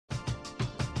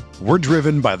We're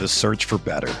driven by the search for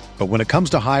better. But when it comes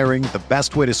to hiring, the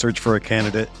best way to search for a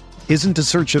candidate isn't to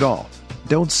search at all.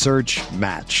 Don't search,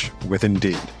 match with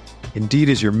Indeed. Indeed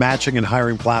is your matching and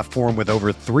hiring platform with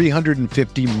over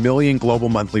 350 million global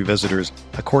monthly visitors,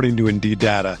 according to Indeed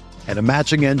data, and a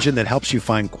matching engine that helps you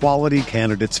find quality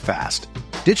candidates fast.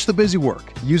 Ditch the busy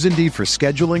work. Use Indeed for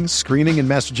scheduling, screening, and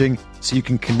messaging so you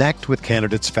can connect with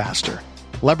candidates faster.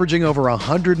 Leveraging over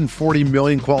 140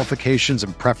 million qualifications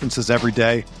and preferences every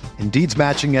day, Indeed's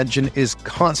matching engine is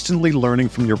constantly learning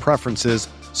from your preferences,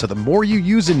 so the more you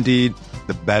use Indeed,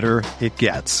 the better it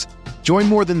gets. Join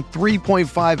more than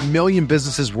 3.5 million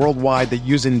businesses worldwide that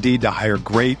use Indeed to hire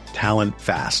great talent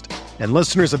fast. And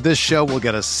listeners of this show will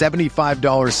get a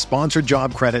 $75 sponsored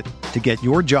job credit to get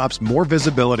your jobs more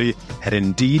visibility at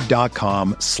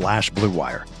Indeed.com/Blue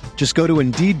Wire. Just go to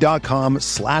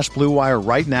Indeed.com/Blue Wire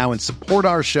right now and support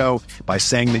our show by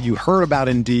saying that you heard about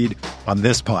Indeed on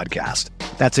this podcast.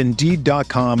 That's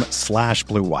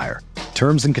Indeed.com/Blue Wire.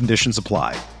 Terms and conditions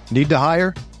apply. Need to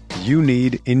hire? You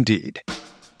need Indeed.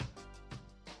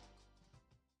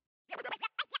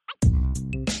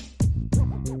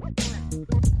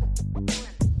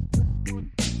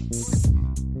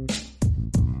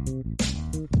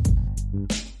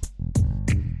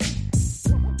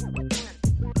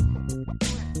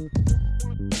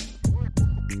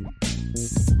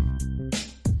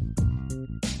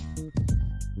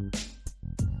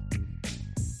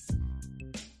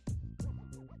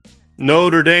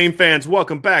 Notre Dame fans,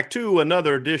 welcome back to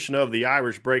another edition of the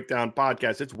Irish Breakdown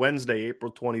Podcast. It's Wednesday,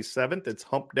 April 27th. It's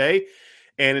Hump Day,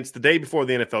 and it's the day before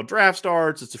the NFL Draft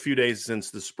starts. It's a few days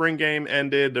since the spring game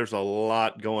ended. There's a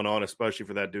lot going on, especially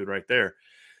for that dude right there.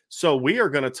 So we are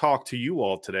going to talk to you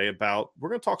all today we're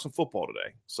going to talk some football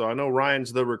today. So I know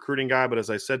Ryan's the recruiting guy, but as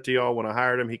I said to y'all when I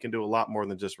hired him, he can do a lot more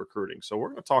than just recruiting. So we're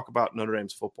going to talk about Notre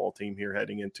Dame's football team here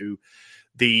heading into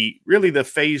the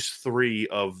phase 3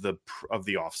 of the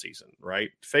offseason, right?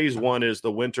 Phase 1 is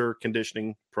the winter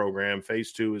conditioning program.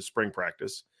 Phase 2 is spring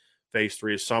practice. Phase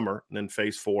 3 is summer. And then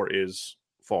phase 4 is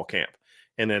fall camp.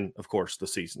 And then, of course, the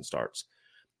season starts.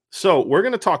 So we're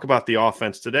going to talk about the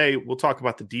offense today. We'll talk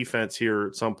about the defense here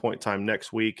at some point in time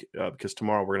next week because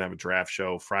tomorrow we're going to have a draft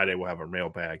show. Friday we'll have our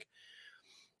mailbag.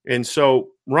 And so,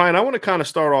 Ryan, I want to kind of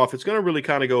start off. It's going to really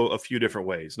kind of go a few different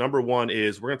ways. Number one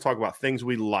is we're going to talk about things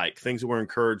we like, things that we're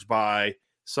encouraged by.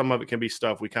 Some of it can be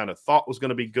stuff we kind of thought was going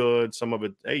to be good. Some of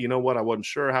it, hey, you know what? I wasn't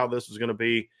sure how this was going to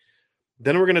be.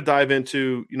 Then we're going to dive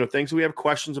into, things we have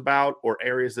questions about or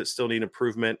areas that still need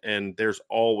improvement. And there's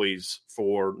always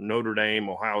for Notre Dame,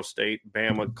 Ohio State,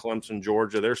 Bama, Clemson,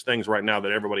 Georgia, there's things right now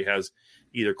that everybody has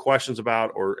either questions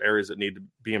about or areas that need to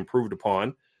be improved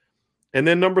upon. And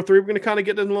then number 3, we're going to kind of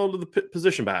get into the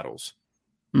position battles.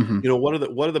 Mm-hmm. What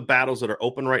are the battles that are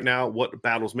open right now? What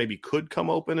battles maybe could come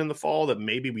open in the fall that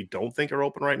maybe we don't think are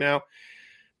open right now?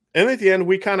 And at the end,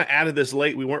 we kind of added this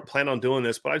late. We weren't planning on doing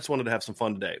this, but I just wanted to have some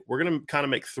fun today. We're going to kind of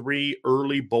make 3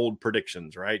 early bold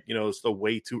predictions, right? It's the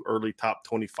way too early top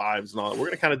 25s and all that. We're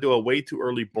going to kind of do a way too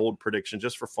early bold prediction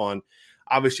just for fun.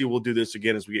 Obviously, we'll do this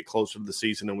again as we get closer to the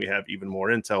season and we have even more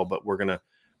intel, but we're going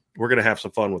to have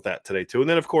some fun with that today too. And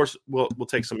then, of course, we'll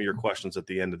take some of your questions at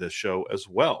the end of this show as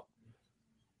well.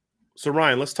 So,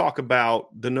 Ryan, let's talk about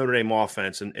the Notre Dame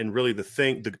offense and really the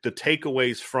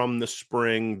takeaways from the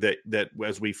spring that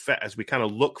as we kind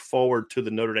of look forward to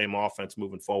the Notre Dame offense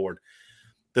moving forward,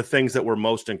 the things that we're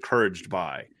most encouraged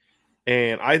by.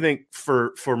 And I think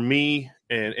for me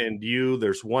and you,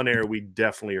 there's one area we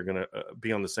definitely are going to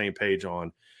be on the same page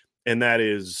on, and that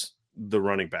is the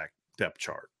running back depth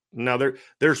chart. Now,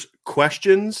 there's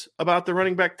questions about the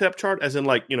running back depth chart, as in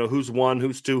who's 1,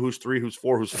 who's 2, who's 3, who's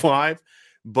 4, who's 5.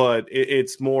 But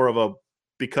it's more of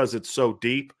because it's so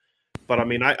deep. But, I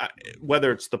mean, I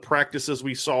whether it's the practices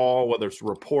we saw, whether it's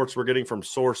reports we're getting from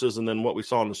sources, and then what we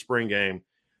saw in the spring game,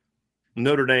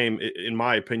 Notre Dame, in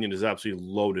my opinion, is absolutely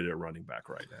loaded at running back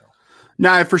right now.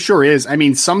 No, it for sure is. I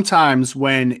mean, sometimes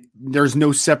when there's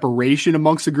no separation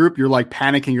amongst the group, you're like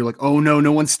panicking. You're like, oh,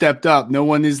 no one stepped up. No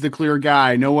one is the clear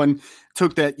guy. No one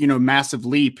took that, massive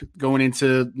leap going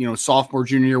into, sophomore,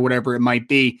 junior, whatever it might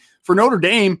be. For Notre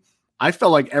Dame, I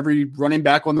felt like every running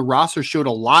back on the roster showed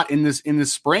a lot in this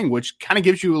spring, which kind of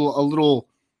gives you a little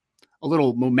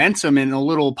momentum and a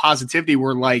little positivity.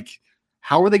 Where like,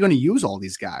 how are they going to use all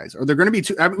these guys? Are there going to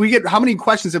be how many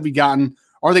questions have we gotten?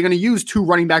 Are they going to use 2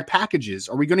 running back packages?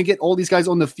 Are we going to get all these guys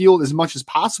on the field as much as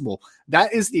possible?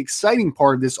 That is the exciting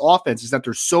part of this offense, is that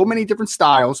there's so many different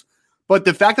styles, but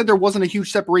the fact that there wasn't a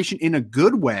huge separation in a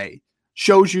good way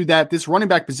shows you that this running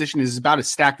back position is about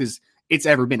as stacked as it's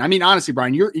ever been. I mean, honestly,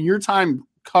 Brian, in your time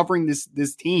covering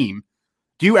this team,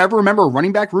 Do you ever remember a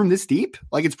running back room this deep?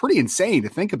 Like, it's pretty insane to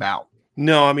think about.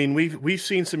 No, I mean, we've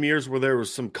seen some years where there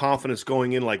was some confidence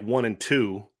going in like 1 and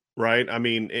 2, right? I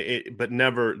mean, but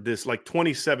never this. Like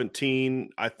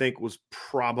 2017, I think was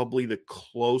probably the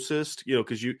closest,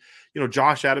 because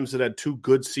Josh Adams had 2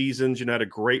 good seasons, had a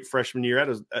great freshman year, had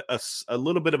a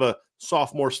little bit of a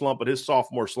sophomore slump, but his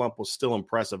sophomore slump was still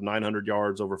impressive, 900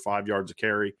 yards, over 5 yards a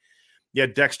carry. You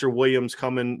had Dexter Williams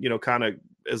coming, kind of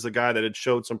as a guy that had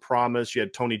showed some promise. You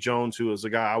had Tony Jones, who was a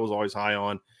guy I was always high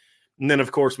on. And then,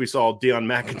 of course, we saw Deion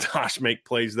McIntosh make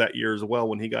plays that year as well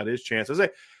when he got his chance. I say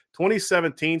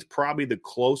 2017 is probably the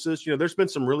closest. There's been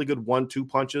some really good 1-2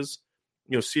 punches.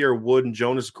 Sierra Wood and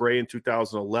Jonas Gray in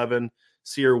 2011,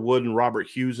 Sierra Wood and Robert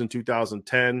Hughes in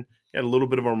 2010. And a little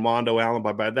bit of Armando Allen,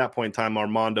 but by that point in time,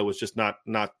 Armando was just not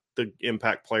the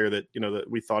impact player that that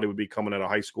we thought he would be coming out of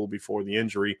high school before the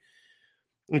injury.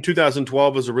 In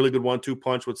 2012 was a really good 1-2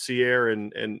 punch with Sierra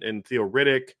and Theo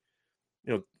Riddick.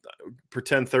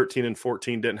 Pretend 13 and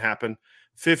 14 didn't happen.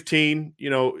 15,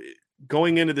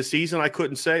 going into the season, I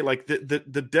couldn't say. Like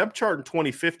the depth chart in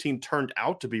 2015 turned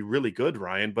out to be really good,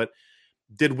 Ryan. But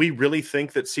did we really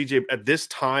think that CJ at this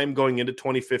time going into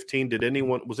 2015?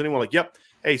 Was anyone like, yep,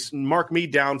 hey, mark me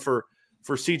down for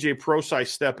CJ Prosise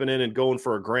stepping in and going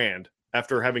for $1,000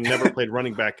 after having never played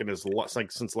running back in his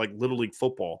since Little League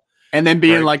football? And then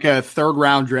being like a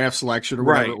 3rd-round draft selection or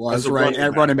whatever it was, right?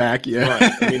 At running back, yeah.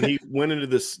 Right. I mean, he went into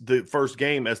the first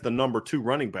game as the number 2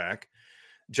 running back.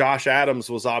 Josh Adams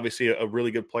was obviously a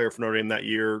really good player for Notre Dame that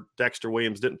year. Dexter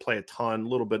Williams didn't play a ton, a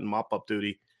little bit in mop-up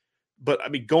duty. But, I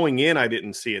mean, going in, I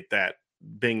didn't see it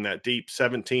being that deep.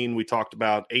 17, we talked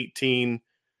about. 18,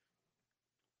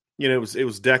 it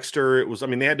was Dexter.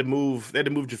 They had to move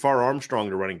Jafar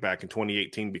Armstrong to running back in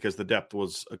 2018 because the depth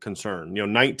was a concern.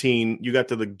 19, you got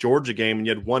to the Georgia game and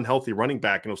you had 1 healthy running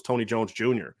back, and it was Tony Jones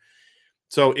Jr.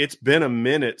 So it's been a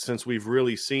minute since we've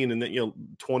really seen. And then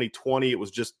 2020, it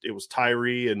was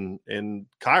Tyree and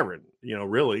Kyron.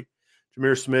 Really,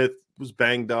 Jameer Smith was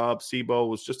banged up. Sebo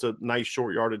was just a nice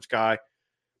short yardage guy.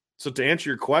 So to answer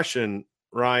your question,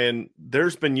 Ryan,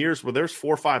 there's been years where there's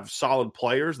 4 or 5 solid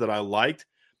players that I liked.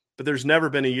 But there's never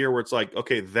been a year where it's like,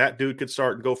 okay, that dude could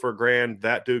start and go for $1,000.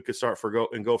 That dude could start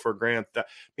and go for $1,000.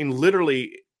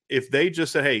 Literally, if they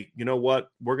just said, hey, you know what?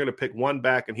 We're going to pick one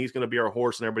back and he's going to be our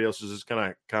horse and everybody else is just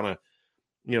going to kind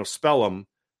of, spell him.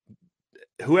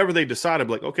 Whoever they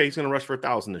decided, like, okay, he's going to rush for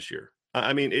 1,000 this year.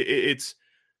 I mean, it's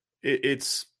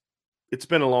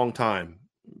been a long time.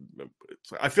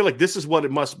 I feel like this is what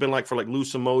it must have been like for like Lou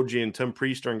Emoji and Tim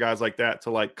Priester and guys like that to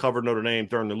like cover Notre Dame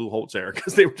during the Lou Holtz era,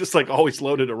 because they were just like always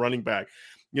loaded at running back.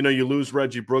 You lose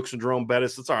Reggie Brooks and Jerome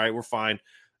Bettis. It's all right. We're fine.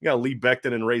 You got Lee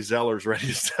Becton and Ray Zellers ready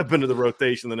to step into the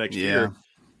rotation the next year.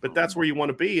 But that's where you want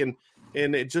to be. And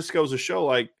it just goes to show,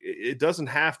 like, it doesn't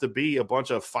have to be a bunch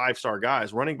of 5-star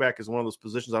guys. Running back is one of those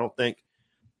positions I don't think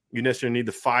you necessarily need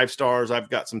the 5 stars. I've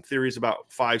got some theories about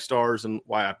 5 stars and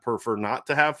why I prefer not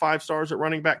to have 5 stars at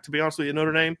running back, to be honest with you, at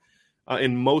Notre Dame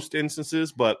in most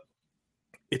instances, but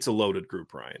it's a loaded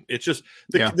group, Ryan. It's just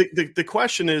the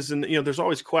question is, and there's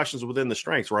always questions within the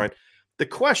strengths, right? The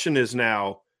question is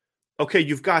now, okay,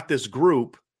 you've got this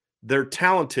group, they're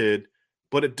talented,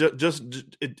 but it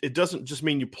doesn't just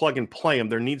mean you plug and play them.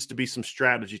 There needs to be some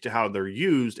strategy to how they're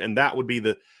used, and that would be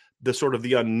the sort of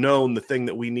the unknown, the thing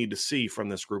that we need to see from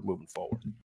this group moving forward.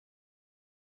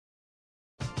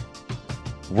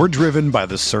 We're driven by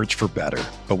the search for better.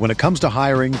 But when it comes to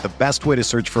hiring, the best way to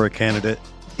search for a candidate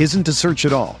isn't to search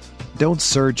at all. Don't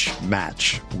search,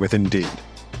 match with Indeed.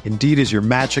 Indeed is your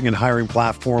matching and hiring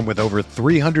platform with over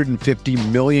 350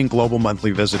 million global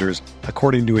monthly visitors,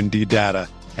 according to Indeed data,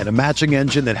 and a matching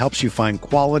engine that helps you find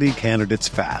quality candidates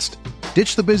fast.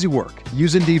 Ditch the busy work.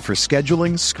 Use Indeed for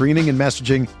scheduling, screening, and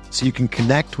messaging so you can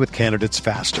connect with candidates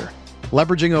faster.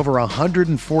 Leveraging over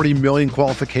 140 million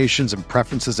qualifications and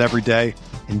preferences every day,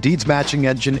 Indeed's matching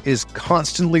engine is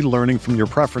constantly learning from your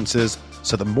preferences,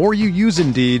 so the more you use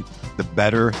Indeed, the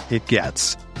better it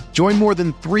gets. Join more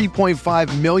than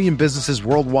 3.5 million businesses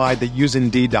worldwide that use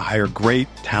Indeed to hire great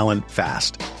talent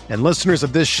fast. And listeners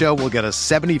of this show will get a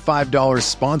 $75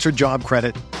 sponsored job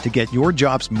credit to get your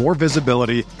jobs more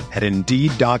visibility at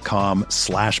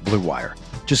Indeed.com/Blue Wire.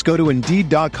 Just go to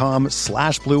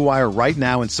Indeed.com/Blue Wire right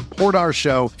now and support our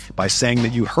show by saying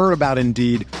that you heard about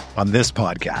Indeed on this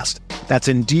podcast. That's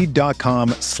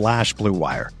Indeed.com/Blue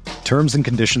Wire. Terms and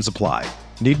conditions apply.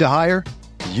 Need to hire?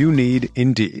 You need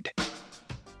Indeed.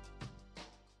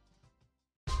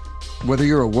 Whether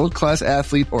you're a world-class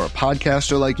athlete or a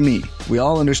podcaster like me, we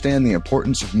all understand the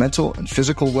importance of mental and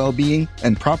physical well-being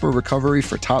and proper recovery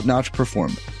for top-notch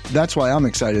performance. That's why I'm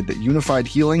excited that Unified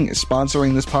Healing is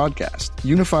sponsoring this podcast.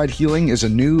 Unified Healing is a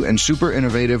new and super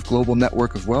innovative global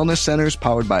network of wellness centers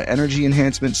powered by Energy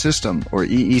Enhancement System, or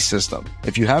EE System.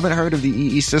 If you haven't heard of the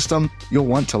EE System, you'll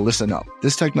want to listen up.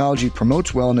 This technology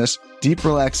promotes wellness, deep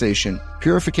relaxation,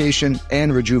 purification,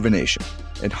 and rejuvenation.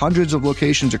 In hundreds of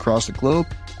locations across the globe,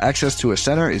 access to a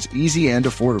center is easy and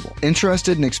affordable.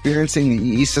 Interested in experiencing the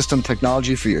EE System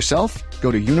technology for yourself?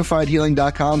 Go to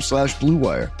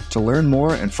unifiedhealing.com/bluewire to learn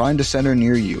more and find a center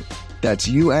near you. That's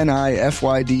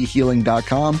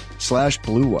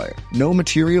unifydhealing.com/bluewire. No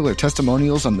material or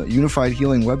testimonials on the Unified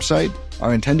Healing website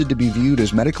are intended to be viewed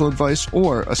as medical advice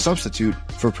or a substitute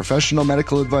for professional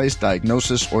medical advice,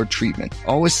 diagnosis, or treatment.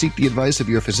 Always seek the advice of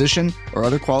your physician or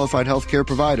other qualified healthcare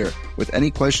provider with any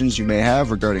questions you may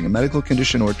have regarding a medical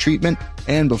condition or treatment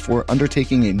and before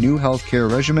undertaking a new healthcare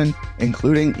regimen,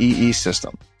 including EE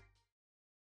System.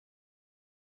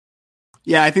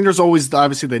 Yeah, I think there's always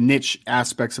obviously the niche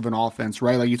aspects of an offense,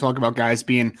 right? Like you talk about guys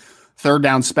being third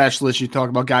down specialists, you talk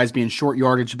about guys being short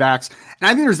yardage backs. And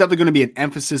I think there's definitely going to be an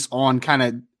emphasis on kind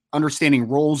of understanding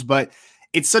roles, but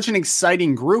it's such an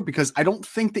exciting group because I don't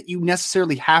think that you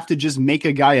necessarily have to just make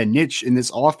a guy a niche in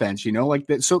this offense, you know, like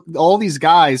that. So all these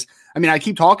guys, I mean, I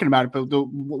keep talking about it, but the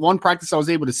one practice I was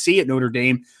able to see at Notre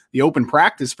Dame, the open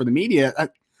practice for the media,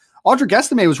 Audric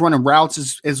Estime was running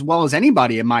routes as well as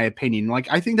anybody, in my opinion. Like,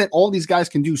 I think that all these guys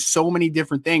can do so many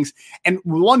different things. And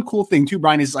one cool thing too,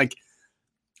 Brian, is like,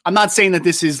 I'm not saying that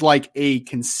this is like a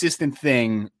consistent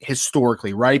thing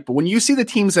historically, right? But when you see the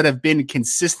teams that have been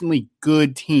consistently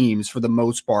good teams for the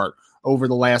most part over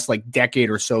the last like decade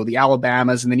or so, the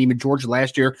Alabamas and then even Georgia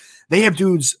last year, they have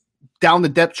dudes down the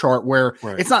depth chart where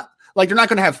It's not like they're not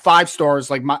going to have 5 stars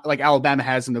like Alabama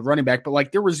has in the running back, but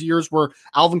like there was years where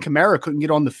Alvin Kamara couldn't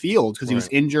get on the field because he was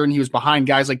injured and he was behind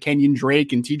guys like Kenyon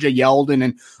Drake and TJ Yeldon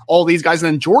and all these guys.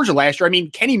 And then Georgia last year, I mean,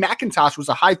 Kenny McIntosh was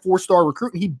a high 4-star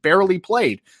recruit and he barely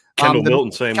played. Kendall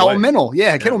Milton, same Kendall way.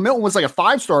 Milton, Kendall Milton was like a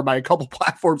 5-star by a couple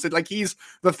platforms. Like he's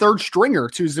the third stringer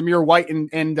to Zamir White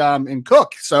and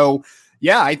Cook. So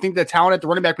yeah, I think the talent at the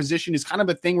running back position is kind of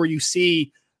a thing where you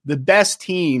see the best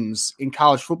teams in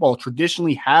college football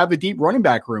traditionally have a deep running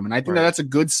back room. And I think that's a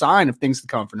good sign of things to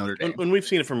come for Notre Dame. When we've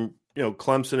seen it from, you know,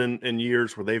 Clemson in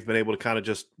years where they've been able to kind of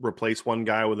just replace one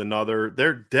guy with another.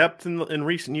 Their depth in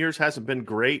recent years hasn't been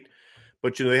great,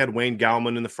 but, you know, they had Wayne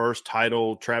Gallman in the first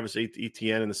title, Travis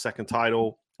Etienne in the second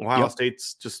title. Ohio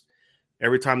State's just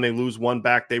every time they lose one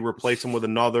back, they replace them with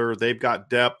another. They've got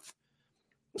depth.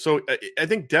 So I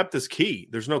think depth is key.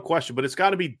 There's no question, but it's got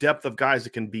to be depth of guys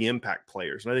that can be impact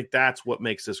players. And I think that's what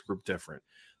makes this group different.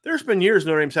 There's been years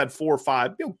Notre Dame's had 4 or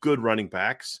 5, you know, good running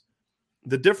backs.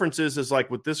 The difference is like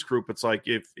with this group, it's like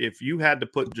if you had to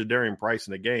put Jadarian Price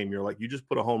in a game, you're like, you just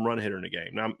put a home run hitter in a game.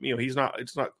 Now, you know,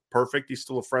 it's not perfect. He's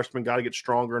still a freshman, got to get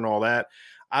stronger and all that.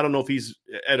 I don't know if he's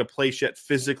at a place yet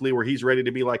physically where he's ready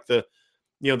to be like the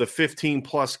 15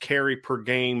 plus carry per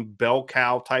game bell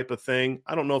cow type of thing.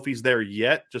 I don't know if he's there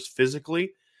yet, just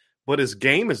physically, but his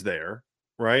game is there,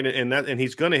 right? And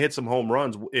he's going to hit some home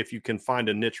runs if you can find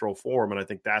a niche role for him. And I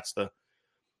think that's the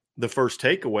first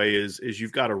takeaway is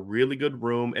you've got a really good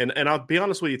room. And I'll be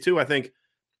honest with you too. I think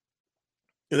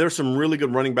there's some really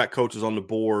good running back coaches on the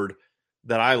board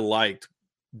that I liked.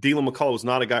 Deland McCullough was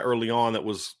not a guy early on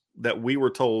that we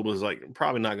were told was like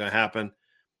probably not going to happen.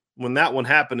 When that one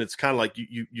happened, it's kind of like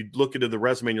you look into the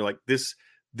resume and you're like, this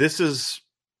is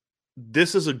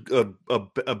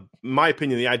a my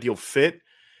opinion, the ideal fit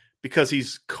because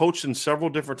he's coached in several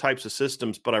different types of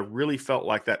systems, but I really felt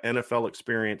like that NFL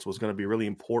experience was going to be really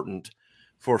important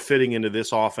for fitting into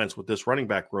this offense with this running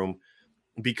back room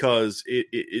because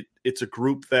it's a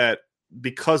group that,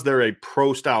 because they're a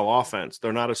pro style offense,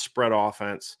 they're not a spread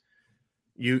offense.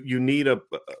 You need a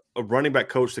running back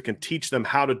coach that can teach them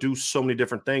how to do so many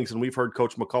different things. And we've heard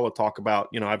Coach McCullough talk about,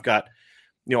 you know, I've got,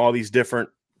 you know, all these different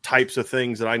types of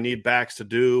things that I need backs to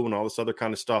do and all this other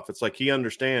kind of stuff. It's like he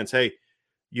understands, hey,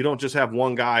 you don't just have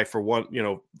one guy for one, you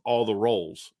know, all the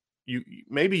roles.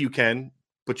 Maybe you can,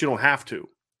 but you don't have to.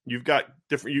 You've got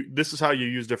different. This is how you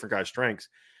use different guys' strengths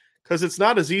because it's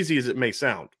not as easy as it may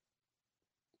sound.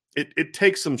 It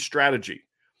takes some strategy.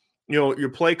 You know, your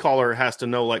play caller has to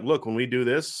know, like, look, when we do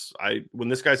this, when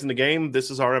this guy's in the game,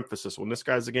 this is our emphasis. When this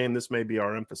guy's in the game, this may be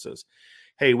our emphasis.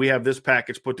 Hey, we have this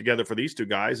package put together for these two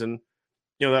guys, and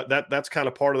you know that's kind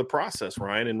of part of the process,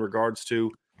 Ryan, in regards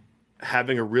to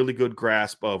having a really good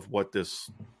grasp of what this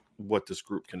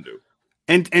group can do.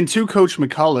 And to Coach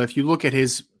McCullough, if you look at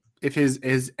his if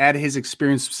his at his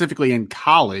experience specifically in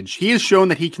college, he has shown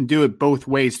that he can do it both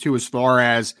ways too, as far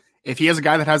as if he has a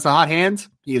guy that has the hot hand,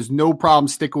 he has no problem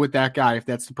sticking with that guy if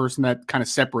that's the person that kind of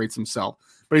separates himself.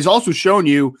 But he's also shown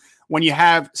you when you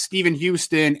have Stephen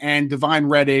Houston and Devine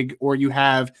Reddick, or you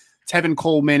have Tevin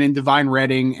Coleman and Devine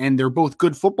Reddick, and they're both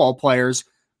good football players,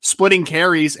 splitting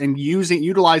carries and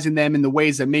utilizing them in the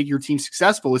ways that make your team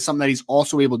successful is something that he's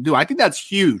also able to do. I think that's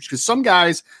huge because some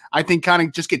guys, I think, kind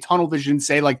of just get tunnel vision and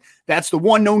say, like, that's the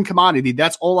one known commodity.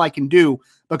 That's all I can do.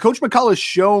 But Coach McCullough has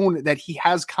shown that he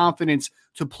has confidence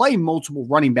to play multiple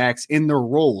running backs in their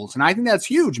roles. And I think that's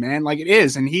huge, man. Like, it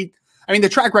is. And the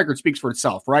track record speaks for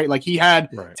itself, right? Like, he had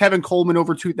Tevin Coleman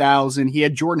over 2,000. He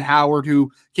had Jordan Howard,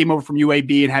 who came over from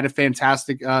UAB and had a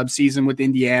fantastic season with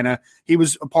Indiana. He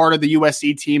was a part of the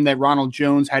USC team that Ronald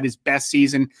Jones had his best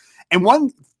season. And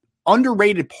one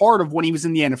underrated part of when he was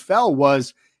in the NFL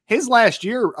was his last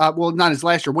year. Not his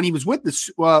last year, when he was with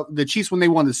the Chiefs when they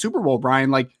won the Super Bowl,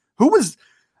 Brian. Like,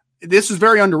 this was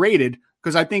very underrated,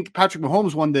 because I think Patrick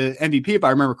Mahomes won the MVP, if I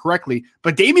remember correctly.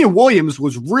 But Damian Williams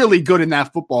was really good in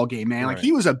that football game, man. Like,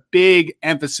 he was a big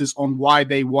emphasis on why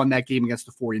they won that game against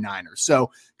the 49ers. So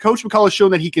Coach McCullough has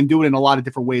shown that he can do it in a lot of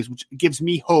different ways, which gives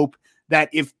me hope that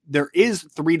if there is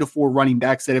 3 to 4 running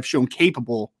backs that have shown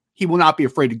capable, he will not be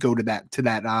afraid to go to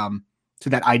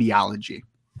that ideology.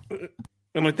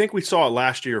 And I think we saw it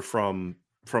last year from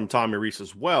Tommy Rees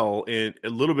as well, and a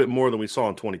little bit more than we saw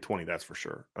in 2020. That's for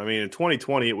sure. I mean, in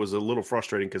 2020, it was a little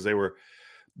frustrating because they were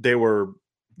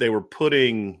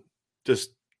putting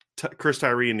just Chris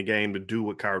Tyree in the game to do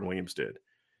what Kyren Williams did.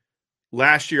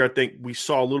 Last year, I think we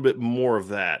saw a little bit more of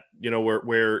that,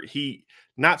 where he,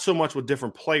 not so much with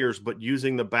different players, but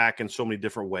using the back in so many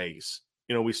different ways.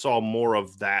 We saw more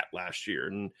of that last year,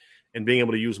 and being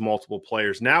able to use multiple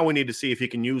players. Now we need to see if he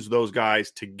can use those guys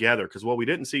together, because what we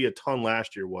didn't see a ton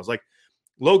last year was, like,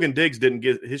 Logan Diggs didn't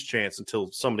get his chance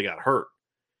until somebody got hurt,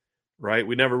 right?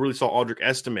 We never really saw Audric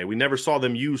Estime. We never saw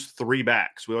them use 3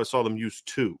 backs. We always saw them use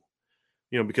 2,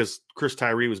 because Chris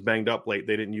Tyree was banged up late.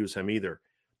 They didn't use him either.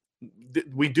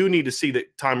 We do need to see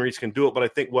that Tommy Rees can do it, but I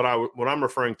think what I'm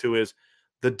referring to is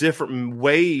the different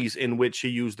ways in which he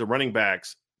used the running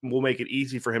backs will make it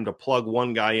easy for him to plug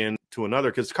one guy in to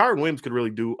another, because Kyren Williams could really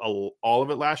do all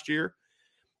of it last year.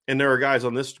 And there are guys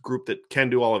on this group that can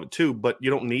do all of it too, but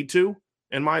you don't need to,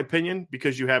 in my opinion,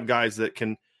 because you have guys that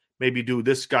can maybe do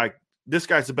this guy's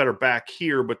the better back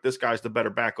here, but this guy's the better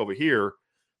back over here.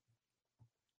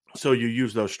 So you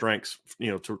use those strengths,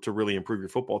 to really improve your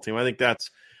football team. I think that's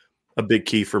a big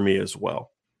key for me as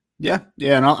well. Yeah,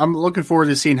 and I'm looking forward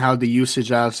to seeing how the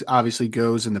usage obviously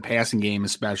goes in the passing game,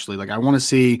 especially. Like, I want to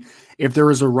see if there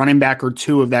is a running back or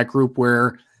two of that group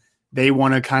where they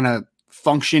want to kind of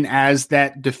function as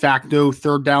that de facto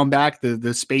third down back,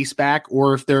 the space back,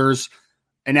 or if there's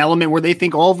an element where they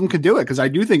think all of them could do it, because I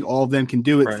do think all of them can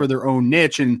do it for their own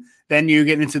niche. And then you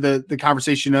get into the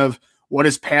conversation of, what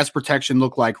does pass protection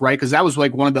look like, right? Because that was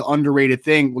like one of the underrated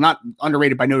things. Well, not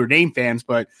underrated by Notre Dame fans,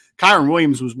 but Kyren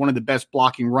Williams was one of the best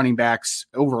blocking running backs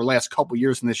over the last couple of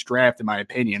years in this draft, in my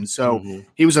opinion. So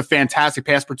he was a fantastic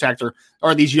pass protector.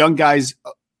 Are these young guys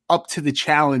up to the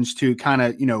challenge to kind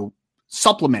of,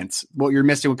 supplement what you're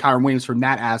missing with Kyren Williams from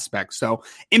that aspect? So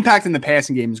impact in the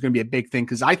passing game is going to be a big thing,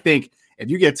 because I think if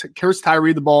you get Chris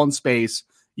Tyree the ball in space,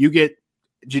 you get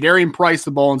Jadarian Price the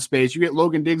ball in space, you get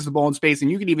Logan Diggs the ball in space, and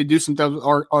you can even do some stuff with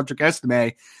Audric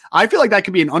Estime. I feel like that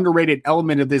could be an underrated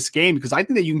element of this game, because I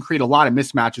think that you can create a lot of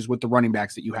mismatches with the running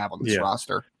backs that you have on this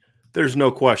roster. There's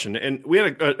no question. And we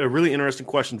had a really interesting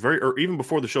question even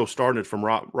before the show started from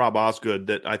Rob Osgood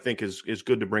that I think is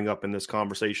good to bring up in this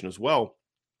conversation as well.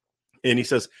 And he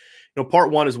says,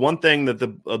 part one is one thing that the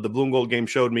Blue and Gold game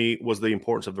showed me was the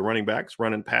importance of the running backs,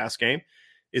 run and pass game.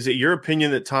 Is it your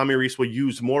opinion that Tommy Rees will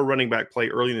use more running back play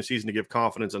early in the season to give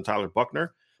confidence on Tyler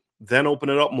Buckner, then open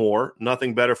it up more?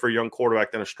 Nothing better for a young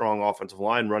quarterback than a strong offensive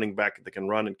line, running back that can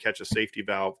run and catch a safety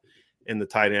valve in the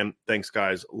tight end. Thanks,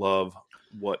 guys. Love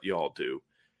what y'all do.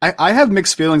 I have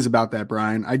mixed feelings about that,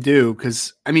 Brian. I do,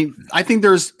 because, I think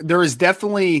there is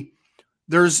definitely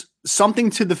something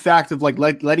to the fact of, like,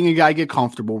 letting a guy get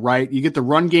comfortable, right? You get the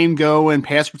run game going,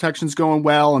 pass protection's going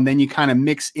well, and then you kind of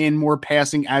mix in more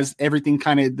passing as everything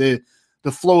kind of the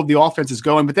flow of the offense is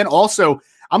going. But then also,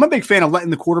 I'm a big fan of letting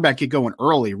the quarterback get going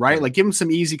early, right? Like, give him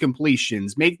some easy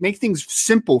completions, make things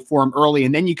simple for him early,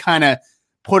 and then you kind of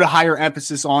put a higher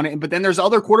emphasis on it. But then there's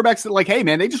other quarterbacks that, like, hey,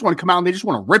 man, they just want to come out and they just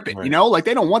want to rip it, like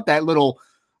they don't want that little,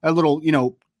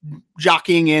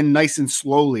 jockeying in nice and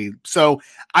slowly. So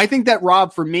I think that,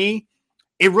 Rob, for me,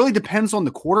 it really depends on the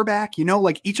quarterback,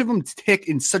 like each of them tick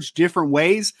in such different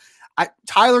ways.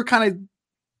 Tyler kind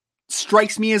of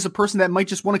strikes me as a person that might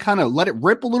just want to kind of let it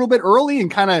rip a little bit early and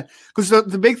kind of, because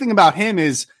the big thing about him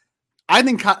is I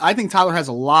think Tyler has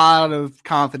a lot of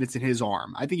confidence in his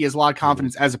arm. I think he has a lot of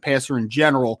confidence as a passer in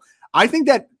general. I think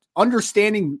that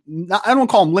understanding, I don't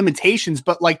call them limitations,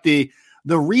 but like the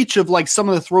reach of like some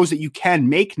of the throws that you can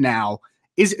make now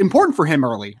is important for him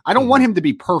early. I don't want him to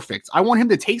be perfect. I want him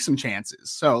to take some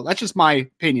chances. So that's just my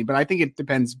opinion, but I think it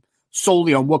depends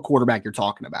solely on what quarterback you're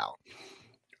talking about.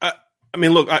 I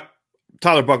mean, look,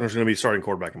 Tyler Buchner's going to be starting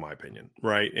quarterback in my opinion,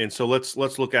 right? And so let's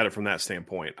look at it from that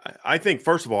standpoint. I think,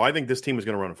 first of all, I think this team is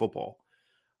going to run a football.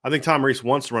 I think Tom Rees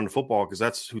wants to run the football because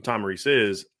that's who Tom Rees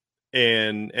is.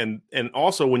 And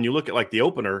also when you look at like the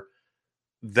opener,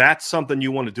 that's something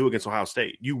you want to do against Ohio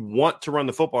State. You want to run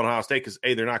the football in Ohio State because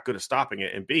A, they're not good at stopping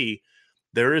it, and B,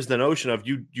 there is the notion of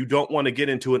you don't want to get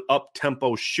into an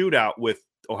up-tempo shootout with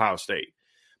Ohio State.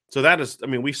 So that is, I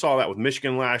mean, we saw that with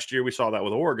Michigan last year. We saw that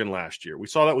with Oregon last year. We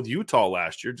saw that with Utah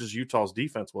last year. Just Utah's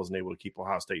defense wasn't able to keep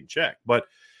Ohio State in check. But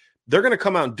they're going to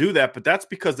come out and do that, but that's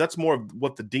because that's more of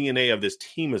what the DNA of this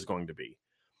team is going to be.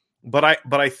 But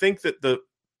I think that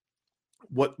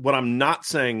what I'm not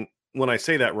saying when I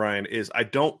say that, Ryan, is I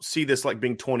don't see this like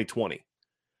being 2020.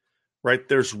 Right?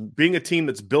 There's being a team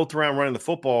that's built around running the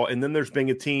football, and then there's being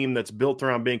a team that's built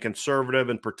around being conservative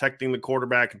and protecting the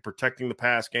quarterback and protecting the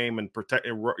pass game and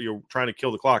you're trying to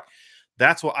kill the clock.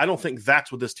 That's what I don't think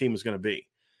that's what this team is going to be.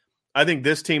 I think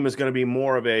this team is going to be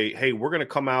more of a, hey, we're going to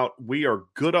come out. We are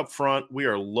good up front. We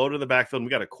are loaded in the backfield. And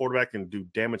we got a quarterback that can do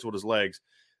damage with his legs.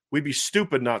 We'd be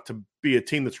stupid not to be a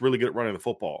team that's really good at running the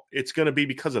football. It's going to be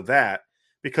because of that,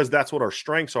 because that's what our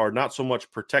strengths are, not so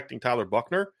much protecting Tyler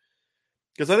Buchner.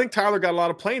 Because I think Tyler got a lot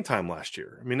of playing time last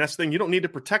year. I mean, that's the thing. You don't need to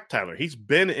protect Tyler. He's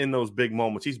been in those big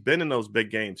moments. He's been in those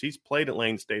big games. He's played at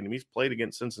Lane Stadium. He's played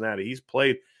against Cincinnati. He's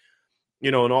played,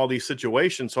 in all these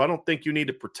situations. So I don't think you need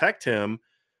to protect him.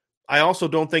 I also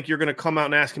don't think you're going to come out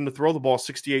and ask him to throw the ball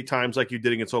 68 times like you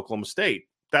did against Oklahoma State.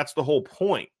 That's the whole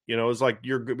point. It's like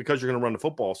because you're going to run the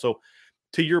football. So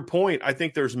to your point, I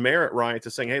think there's merit, Ryan,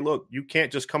 to saying, hey, look, you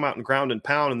can't just come out and ground and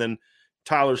pound and then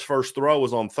Tyler's first throw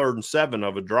was on 3rd and 7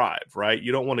 of a drive, right?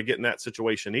 You don't want to get in that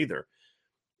situation either.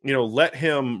 Let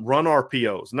him run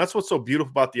RPOs. And that's what's so beautiful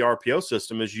about the RPO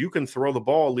system is you can throw the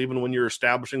ball even when you're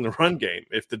establishing the run game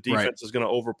if the defense is going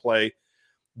to overplay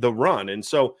the run. And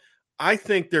so I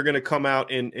think they're going to come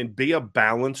out and be a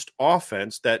balanced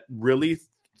offense that really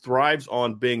thrives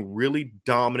on being really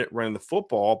dominant running the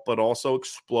football, but also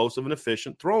explosive and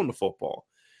efficient throwing the football.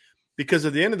 Because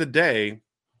at the end of the day,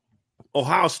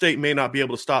 Ohio State may not be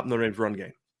able to stop Notre Dame's run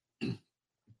game.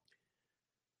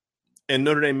 And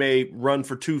Notre Dame may run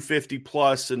for 250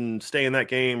 plus and stay in that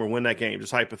game or win that game,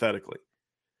 just hypothetically.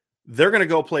 They're going to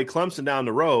go play Clemson down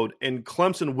the road, and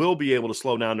Clemson will be able to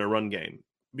slow down their run game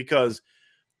because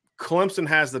Clemson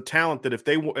has the talent that if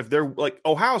they're like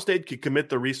Ohio State could commit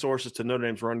the resources to Notre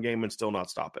Dame's run game and still not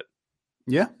stop it.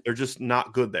 Yeah. They're just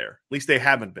not good there. At least they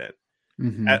haven't been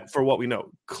for what we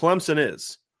know. Clemson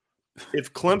is.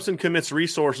 If Clemson commits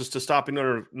resources to stopping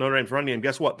Notre Dame's run game,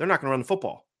 guess what? They're not going to run the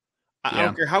football. I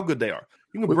don't care how good they are.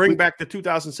 You can bring back the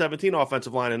 2017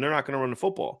 offensive line, and they're not going to run the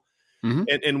football.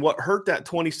 And what hurt that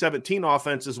 2017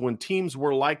 offense is when teams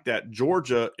were like that,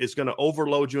 Georgia is going to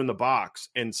overload you in the box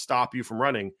and stop you from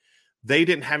running. They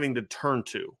didn't have anything to turn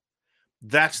to.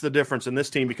 That's the difference in this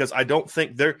team because I don't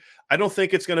think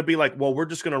it's going to be like, well, we're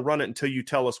just going to run it until you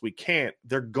tell us we can't.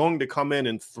 They're going to come in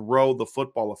and throw the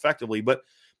football effectively, but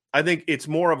I think it's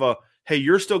more of a, hey,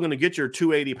 you're still going to get your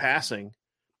 280 passing,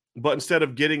 but instead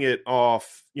of getting it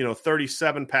off,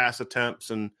 37 pass attempts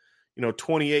and,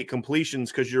 28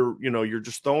 completions because you're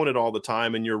just throwing it all the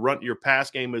time and your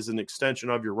pass game is an extension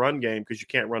of your run game because you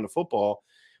can't run the football.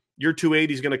 Your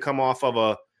 280 is going to come off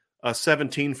of a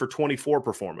 17 for 24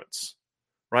 performance,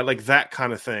 right? Like that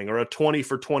kind of thing, or a 20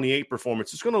 for 28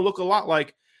 performance. It's going to look a lot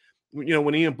like,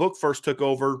 when Ian Book first took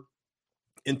over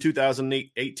in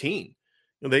 2018.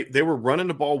 They were running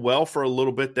the ball well for a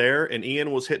little bit there, and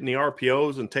Ian was hitting the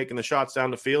RPOs and taking the shots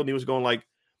down the field, and he was going like,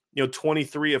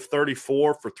 23 of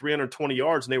 34 for 320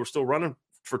 yards, and they were still running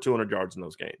for 200 yards in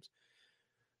those games.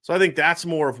 So I think that's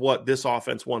more of what this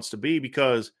offense wants to be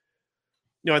because,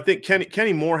 I think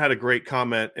Kenny Moore had a great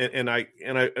comment, and I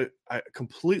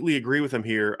completely agree with him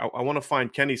here. I want to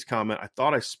find Kenny's comment. I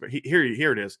thought here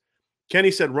it is. Kenny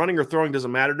said, running or throwing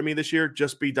doesn't matter to me this year.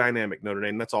 Just be dynamic, Notre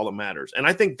Dame. That's all that matters. And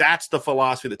I think that's the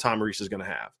philosophy that Tom Rees is going to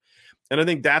have. And I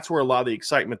think that's where a lot of the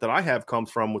excitement that I have comes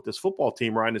from with this football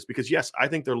team, Ryan, is because, yes, I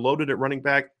think they're loaded at running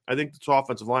back. I think this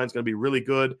offensive line is going to be really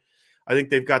good. I think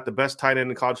they've got the best tight end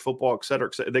in college football, et cetera,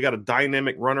 et cetera. They got a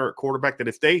dynamic runner at quarterback that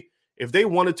if they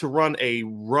wanted to run a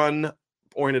run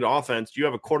oriented offense, you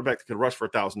have a quarterback that could rush for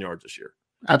 1,000 yards this year.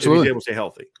 Absolutely. If he's able to stay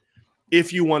healthy.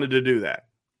 If you wanted to do that.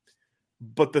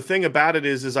 But the thing about it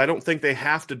is I don't think they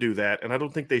have to do that, and I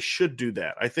don't think they should do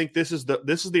that. I think this is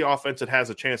the offense that has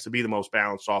a chance to be the most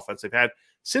balanced offense they've had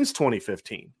since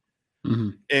 2015. Mm-hmm.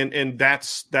 And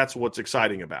that's what's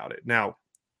exciting about it. Now,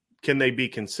 can they be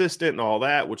consistent and all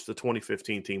that, which the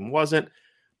 2015 team wasn't?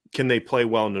 Can they play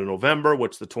well into November,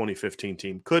 which the 2015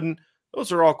 team couldn't?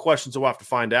 Those are all questions that we'll have to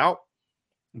find out.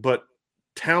 But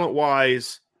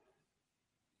talent-wise,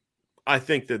 I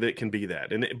think that it can be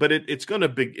that. But it's going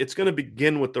to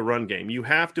begin with the run game. You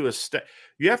have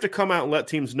to come out and let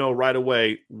teams know right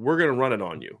away, we're going to run it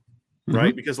on you, right?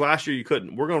 Mm-hmm. Because last year you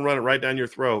couldn't. We're going to run it right down your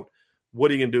throat.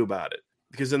 What are you going to do about it?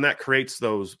 Because then that creates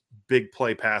those big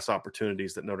play pass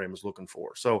opportunities that Notre Dame is looking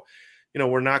for. So,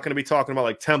 we're not going to be talking about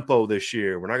like tempo this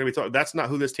year. We're not going to be talking. That's not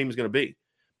who this team is going to be.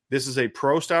 This is a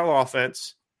pro-style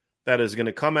offense that is going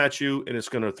to come at you and it's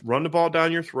going to run the ball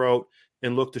down your throat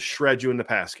and look to shred you in the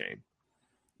pass game.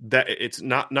 That it's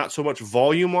not so much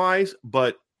volume-wise,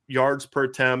 but yards per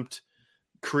attempt,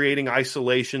 creating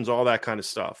isolations, all that kind of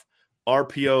stuff.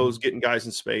 RPOs, getting guys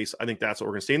in space. I think that's what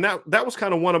we're going to see. And that was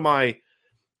kind of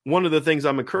one of the things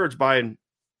I'm encouraged by, and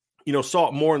saw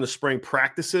it more in the spring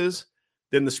practices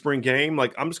than the spring game.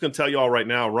 Like, I'm just going to tell you all right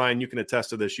now, Ryan, you can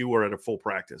attest to this. You were at a full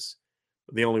practice,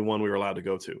 the only one we were allowed to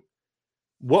go to.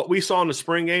 What we saw in the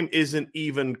spring game isn't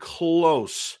even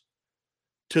close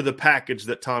to the package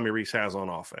that Tommy Rees has on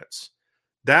offense.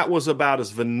 That was about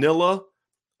as vanilla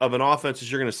of an offense as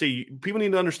you're going to see. People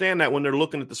need to understand that when they're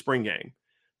looking at the spring game.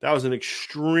 That was an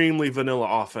extremely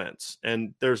vanilla offense,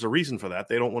 and there's a reason for that.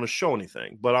 They don't want to show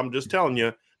anything. But I'm just telling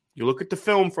you, you look at the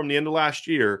film from the end of last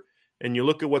year, and you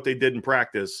look at what they did in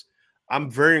practice,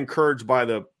 I'm very encouraged by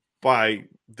the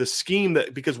scheme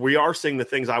because we are seeing the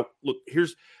things.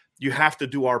 You have to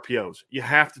do RPOs. You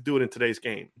have to do it in today's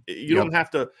game. You don't have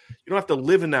to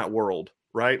live in that world,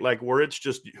 right? Like where it's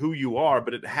just who you are,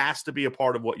 but it has to be a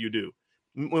part of what you do.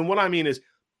 And what I mean is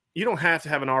you don't have to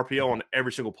have an RPO on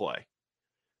every single play.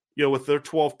 With their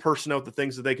 12 personnel, the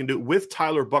things that they can do with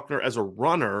Tyler Buchner as a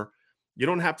runner, you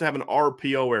don't have to have an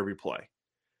RPO every play,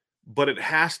 but it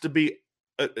has to be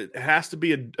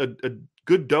a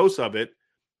good dose of it,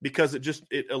 because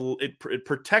it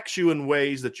protects you in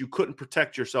ways that you couldn't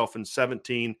protect yourself in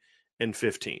 17 and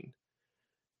 15.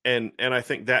 And I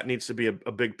think that needs to be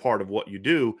a big part of what you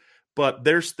do. But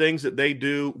there's things that they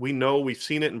do. We know we've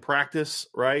seen it in practice,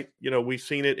 right? We've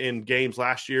seen it in games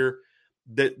last year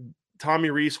that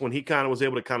Tommy Rees, when he kind of was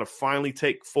able to kind of finally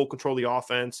take full control of the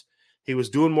offense, he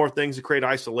was doing more things to create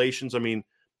isolations. I mean,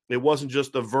 it wasn't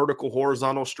just the vertical,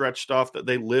 horizontal stretch stuff that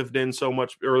they lived in so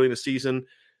much early in the season.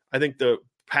 I think the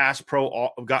pass pro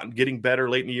getting better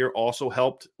late in the year also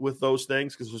helped with those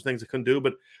things, because those things they couldn't do.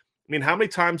 But I mean, how many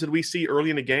times did we see early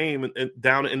in the game and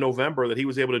down in November that he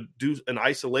was able to do an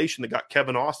isolation that got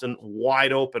Kevin Austin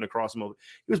wide open across him?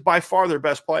 He was by far their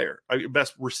best player,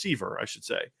 best receiver, I should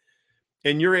say.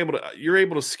 And you're able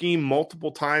to scheme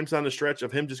multiple times down the stretch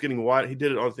of him just getting wide. He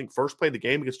did it on, I think, first play of the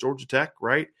game against Georgia Tech,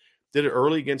 right? Did it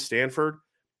early against Stanford.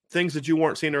 Things that you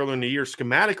weren't seeing earlier in the year.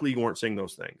 Schematically, you weren't seeing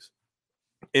those things.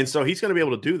 And so he's going to be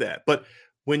able to do that. But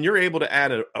when you're able to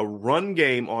add a run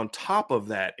game on top of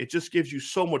that, it just gives you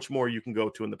so much more you can go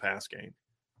to in the pass game.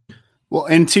 Well,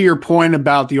 and to your point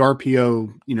about the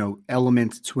RPO,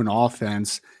 element to an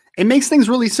offense, it makes things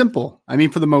really simple. I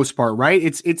mean, for the most part, right?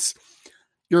 It's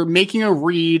you're making a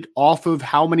read off of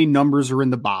how many numbers are in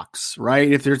the box, right?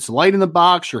 If there's light in the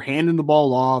box, you're handing the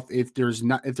ball off. If there's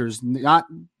not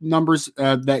numbers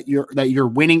that you're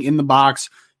winning in the box,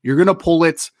 you're going to pull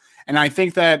it. And I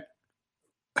think that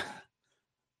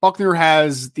Buchner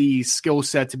has the skill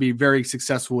set to be very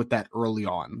successful with that early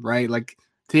on, right? Like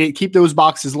to keep those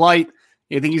boxes light.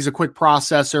 I think he's a quick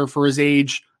processor for his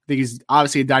age. I think he's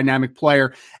obviously a dynamic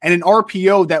player. And an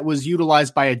RPO that was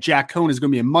utilized by a Jack Cohn is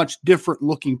going to be a much different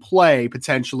looking play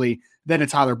potentially than a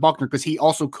Tyler Buchner, because he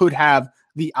also could have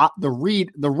the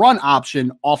run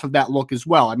option off of that look as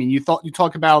well. I mean, you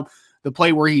talk about the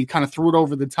play where he kind of threw it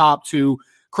over the top to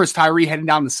Chris Tyree heading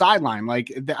down the sideline. Like,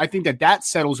 I think that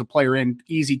settles a player in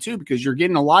easy too, because you're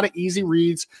getting a lot of easy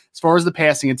reads as far as the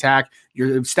passing attack.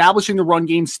 You're establishing the run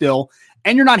game still,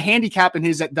 and you're not handicapping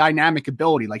his dynamic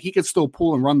ability. Like, he could still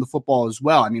pull and run the football as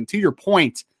well. I mean, to your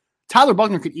point, Tyler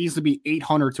Buchner could easily be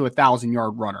 800 to 1,000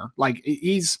 yard runner. Like,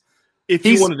 if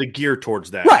you wanted to gear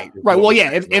towards that, right. Well,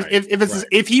 yeah.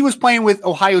 If he was playing with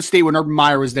Ohio State when Urban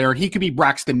Meyer was there, he could be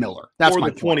Braxton Miller. That's or my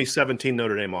the 2017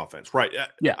 Notre Dame offense, right?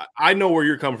 Yeah, I know where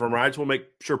you're coming from, right? I just want to make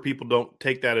sure people don't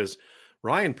take that as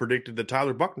Ryan predicted that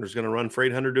Tyler Buckner is going to run for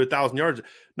 800 to 1,000 yards.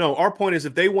 No, our point is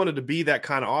if they wanted to be that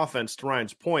kind of offense, to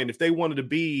Ryan's point, if they wanted to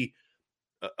be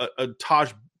a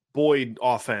Taj Boyd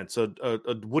offense, a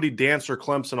Woody Dancer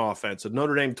Clemson offense, a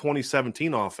Notre Dame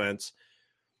 2017 offense,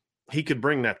 he could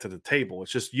bring that to the table.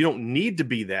 It's just you don't need to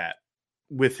be that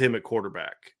with him at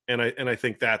quarterback. And I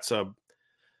think here's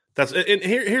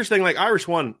the thing, like Irish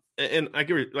won, and I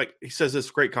give it, like he says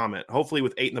this great comment. Hopefully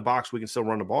with 8 in the box, we can still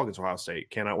run the ball against Ohio State.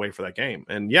 Cannot wait for that game.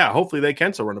 And yeah, hopefully they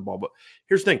can still run the ball. But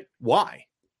here's the thing, why?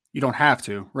 You don't have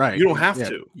to, right? You don't have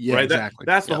to, yeah, right? Exactly.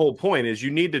 That's the whole point. Is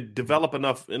you need to develop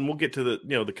enough, and we'll get to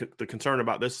the concern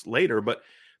about this later. But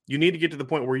you need to get to the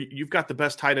point where you've got the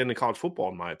best tight end in college football,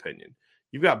 in my opinion.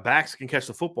 You've got backs that can catch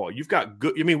the football. You've got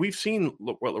good. I mean, we've seen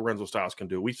what Lorenzo Styles can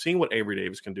do. We've seen what Avery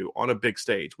Davis can do on a big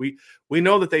stage. We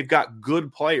know that they've got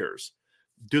good players.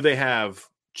 Do they have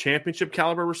championship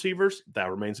caliber receivers?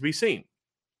 That remains to be seen.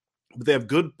 But they have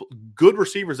good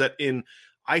receivers that in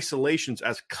isolations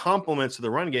as complements to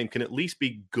the run game can at least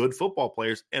be good football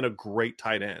players and a great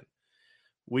tight end.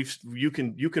 You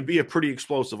can be a pretty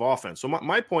explosive offense. So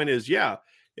my point is, yeah,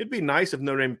 it'd be nice if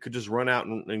Notre Dame could just run out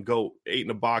and go 8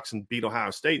 in a box and beat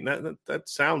Ohio State. And that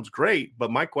sounds great.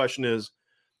 But my question is,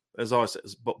 as always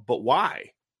says, but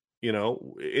why? You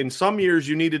know, in some years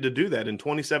you needed to do that. In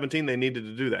 2017, they needed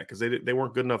to do that because they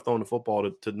weren't good enough throwing the football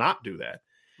to not do that.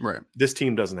 Right. This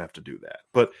team doesn't have to do that.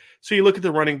 But so you look at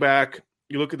the running back,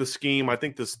 you look at the scheme. I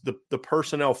think the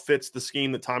personnel fits the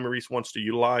scheme that Tommy Rees wants to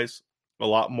utilize a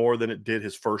lot more than it did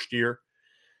his first year,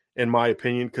 in my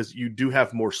opinion, because you do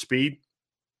have more speed.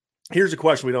 Here's a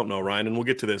question we don't know, Ryan, and we'll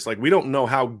get to this. Like, we don't know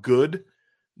how good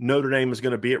Notre Dame is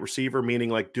going to be at receiver, meaning,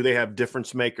 like, do they have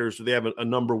difference makers? Do they have a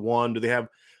number one? Do they have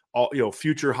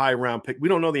future high round pick? We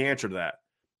don't know the answer to that.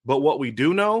 But what we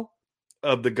do know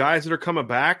of the guys that are coming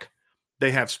back,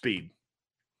 they have speed.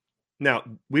 Now,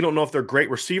 we don't know if they're great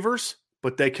receivers,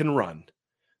 but they can run.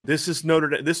 This is going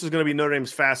to be Notre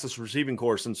Dame's fastest receiving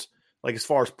corps since, like, as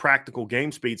far as practical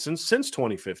game speed since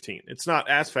 2015. It's not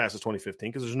as fast as 2015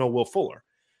 because there's no Will Fuller,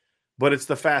 but it's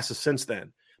the fastest since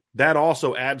then. That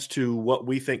also adds to what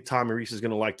we think Tommy Rees is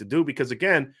going to like to do because,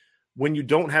 again, when you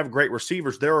don't have great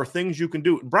receivers, there are things you can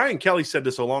do. Brian Kelly said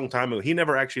this a long time ago. He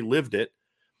never actually lived it,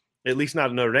 at least not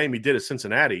at Notre Dame. He did at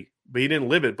Cincinnati, but he didn't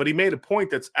live it. But he made a point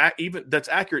that's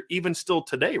accurate even still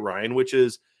today, Ryan, which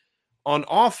is, on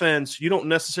offense, you don't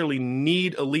necessarily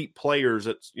need elite players.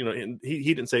 And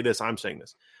he didn't say this. I'm saying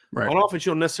this. Right. On offense,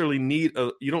 you don't necessarily need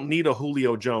a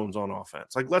Julio Jones on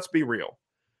offense. Like, let's be real.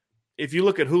 If you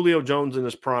look at Julio Jones in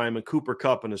his prime and Cooper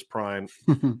Kupp in his prime,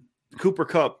 Cooper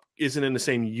Kupp isn't in the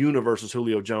same universe as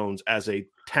Julio Jones as a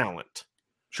talent.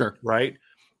 Sure. Right.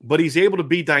 But he's able to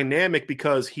be dynamic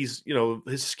because he's,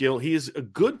 his skill. He is a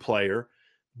good player.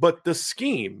 But the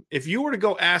scheme, if you were to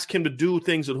go ask him to do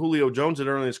things that Julio Jones did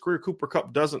early in his career, Cooper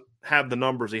Kupp doesn't have the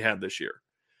numbers he had this year.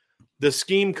 The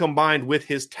scheme combined with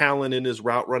his talent and his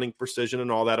route running precision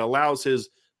and all that allows his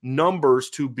numbers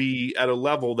to be at a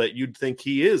level that you'd think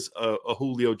he is a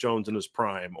Julio Jones in his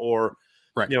prime or,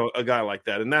 right, a guy like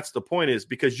that. And that's the point, is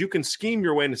because you can scheme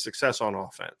your way into success on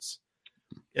offense.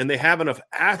 And they have enough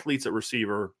athletes at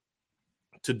receiver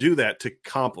to do that, to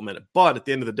complement it. But at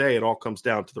the end of the day, it all comes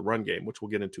down to the run game, which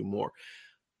we'll get into more.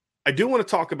 I do want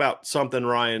to talk about something,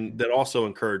 Ryan, that also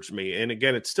encouraged me. And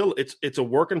again, it's a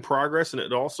work in progress, and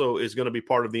it also is going to be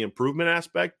part of the improvement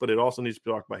aspect, but it also needs to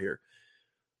be talked about here.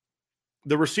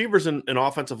 The receivers and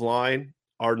offensive line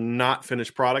are not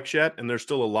finished products yet, and there's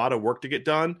still a lot of work to get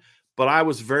done. But I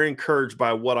was very encouraged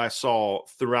by what I saw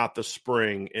throughout the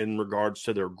spring in regards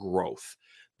to their growth.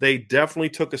 They definitely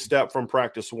took a step from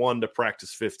practice 1 to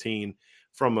practice 15.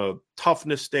 From a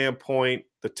toughness standpoint,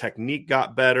 the technique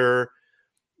got better.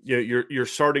 You're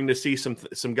starting to see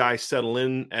some guys settle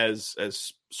in as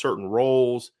certain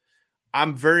roles.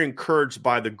 I'm very encouraged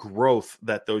by the growth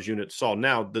that those units saw.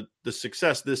 Now, the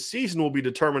success this season will be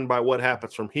determined by what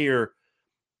happens from here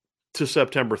to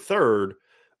September 3rd,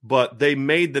 but they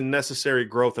made the necessary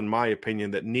growth, in my opinion,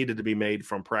 that needed to be made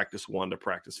from practice 1 to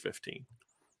practice 15.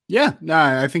 Yeah, no,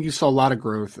 I think you saw a lot of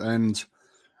growth, and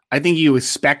I think you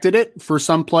expected it for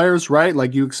some players, right?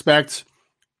 Like, you expect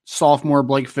sophomore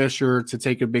Blake Fisher to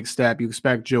take a big step. You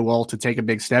expect Joel to take a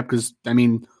big step because,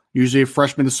 usually a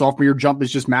freshman to sophomore year jump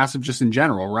is just massive just in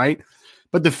general, right?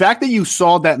 But the fact that you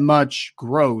saw that much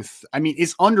growth,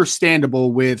 it's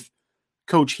understandable with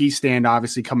Coach Hiestand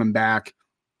obviously coming back,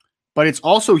 but it's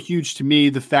also huge to me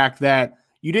the fact that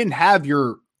you didn't have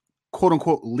your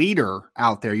quote-unquote leader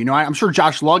out there. I'm sure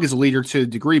Josh Lugg is a leader to a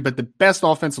degree, but the best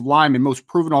offensive lineman, most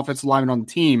proven offensive lineman on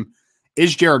the team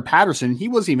is Jared Patterson. He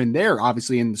wasn't even there,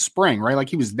 obviously, in the spring, right? Like,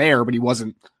 he was there, but he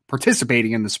wasn't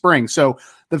participating in the spring. So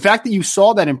the fact that you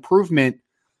saw that improvement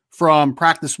from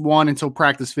practice 1 until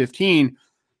practice 15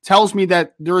 tells me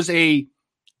that there's a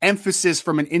emphasis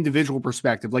from an individual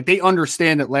perspective. Like, they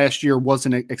understand that last year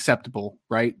wasn't acceptable,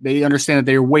 right? They understand that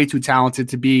they are way too talented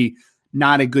to be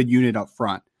not a good unit up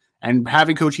front. And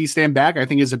having Coach Hiestand back, I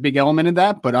think, is a big element in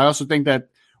that. But I also think that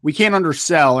we can't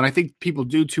undersell, and I think people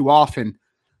do too often,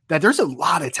 that there's a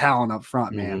lot of talent up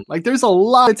front, man. Mm-hmm. Like, there's a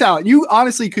lot of talent. You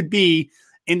honestly could be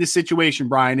in the situation,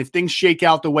 Brian, if things shake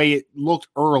out the way it looked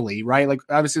early, right? Like,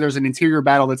 obviously there's an interior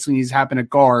battle that needs to happen at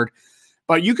guard,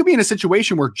 but you could be in a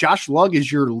situation where Josh Lugg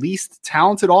is your least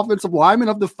talented offensive lineman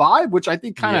of the 5, which I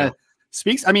think kind of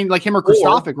speaks. I mean, like him or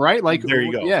Kristofic, right? Like, there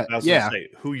you go. Yeah. Say,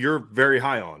 who you're very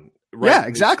high on. Right? Yeah,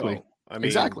 exactly. So, I mean,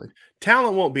 exactly.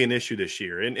 Talent won't be an issue this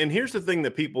year. And here's the thing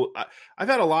that people, I've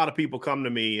had a lot of people come to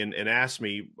me and ask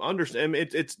me, understand,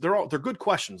 they're good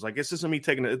questions. Like, this isn't me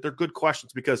taking it. They're good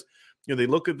questions because, they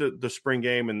look at the spring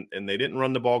game and they didn't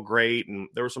run the ball great. And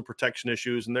there were some protection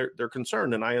issues and they're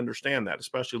concerned. And I understand that,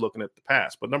 especially looking at the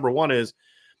past. But number one is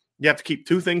you have to keep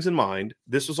 2 things in mind.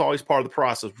 This was always part of the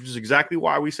process, which is exactly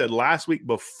why we said last week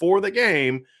before the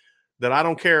game that I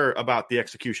don't care about the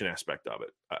execution aspect of it.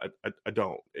 I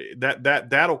don't.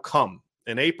 That'll come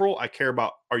in April. I care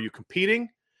about, are you competing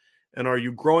and are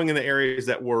you growing in the areas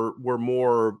that were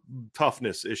more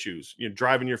toughness issues?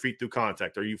 Driving your feet through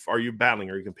contact. Are you battling?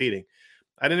 Are you competing?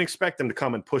 I didn't expect them to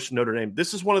come and push Notre Dame.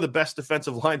 This is one of the best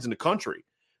defensive lines in the country.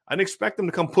 I didn't expect them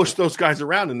to come push those guys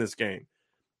around in this game.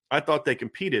 I thought they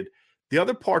competed. The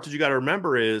other part that you got to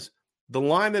remember is the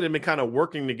line that had been kind of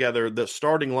working together, the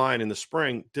starting line in the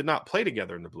spring, did not play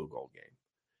together in the blue gold game.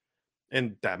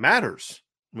 And that matters.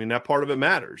 I mean, that part of it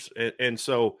matters. And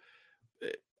so,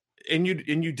 and you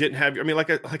didn't have, I mean,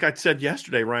 like I said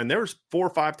yesterday, Ryan, there was 4 or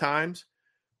 5 times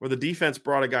where the defense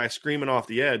brought a guy screaming off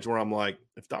the edge where I'm like,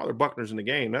 if Tyler Buchner's in the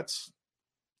game, that's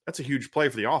a huge play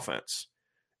for the offense.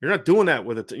 You're not doing that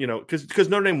with it, because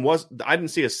Notre Dame I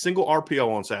didn't see a single RPO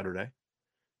on Saturday.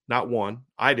 Not one.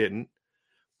 I didn't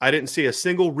see a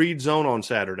single read zone on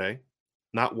Saturday.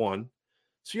 Not one.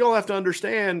 So you all have to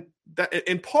understand that.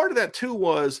 And part of that too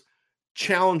was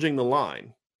challenging the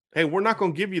line. Hey, we're not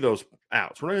going to give you those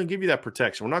outs. We're not going to give you that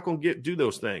protection. We're not going to do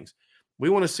those things. We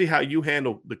want to see how you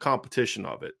handle the competition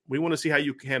of it. We want to see how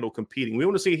you handle competing. We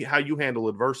want to see how you handle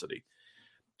adversity.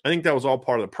 I think that was all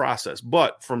part of the process.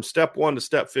 But from step 1 to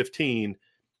step 15,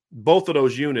 both of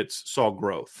those units saw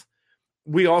growth.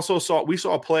 We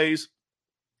saw plays.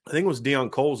 I think it was Deion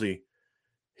Colzie.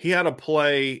 He had a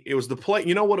play. It was the play.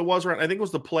 You know what it was, right? I think it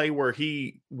was the play where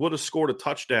he would have scored a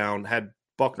touchdown had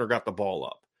Buchner got the ball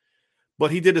up.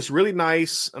 But he did this really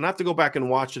nice, and I have to go back and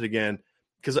watch it again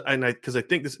because I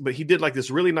think this, but he did like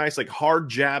this really nice, like hard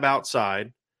jab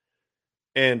outside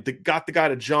and got the guy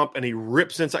to jump, and he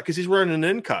rips inside because he's wearing an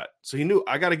in cut. So he knew,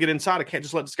 I got to get inside. I can't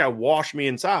just let this guy wash me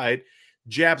inside.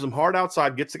 Jabs him hard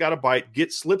outside, gets the guy to bite,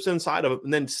 slips inside of it,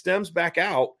 and then stems back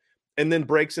out and then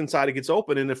breaks inside. It gets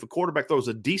open. And if a quarterback throws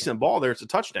a decent ball there, it's a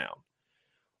touchdown,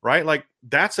 right? Like,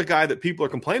 that's a guy that people are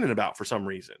complaining about for some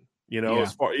reason.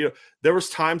 As far, there was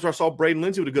times where I saw Braden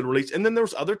Lindsey with a good release. And then there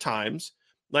was other times,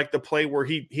 like the play where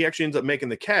he actually ends up making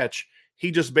the catch. He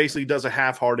just basically does a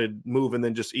half-hearted move and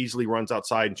then just easily runs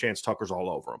outside and Chance Tucker's all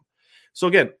over him. So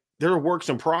again, there are works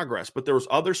in progress, but there was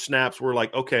other snaps where,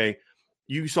 like, okay,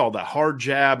 you saw that hard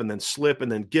jab and then slip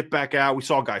and then get back out. We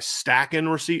saw guys stacking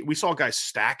We saw guys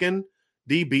stacking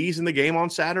DBs in the game on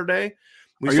Saturday.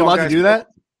 Are you allowed to do that?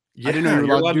 Yeah, I didn't know you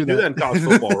were allowed to do that in college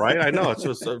football, right? I know. It's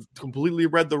just completely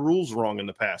read the rules wrong in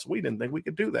the past. We didn't think we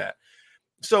could do that.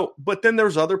 So, but then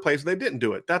there's other places they didn't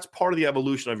do it. That's part of the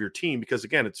evolution of your team because,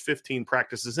 again, it's 15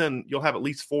 practices in. You'll have at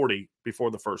least 40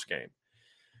 before the first game.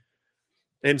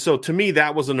 And so, to me,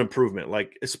 that was an improvement,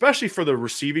 like especially for the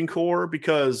receiving core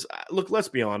because, look, let's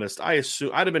be honest. I'd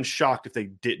have been shocked if they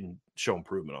didn't show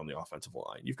improvement on the offensive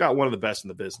line. You've got one of the best in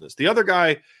the business. The other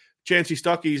guy, Chancey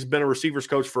Stuckey's been a receivers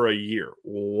coach for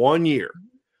 1 year,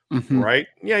 right?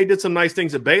 Yeah, he did some nice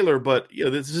things at Baylor, but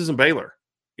this isn't Baylor,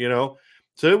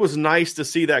 So it was nice to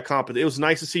see that competition. It was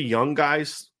nice to see young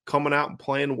guys coming out and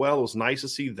playing well. It was nice to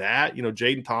see that.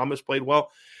 Jaden Thomas played well.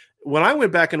 When I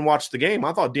went back and watched the game,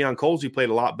 I thought Deion Colzie played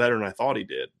a lot better than I thought he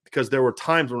did because there were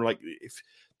times when, like, if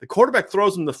the quarterback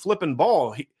throws him the flipping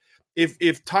ball, if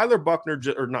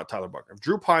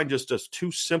Drew Pine just does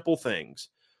 2 simple things,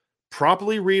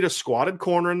 properly read a squatted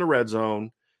corner in the red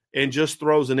zone and just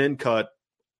throws an in cut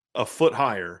a foot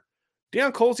higher,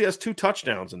 Deion Colzie has 2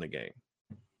 touchdowns in the game.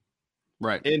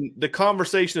 Right. And the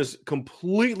conversation is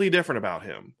completely different about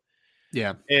him.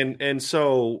 Yeah. And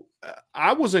so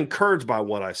I was encouraged by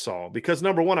what I saw because,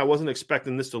 number one, I wasn't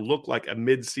expecting this to look like a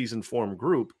mid-season form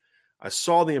group. I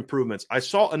saw the improvements. I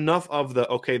saw enough of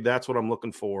okay, that's what I'm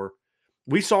looking for.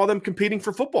 We saw them competing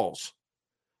for footballs,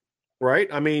 right?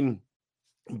 I mean,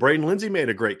 Braden Lindsey made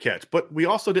a great catch, but we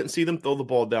also didn't see them throw the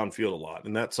ball downfield a lot.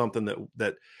 And that's something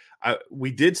that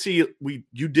we did see.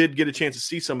 You did get a chance to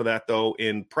see some of that, though,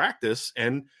 in practice,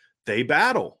 and they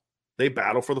battle. They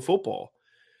battle for the football.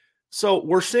 So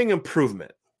we're seeing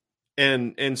improvement.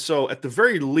 And so at the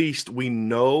very least, we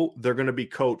know they're going to be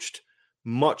coached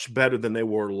much better than they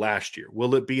were last year.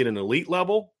 Will it be at an elite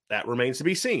level? That remains to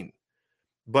be seen.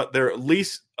 But they're at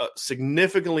least a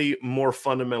significantly more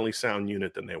fundamentally sound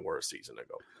unit than they were a season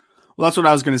ago. Well, that's what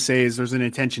I was going to say is there's an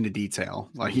attention to detail.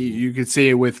 Like you could see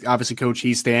it with obviously Coach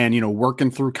Easton,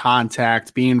 working through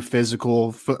contact, being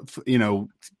physical,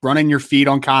 running your feet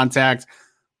on contact,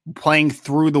 playing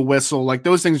through the whistle. Like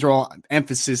those things are all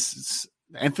emphases.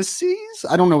 I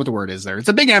don't know what the word is there. It's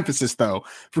a big emphasis though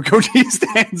for Coach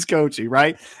Easton's coaching,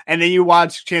 right? And then you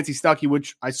watch Chansi Stuckey,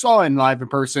 which I saw in live in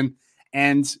person,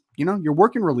 and you're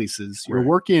working releases, you're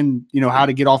working, how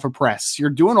to get off a press,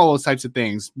 you're doing all those types of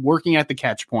things, working at the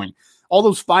catch point, all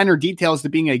those finer details to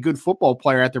being a good football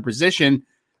player at their position.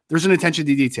 There's an attention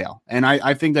to detail, and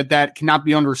I think that cannot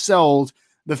be undersold.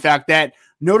 The fact that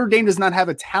Notre Dame does not have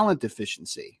a talent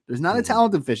deficiency. There's not a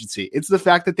talent deficiency. It's the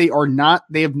fact that they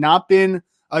have not been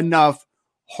enough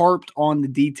harped on the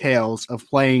details of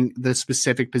playing the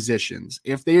specific positions.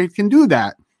 If they can do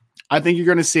that, I think you're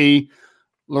going to see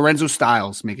Lorenzo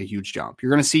Styles make a huge jump.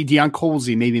 You're going to see Deion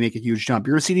Colzie maybe make a huge jump.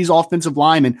 You're going to see these offensive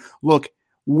linemen look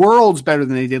worlds better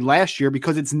than they did last year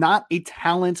because it's not a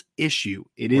talent issue.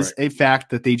 It is a fact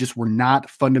that they just were not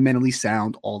fundamentally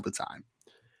sound all the time.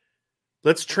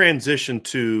 Let's transition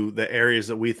to the areas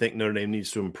that we think Notre Dame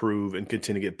needs to improve and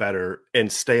continue to get better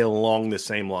and stay along the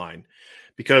same line.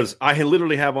 Because I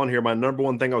literally have on here my number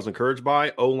one thing I was encouraged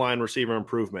by, O-line receiver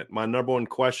improvement. My number one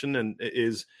question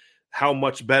is how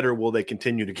much better will they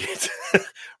continue to get,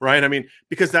 right? I mean,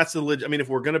 because that's if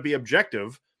we're going to be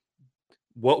objective,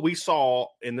 what we saw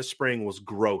in the spring was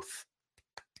growth.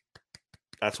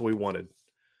 That's what we wanted.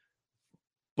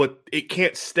 But it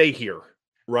can't stay here.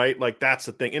 Right? Like that's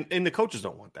the thing. And the coaches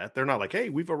don't want that. They're not like, hey,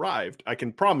 we've arrived. I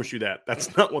can promise you that.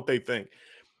 That's not what they think.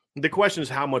 The question is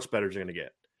how much better is it going to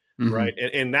get? Mm-hmm. Right.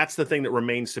 And that's the thing that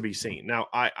remains to be seen. Now,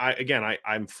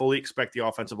 I'm fully expect the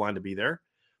offensive line to be there.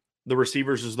 The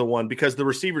receivers is the one because the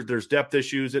receivers, there's depth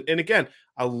issues. And again,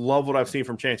 I love what I've seen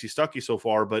from Chansi Stuckey so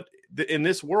far, but in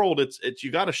this world, it's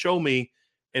you got to show me.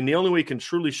 And the only way you can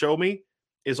truly show me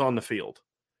is on the field.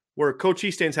 Where Coach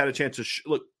Easton's had a chance to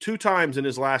look 2 times in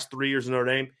his last 3 years in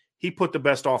Notre Dame, he put the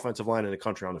best offensive line in the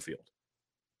country on the field.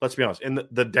 Let's be honest. In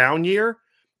the down year,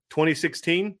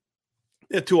 2016,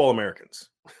 they had 2 All-Americans.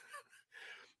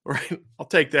 Right? I'll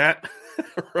take that.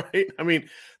 Right? I mean,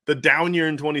 the down year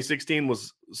in 2016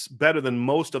 was better than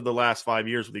most of the last 5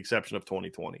 years with the exception of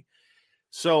 2020.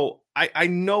 So I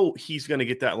know he's going to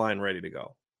get that line ready to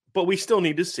go. But we still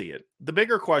need to see it. The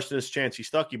bigger question is Chansi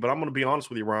Stuckey, but I'm going to be honest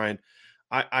with you, Ryan.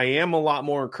 I am a lot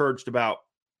more encouraged about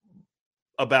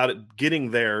it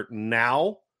getting there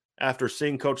now after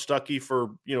seeing Coach Stuckey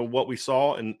for what we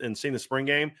saw and seeing the spring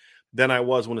game than I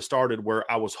was when it started, where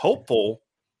I was hopeful,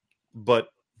 but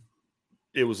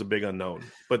it was a big unknown.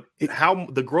 But how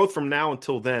the growth from now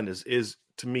until then is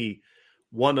to me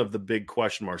one of the big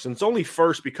question marks, and it's only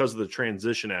first because of the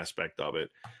transition aspect of it.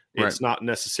 It's not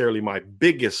necessarily my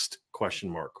biggest question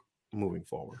mark moving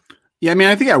forward. Yeah, I mean,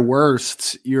 I think at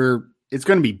worst it's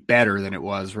going to be better than it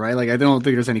was, right? Like, I don't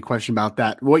think there's any question about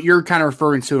that. What you're kind of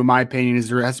referring to, in my opinion, is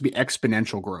there has to be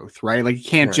exponential growth, right? Like,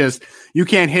 you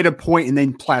can't hit a point and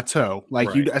then plateau. Like,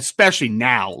 especially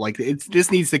now, like this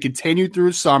needs to continue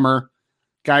through summer.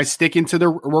 Guys sticking to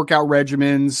their workout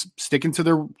regimens, sticking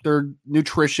to their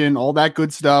nutrition, all that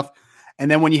good stuff. And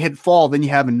then when you hit fall, then you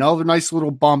have another nice little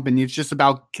bump, and it's just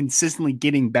about consistently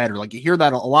getting better. Like, you hear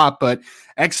that a lot, but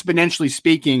exponentially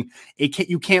speaking,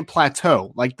 you can't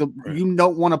plateau. Like, you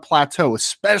don't want to plateau,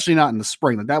 especially not in the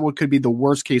spring. Like, that could be the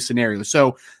worst case scenario.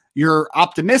 So you're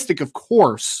optimistic, of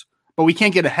course, but we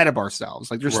can't get ahead of ourselves.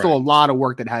 Like, there's still a lot of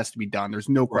work that has to be done. There's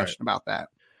no question about that.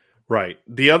 Right.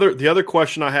 The other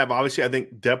question I have, obviously, I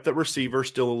think depth at receiver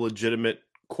still a legitimate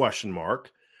question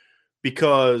mark,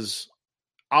 because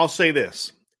I'll say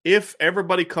this. If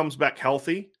everybody comes back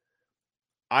healthy,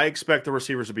 I expect the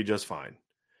receivers to be just fine.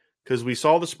 Because we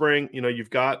saw the spring, you've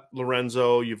got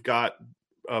Lorenzo, you've got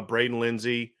Braden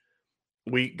Lindsey.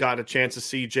 We got a chance to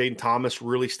see Jaden Thomas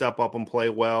really step up and play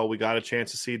well. We got a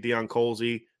chance to see Deion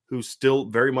Colzie, who's still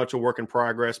very much a work in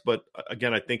progress. But,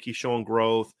 again, I think he's showing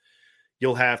growth.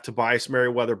 You'll have Tobias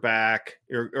Merriweather back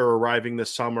or arriving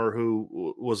this summer,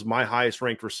 who was my highest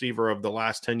ranked receiver of the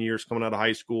last 10 years coming out of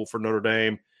high school for Notre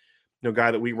Dame.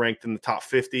 guy that we ranked in the top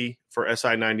 50 for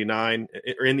SI 99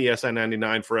 or in the SI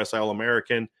 99 for SI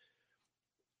All-American.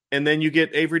 And then you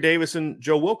get Avery Davis and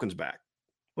Joe Wilkins back.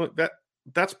 Look,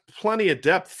 that's plenty of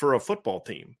depth for a football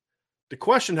team. The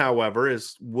question, however,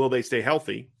 is will they stay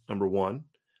healthy, number one,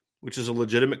 which is a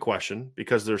legitimate question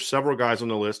because there's several guys on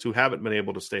the list who haven't been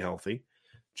able to stay healthy.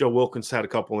 Joe Wilkins had a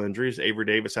couple injuries. Avery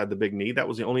Davis had the big knee. That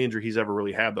was the only injury he's ever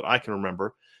really had that I can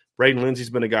remember. Braden Lindsey's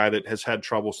been a guy that has had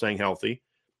trouble staying healthy.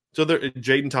 So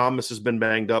Jaden Thomas has been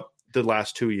banged up the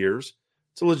last 2 years.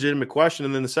 It's a legitimate question.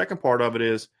 And then the second part of it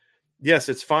is, yes,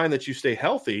 it's fine that you stay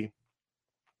healthy,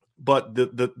 but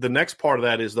the next part of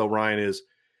that is, though, Ryan, is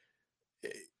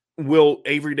will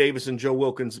Avery Davis and Joe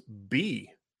Wilkins be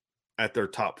at their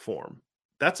top form?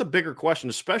 That's a bigger question,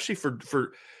 especially for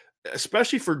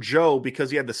Joe because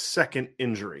he had the second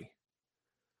injury.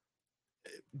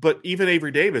 But even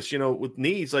Avery Davis, with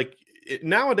knees,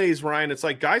 nowadays, Ryan, it's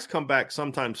like guys come back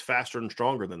sometimes faster and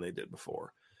stronger than they did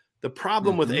before. The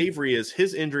problem with Avery is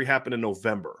his injury happened in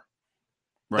November.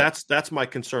 Right. That's my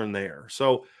concern there.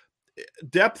 So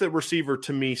depth at receiver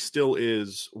to me still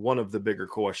is one of the bigger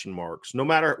question marks. No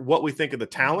matter what we think of the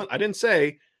talent, I didn't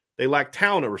say they lack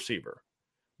talent at receiver.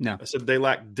 No, I said they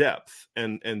lack depth,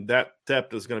 and that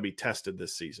depth is going to be tested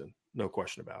this season. No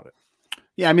question about it.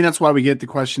 Yeah, I mean, that's why we get the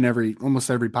question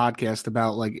almost every podcast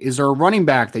about, is there a running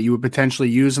back that you would potentially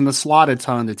use in the slot a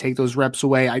ton to take those reps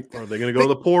away? Or are they going to go to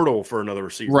the portal for another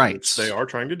receiver? Right. Which they are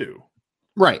trying to do.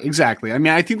 Right, exactly. I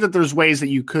mean, I think that there's ways that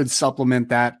you could supplement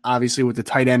that, obviously, with the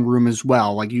tight end room as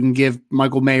well. Like, you can give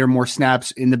Michael Mayer more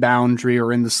snaps in the boundary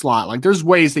or in the slot. There's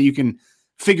ways that you can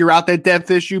figure out that depth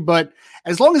issue, but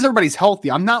as long as everybody's healthy,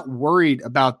 I'm not worried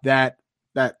about that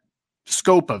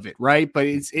scope of it, right? But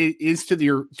it is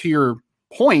to your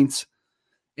point,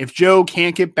 if Joe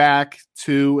can't get back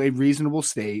to a reasonable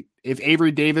state, if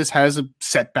Avery Davis has a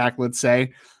setback, let's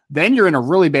say, then you're in a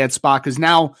really bad spot because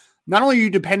now not only are you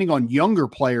depending on younger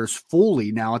players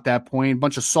fully now at that point, a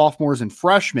bunch of sophomores and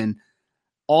freshmen,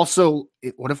 also,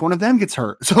 what if one of them gets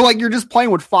hurt? So you're just playing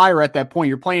with fire at that point.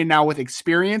 You're playing now with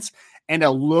experience and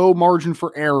a low margin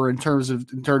for error in terms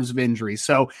of injury.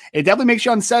 So it definitely makes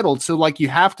you unsettled. So you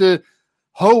have to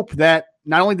hope that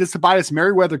not only does Tobias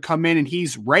Merriweather come in and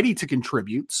he's ready to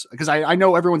contribute, because I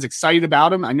know everyone's excited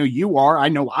about him. I know you are. I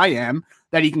know I am,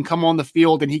 that he can come on the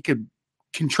field and he could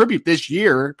contribute this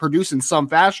year, produce in some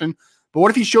fashion. But what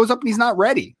if he shows up and he's not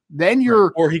ready? Then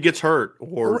or he gets hurt.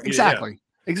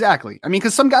 Exactly. I mean,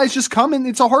 because some guys just come and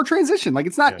it's a hard transition.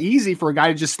 It's not easy for a guy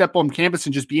to just step on campus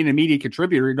and just be an immediate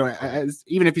contributor,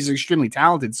 even if he's extremely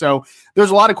talented. So there's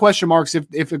a lot of question marks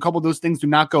if a couple of those things do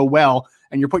not go well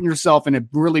and you're putting yourself in a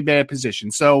really bad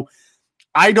position. So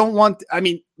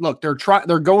look, they're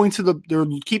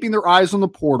keeping their eyes on the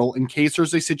portal in case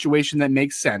there's a situation that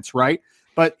makes sense, right?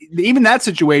 But even that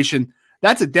situation,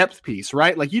 that's a depth piece,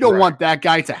 right? You don't want that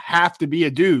guy to have to be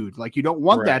a dude. You don't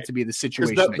want that to be the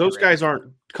situation. Those guys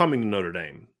aren't coming to Notre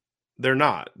Dame. They're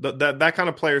not. That kind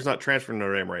of player is not transferring to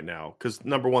Notre Dame right now because,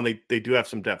 number one, they do have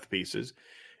some depth pieces.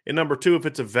 And number two, if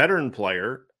it's a veteran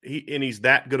player, he's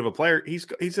that good of a player, he's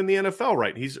in the NFL,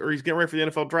 right? He's getting ready for the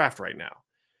NFL draft right now.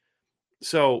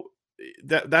 So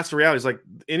that's the reality. It's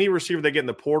any receiver they get in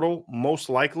the portal, most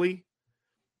likely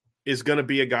is going to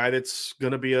be a guy that's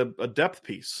going to be a depth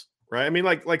piece, right? I mean,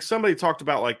 like somebody talked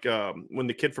about when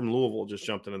the kid from Louisville just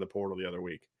jumped into the portal the other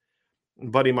week. A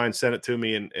buddy of mine sent it to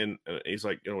me, and he's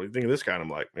like, what do you think of this guy? And I'm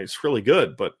like, it's really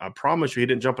good, but I promise you he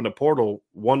didn't jump in the portal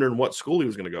wondering what school he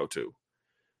was going to go to.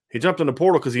 He jumped in the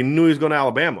portal because he knew he was going to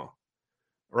Alabama,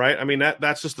 right? I mean,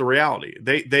 that's just the reality.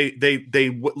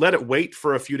 They let it wait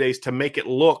for a few days to make it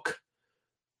look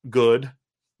good,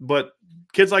 but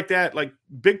kids like that,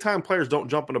 big-time players don't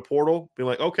jump in a portal, be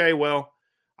like, okay, well,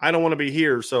 I don't want to be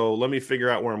here, so let me figure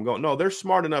out where I'm going. No, they're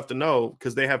smart enough to know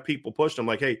because they have people push them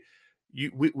hey,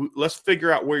 let's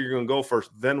figure out where you're going to go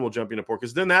first, then we'll jump in the portal.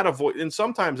 Because then and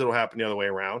sometimes it'll happen the other way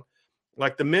around.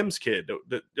 Like the Mims kid,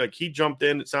 he jumped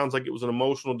in. It sounds like it was an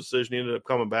emotional decision. He ended up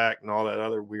coming back and all that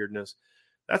other weirdness.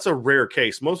 That's a rare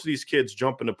case. Most of these kids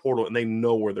jump in the portal and they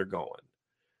know where they're going.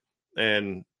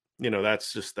 And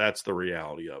that's the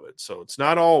reality of it. So it's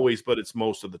not always, but it's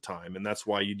most of the time. And that's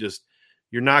why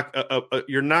you're not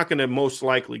going to most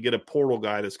likely get a portal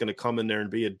guy that's going to come in there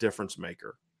and be a difference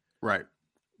maker. Right.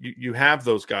 You have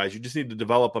those guys. You just need to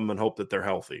develop them and hope that they're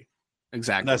healthy.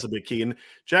 Exactly. That's a big key. And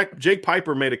Jake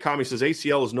Piper made a comment. He says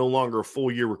ACL is no longer a full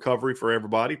year recovery for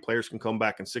everybody. Players can come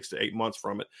back in 6 to 8 months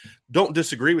from it. Don't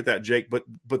disagree with that, Jake. But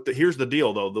here's the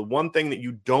deal, though. The one thing that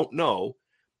you don't know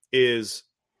is,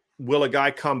 will a guy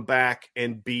come back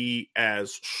and be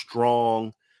as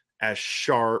strong, as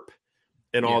sharp,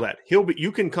 and all that?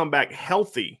 You can come back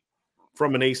healthy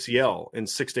from an ACL in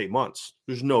 6 to 8 months.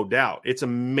 There's no doubt. It's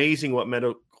amazing what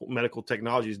medical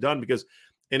technology has done, because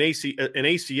an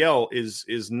ACL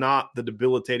is not the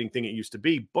debilitating thing it used to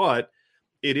be, but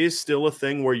it is still a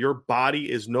thing where your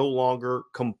body is no longer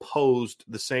composed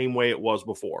the same way it was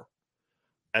before.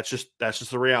 That's just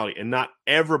the reality. And not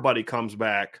everybody comes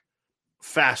back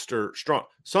faster, strong.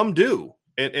 Some do,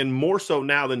 and more so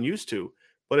now than used to,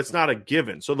 but it's not a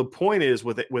given. So the point is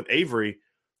with Avery,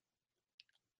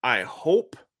 I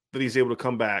hope that he's able to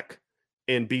come back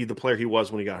and be the player he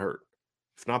was when he got hurt,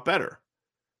 if not better.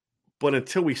 But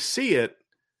until we see it,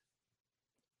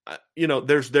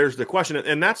 there's the question,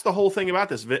 and that's the whole thing about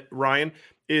this, Ryan,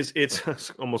 is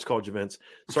it's almost called you Vince.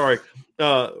 Sorry,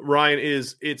 Ryan,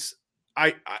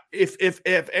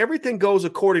 if everything goes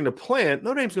according to plan,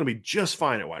 Notre Dame's going to be just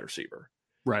fine at wide receiver.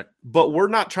 Right. But we're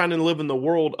not trying to live in the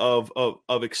world of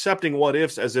accepting what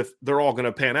ifs as if they're all going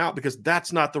to pan out, because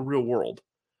that's not the real world.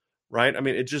 Right? I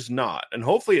mean, it's just not. And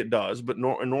hopefully it does, but in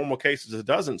normal cases it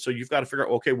doesn't. So you've got to figure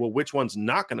out, okay, well, which one's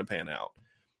not going to pan out?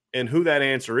 And who that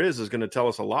answer is going to tell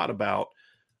us a lot about,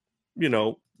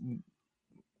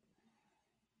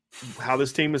 how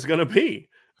this team is going to be.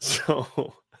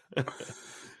 So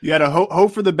you got to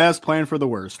hope for the best, plan for the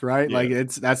worst, right? Yeah. Like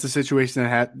that's the situation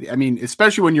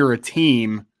especially when you're a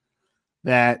team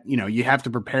that, you have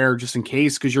to prepare just in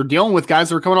case, because you're dealing with guys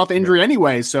that are coming off the injury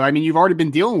anyway. So, I mean, you've already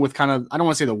been dealing with kind of, I don't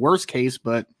want to say the worst case,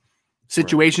 but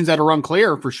situations that are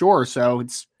unclear for sure. So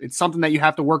it's something that you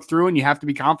have to work through, and you have to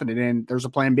be confident in. There's a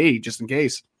plan B just in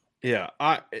case. Yeah.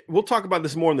 We'll talk about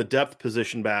this more in the depth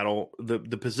position battle, the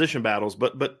position battles,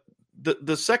 but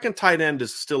the second tight end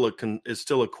is still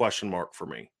a question mark for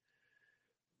me.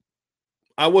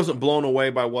 I wasn't blown away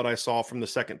by what I saw from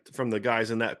the guys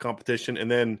in that competition.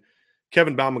 And then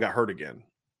Kevin Bauman got hurt again.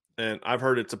 And I've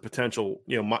heard it's a potential,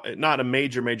 not a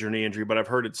major knee injury, but I've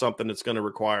heard it's something that's going to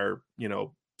require,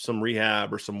 some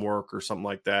rehab or some work or something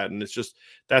like that. And it's just,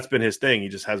 that's been his thing. He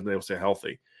just hasn't been able to stay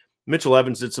healthy. Mitchell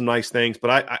Evans did some nice things,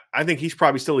 but I think he's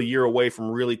probably still a year away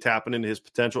from really tapping into his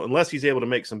potential, unless he's able to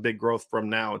make some big growth from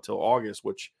now until August,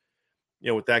 which,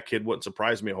 with that kid wouldn't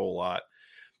surprise me a whole lot.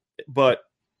 But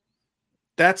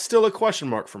that's still a question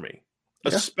mark for me.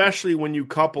 Yeah. Especially when you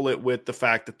couple it with the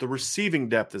fact that the receiving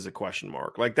depth is a question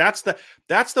mark. Like that's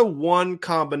the one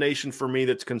combination for me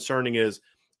that's concerning, is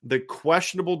the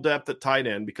questionable depth at tight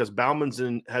end, because Bauman's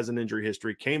has an injury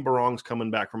history. Kane Barong's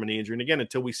coming back from a knee injury. And again,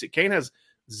 until we see, Kane has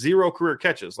 0 career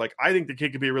catches. Like, I think the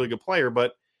kid could be a really good player,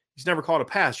 but he's never caught a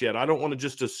pass yet. I don't want to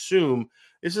just assume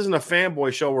this isn't a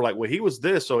fanboy show where, like, well, he was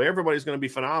this, so everybody's going to be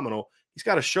phenomenal. He's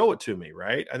got to show it to me,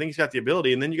 right? I think he's got the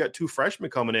ability. And then you got 2 freshmen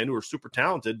coming in who are super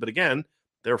talented, but again,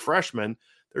 they're freshmen.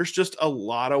 There's just a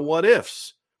lot of what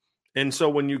ifs. And so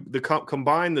when you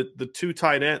combine the 2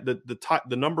 tight end,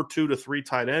 the number 2 to 3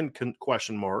 tight end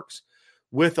question marks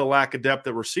with a lack of depth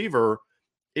at receiver,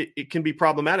 it can be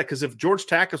problematic. Because if George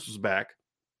Takis was back,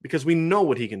 because we know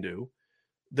what he can do,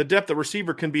 the depth at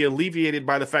receiver can be alleviated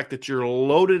by the fact that you're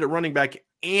loaded at running back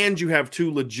and you have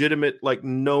 2 legitimate, like,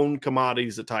 known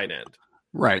commodities at tight end.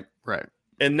 Right.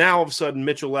 And now all of a sudden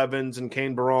Mitchell Evans and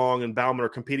Kane Barong and Bauman are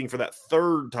competing for that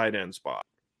 3rd tight end spot.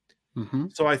 Mm-hmm.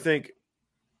 So I think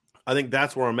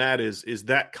that's where I'm at, is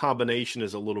that combination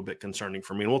is a little bit concerning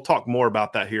for me. And we'll talk more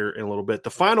about that here in a little bit. The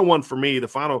final one for me, the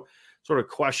final sort of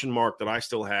question mark that I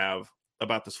still have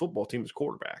about this football team is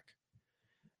quarterback.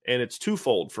 And it's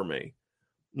twofold for me.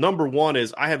 Number one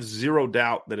is I have 0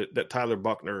 doubt that Tyler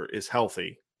Buchner is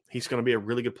healthy. He's going to be a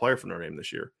really good player for Notre Dame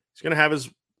this year. He's going to have his,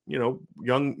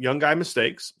 young guy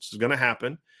mistakes. This is going to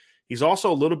happen. He's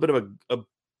also a little bit of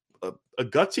a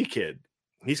gutsy kid.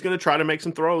 He's going to try to make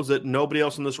some throws that nobody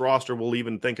else on this roster will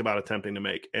even think about attempting to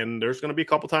make. And there's going to be a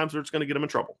couple times where it's going to get him in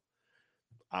trouble.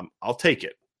 I'll take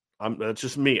it. That's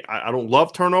just me. I don't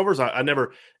love turnovers. I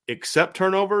never accept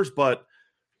turnovers, but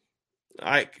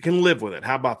I can live with it.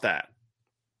 How about that?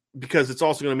 Because it's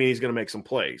also going to mean he's going to make some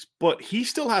plays. But he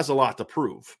still has a lot to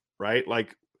prove, right?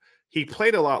 Like, he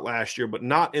played a lot last year, but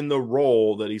not in the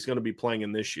role that he's going to be playing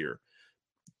in this year.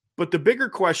 But the bigger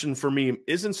question for me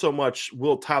isn't so much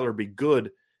will Tyler be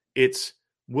good, it's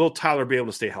will Tyler be able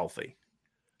to stay healthy?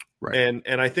 Right.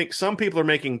 And I think some people are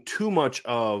making too much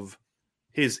of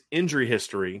his injury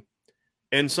history,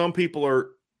 and some people are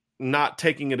not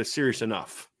taking it as serious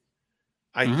enough.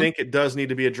 I think it does need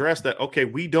to be addressed that, okay,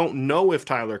 we don't know if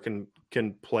Tyler can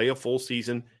play a full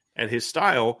season at his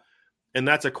style, and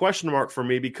that's a question mark for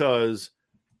me, because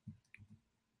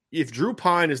if Drew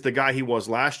Pine is the guy he was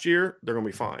last year, they're going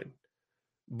to be fine.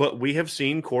 But we have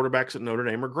seen quarterbacks at Notre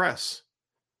Dame regress.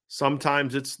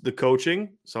 Sometimes it's the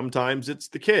coaching, sometimes it's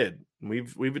the kid.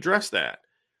 We've addressed that.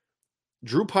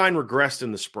 Drew Pine regressed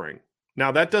in the spring.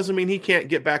 Now, that doesn't mean he can't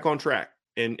get back on track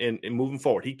and moving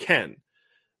forward. He can.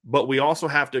 But we also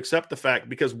have to accept the fact,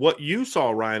 because what you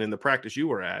saw, Ryan, in the practice you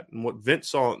were at, and what Vince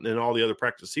saw in all the other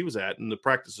practices he was at, and the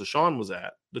practices Sean was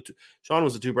at, Sean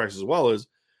was the two practices as well, is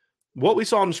what we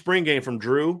saw in the spring game from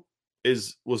Drew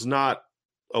was not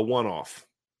a one-off.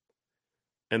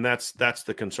 And that's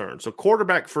the concern. So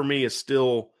quarterback for me is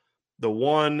still the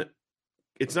one.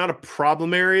 It's not a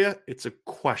problem area. It's a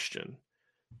question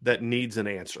that needs an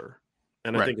answer.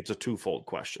 And I think it's a twofold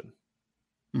question.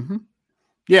 Mm-hmm.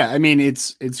 Yeah, I mean,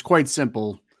 it's quite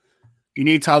simple. You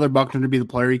need Tyler Buchner to be the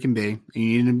player he can be. And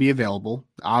you need him to be available,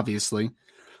 obviously.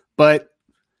 But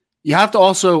you have to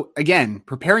also, again,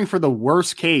 preparing for the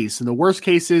worst case. And the worst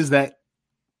case is that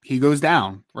he goes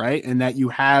down, right? And that you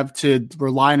have to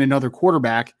rely on another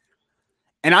quarterback.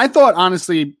 And I thought,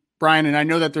 honestly, Brian, and I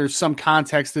know that there's some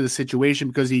context to the situation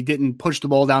because he didn't push the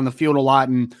ball down the field a lot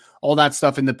and all that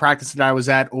stuff in the practice that I was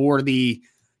at or the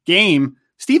game.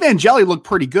 Steve Angeli looked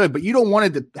pretty good, but you don't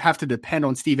want to have to depend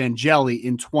on Steve Angeli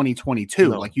in 2022.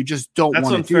 No. Like, you just don't want to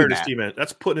do that. That's unfair to Steve Angeli.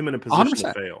 That's putting him in a position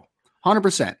 100%. To fail.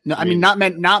 100%. No, I mean,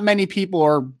 not many people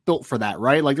are built for that,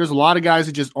 right? Like, there's a lot of guys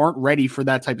that just aren't ready for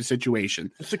that type of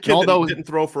situation. It's a kid that didn't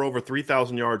throw for over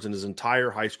 3,000 yards in his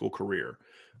entire high school career.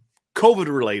 COVID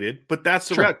related, but that's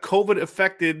the reality. COVID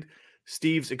affected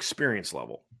Steve's experience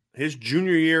level. His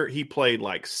junior year, he played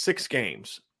like 6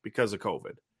 games because of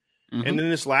COVID. Mm-hmm. And then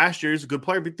this last year, he's a good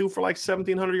player. He threw for like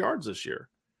 1,700 yards this year.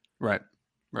 Right.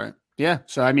 Yeah.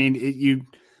 So, I mean,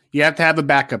 you have to have a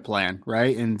backup plan,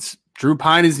 right? And Drew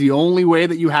Pine is the only way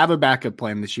that you have a backup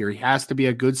plan this year. He has to be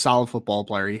a good, solid football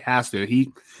player. He has to.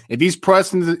 If he's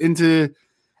pressed into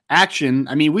action,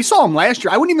 I mean, we saw him last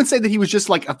year. I wouldn't even say that he was just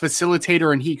like a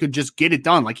facilitator and he could just get it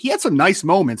done. Like, he had some nice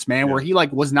moments, man, where he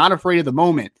like was not afraid of the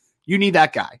moment. You need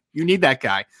that guy.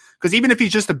 Because even if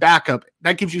he's just a backup,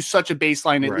 that gives you such a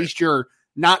baseline. At least you're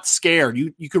not scared.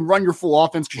 You can run your full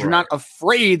offense because you're not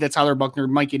afraid that Tyler Buchner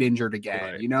might get injured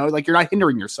again. Right. You know, like, you're not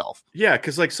hindering yourself. Yeah,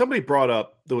 because like somebody brought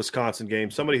up the Wisconsin game.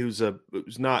 Somebody who's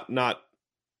not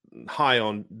high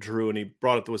on Drew, and he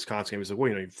brought up the Wisconsin game. He's like,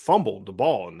 well, he fumbled the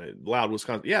ball and it allowed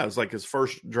Wisconsin. Yeah, it was like his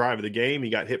first drive of the game.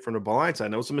 He got hit from the blind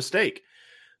side. That was a mistake.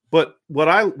 But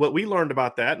what we learned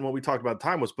about that and what we talked about at the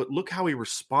time was, but look how he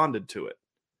responded to it.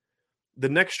 The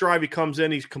next drive he comes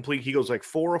in, he's complete. He goes like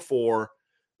 4 of 4,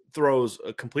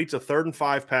 completes a 3rd and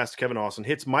 5 pass to Kevin Austin,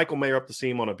 hits Michael Mayer up the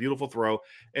seam on a beautiful throw,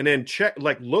 and then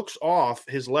looks off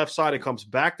his left side and comes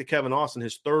back to Kevin Austin,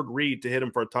 his 3rd read to hit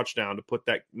him for a touchdown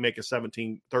to make a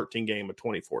 17-13 game a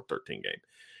 24-13 game.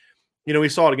 You know, we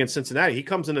saw it against Cincinnati. He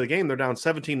comes into the game, they're down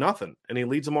 17-0, and he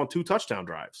leads them on 2 touchdown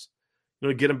drives,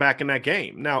 to get him back in that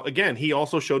game. Now, again, he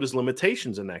also showed his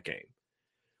limitations in that game.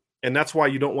 And that's why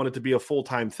you don't want it to be a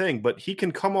full-time thing. But he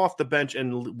can come off the bench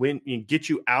and get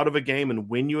you out of a game and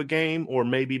win you a game, or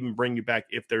maybe even bring you back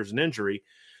if there's an injury.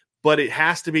 But it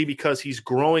has to be because he's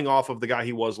growing off of the guy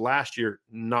he was last year,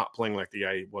 not playing like the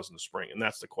guy he was in the spring. And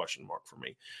that's the question mark for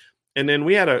me. And then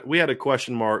we had a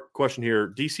question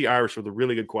here. DC Irish with a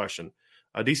really good question.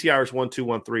 DC Irish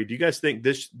 1213. Do you guys think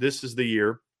this is the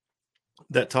year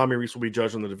that Tommy Rees will be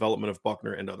judged on the development of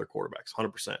Buchner and other quarterbacks?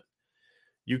 100%.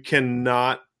 You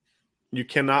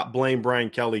cannot blame Brian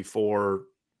Kelly for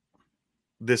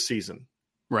this season.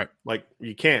 Right. Like,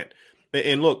 you can't.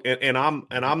 And look, and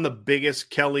I'm the biggest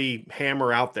Kelly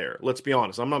hammer out there. Let's be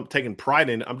honest. I'm not taking pride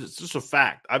in it. It's just a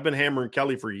fact. I've been hammering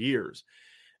Kelly for years.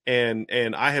 And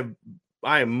I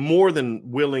am more than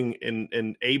willing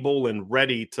and able and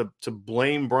ready to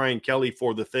blame Brian Kelly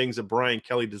for the things that Brian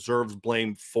Kelly deserves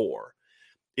blame for.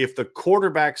 If the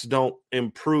quarterbacks don't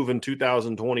improve in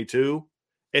 2022,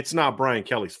 it's not Brian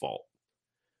Kelly's fault.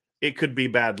 It could be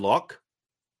bad luck,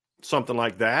 something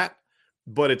like that,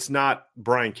 but it's not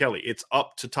Brian Kelly. It's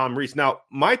up to Tom Rees. Now,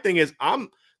 my thing is,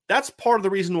 that's part of the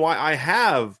reason why I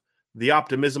have the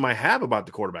optimism I have about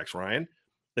the quarterbacks, Ryan,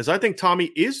 is I think Tommy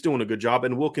is doing a good job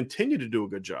and will continue to do a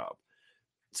good job.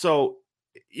 So,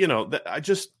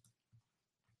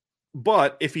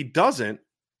 but if he doesn't,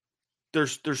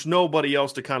 there's nobody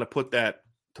else to kind of put that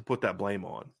blame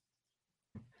on.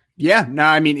 Yeah, no,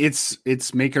 I mean,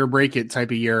 it's make it or break it type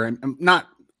of year. And let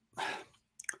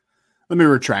me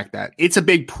retract that. It's a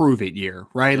big prove it year,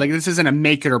 right? Like, this isn't a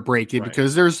make it or break it,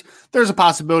 because there's a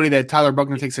possibility that Tyler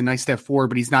Buchner takes a nice step forward,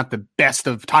 but he's not the best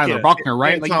of Tyler Buchner,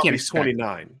 right? Like, you can't expect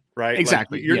 29, right?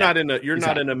 Exactly. Like, you're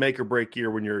not in a make or break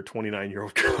year when you're a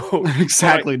 29-year-old coach.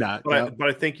 Exactly not. But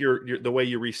I think the way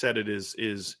you reset it is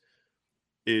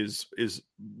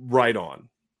right on.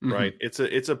 Right.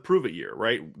 It's a prove it year,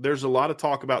 right? There's a lot of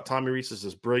talk about Tommy Rees as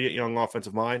this brilliant young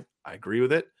offensive mind. I agree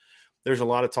with it. There's a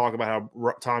lot of talk about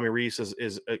how Tommy Rees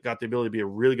is got the ability to be a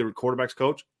really good quarterbacks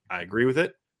coach. I agree with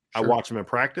it. Sure. I watch him in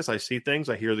practice. I see things.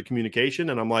 I hear the communication,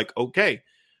 and I'm like, okay,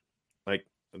 like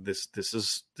this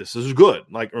is good.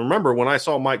 Like, remember when I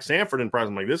saw Mike Sanford in practice,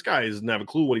 I'm like, this guy doesn't have a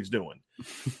clue what he's doing.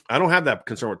 I don't have that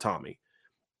concern with Tommy.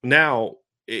 Now,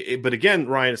 but again,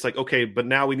 Ryan, it's like, okay, but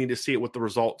now we need to see it with the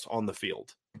results on the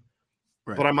field.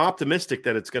 Right. But I'm optimistic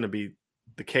that it's going to be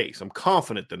the case. I'm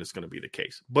confident that it's going to be the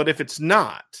case. But if it's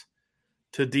not,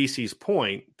 to DC's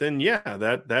point, then yeah,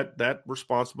 that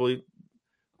responsibility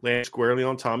lands squarely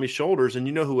on Tommy's shoulders. And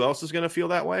you know who else is going to feel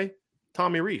that way?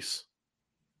 Tommy Rees.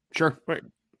 Sure. Right.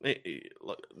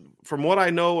 From what I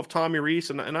know of Tommy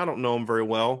Rees, and I don't know him very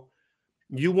well,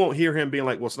 you won't hear him being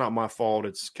like, well, it's not my fault.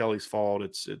 It's Kelly's fault.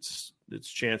 It's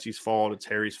Chancey's fault. It's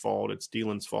Harry's fault. It's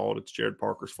Dylan's fault. It's Jared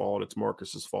Parker's fault. It's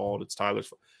Marcus's fault. It's Tyler's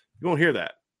fault. You won't hear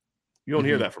that. You won't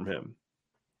hear that from him.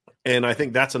 And I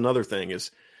think that's another thing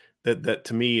is that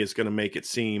to me is going to make it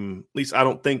seem, at least I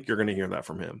don't think you're going to hear that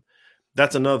from him.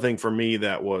 That's another thing for me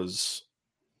that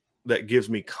gives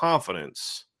me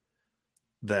confidence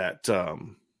that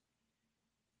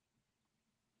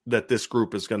that this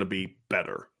group is going to be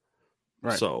better.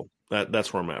 Right. So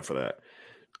that's where I'm at for that.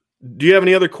 Do you have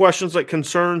any other questions, like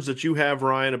concerns that you have,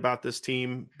 Ryan, about this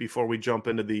team before we jump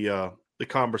into the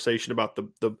conversation about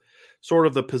the sort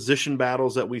of the position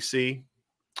battles that we see?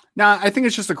 No, I think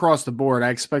it's just across the board. I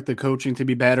expect the coaching to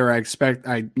be better.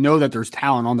 I know that there's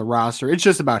talent on the roster. It's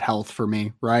just about health for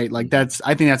me, right? Like I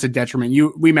think that's a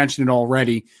detriment. We mentioned it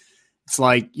already. It's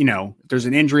like, if there's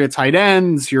an injury at tight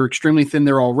ends, you're extremely thin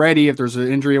there already. If there's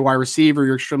an injury at wide receiver,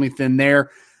 you're extremely thin there.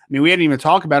 I mean, we hadn't even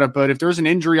talked about it, but if there's an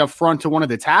injury up front to one of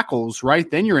the tackles, right,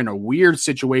 then you're in a weird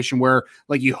situation where,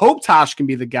 like, you hope Tosh can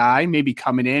be the guy, maybe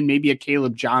coming in, maybe a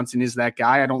Caleb Johnson is that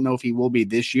guy. I don't know if he will be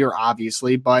this year,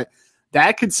 obviously, but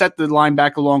that could set the line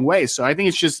back a long way. So I think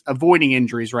it's just avoiding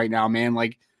injuries right now, man.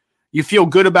 Like, you feel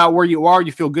good about where you are.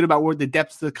 You feel good about where the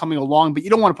depths are coming along, but you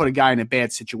don't want to put a guy in a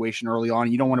bad situation early on.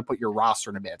 You don't want to put your roster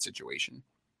in a bad situation.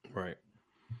 Right.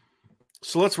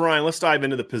 So let's dive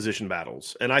into the position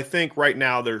battles. And I think right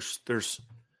now there's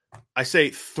I say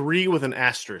 3 with an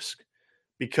asterisk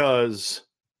because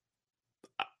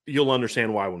you'll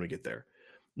understand why when we get there.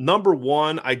 Number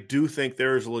 1, I do think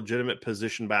there is a legitimate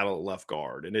position battle at left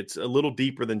guard, and it's a little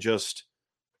deeper than just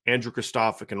Andrew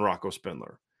Kristofic and Rocco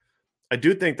Spindler. I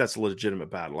do think that's a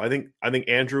legitimate battle. I think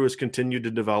Andrew has continued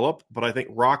to develop, but I think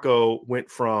Rocco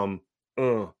went from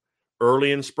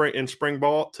early in spring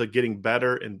ball to getting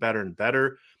better and better and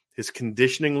better. His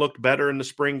conditioning looked better in the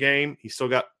spring game. He still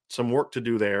got some work to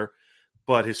do there,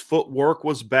 but his footwork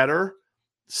was better.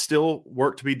 Still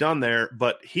work to be done there,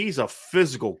 but he's a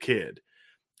physical kid.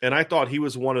 And I thought he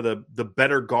was one of the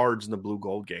better guards in the blue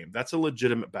gold game. That's a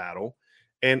legitimate battle.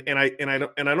 And I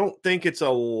don't think it's a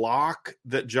lock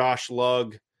that Josh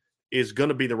Lugg is going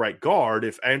to be the right guard.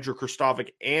 If Andrew Kristofic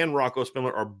and Rocco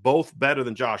Spindler are both better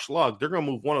than Josh Lugg, they're going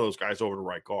to move one of those guys over to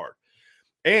right guard.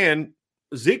 And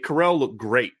Zeke Correll looked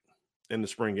great in the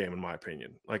spring game, in my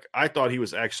opinion. Like, I thought he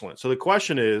was excellent. So the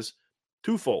question is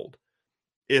twofold.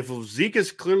 If Zeke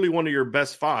is clearly one of your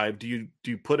best 5, do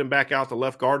you put him back out to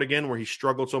left guard again where he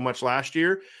struggled so much last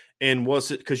year? And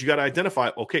was it because you got to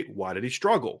identify, okay, why did he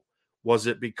struggle? Was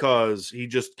it because he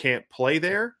just can't play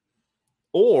there?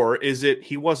 Or is it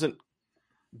he wasn't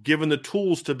given the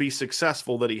tools to be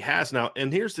successful that he has now?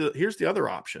 And here's the other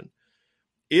option.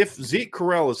 If Zeke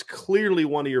Correll is clearly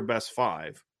one of your best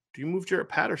 5, do you move Jarrett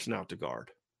Patterson out to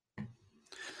guard?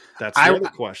 That's the other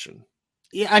question.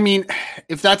 Yeah, I mean,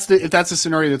 if that's a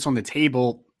scenario that's on the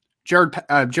table,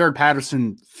 Jared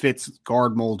Patterson fits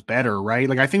guard mold better, right?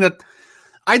 Like, I think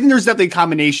there's definitely a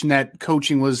combination that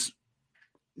coaching was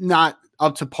not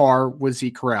up to par with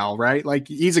Zeke Correll, right? Like,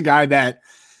 he's a guy that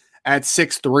at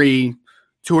 6'3",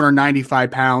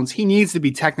 295 pounds, he needs to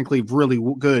be technically really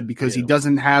good because he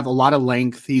doesn't have a lot of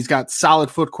length. He's got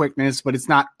solid foot quickness, but it's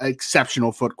not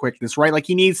exceptional foot quickness, right? Like,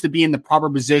 he needs to be in the proper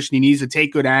position. He needs to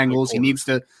take good angles. He needs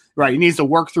to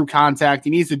work through contact.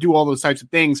 He needs to do all those types of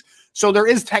things. So there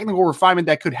is technical refinement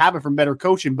that could happen from better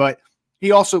coaching, but he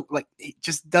also, like, he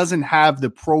just doesn't have the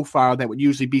profile that would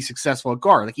usually be successful at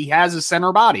guard. Like, he has a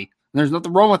center body, and there's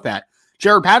nothing wrong with that.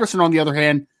 Jared Patterson, on the other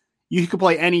hand, you could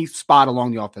play any spot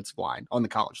along the offensive line on the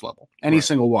college level, any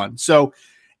single one. So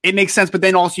it makes sense. But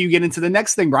then also you get into the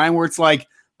next thing, Brian, where it's like,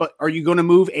 but are you going to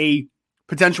move a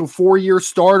potential 4-year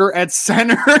starter at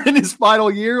center in his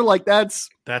final year? Like, that's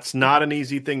not an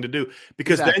easy thing to do,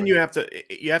 because then you have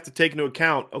to take into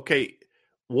account, okay,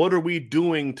 what are we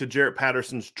doing to Jarrett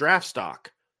Patterson's draft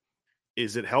stock?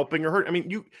 Is it helping or hurting? I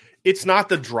mean, it's not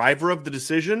the driver of the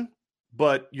decision,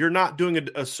 but you're not doing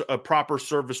a proper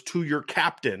service to your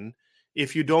captain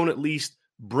if you don't at least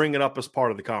bring it up as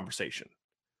part of the conversation,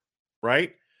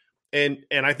 right? And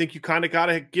I think you kind of got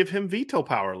to give him veto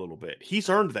power a little bit. He's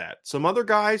earned that. Some other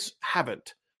guys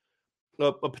haven't.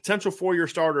 A potential 4-year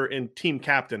starter and team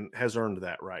captain has earned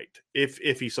that right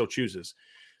if he so chooses.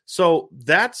 So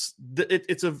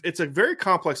it's a very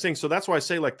complex thing. So that's why I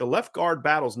say, like, the left guard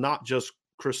battle's not just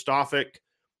Kristoffer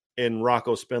and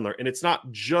Rocco Spindler, and it's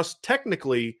not just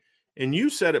technically. And you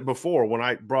said it before when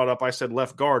I brought up, I said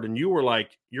left guard, and you were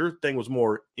like, your thing was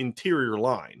more interior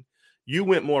line. You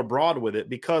went more broad with it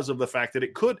because of the fact that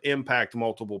it could impact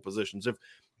multiple positions.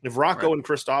 If Rocco and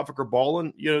Kristoffer are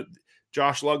balling,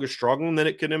 Josh Lugg is struggling, then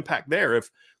it could impact there. If,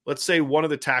 let's say, one of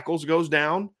the tackles goes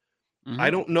down,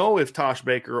 I don't know if Tosh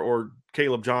Baker or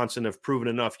Caleb Johnson have proven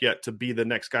enough yet to be the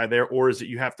next guy there, or is it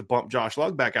you have to bump Josh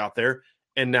Lugg back out there,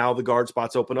 and now the guard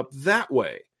spots open up that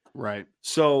way. Right.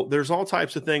 So there's all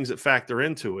types of things that factor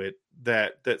into it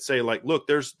that say, like, look,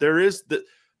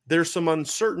 there's some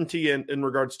uncertainty in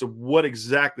regards to what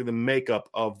exactly the makeup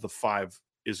of the 5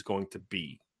 is going to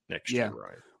be next year,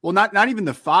 right? Well, not even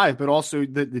the 5, but also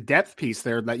the depth piece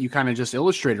there that you kind of just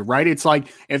illustrated, right? It's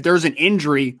like, if there's an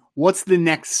injury, what's the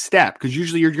next step? Because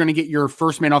usually you're going to get your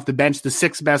first man off the bench, the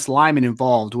 6th best lineman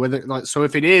involved. So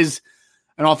if it is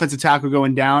an offensive tackle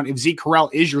going down, if Zeke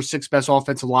Correll is your 6th best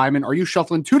offensive lineman, are you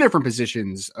shuffling 2 different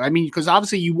positions? I mean, because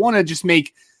obviously you want to just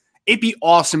make it'd be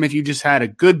awesome if you just had a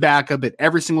good backup at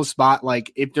every single spot.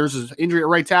 Like, if there's an injury at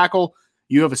right tackle,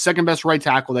 you have a second best right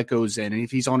tackle that goes in, and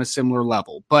if he's on a similar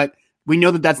level. But we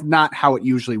know that that's not how it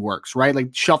usually works, right? Like,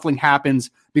 shuffling happens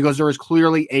because there is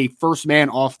clearly a first man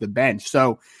off the bench.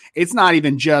 So it's not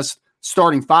even just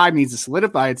starting 5 needs to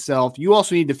solidify itself. You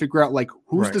also need to figure out, like,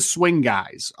 who's the swing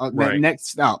guys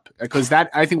next up, because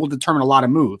that, I think, will determine a lot of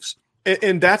moves.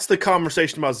 And that's the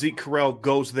conversation about Zeke Correll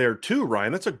goes there too,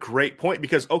 Ryan. That's a great point,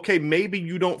 because, okay, maybe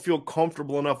you don't feel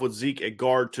comfortable enough with Zeke at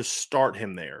guard to start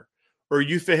him there. Or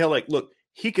you feel like, look,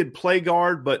 he could play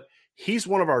guard, but he's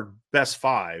one of our best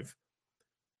 5.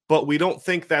 But we don't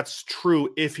think that's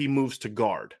true if he moves to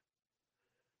guard.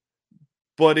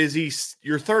 But is he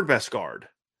your 3rd best guard?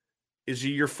 Is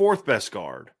he your 4th best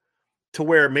guard? To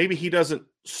where maybe he doesn't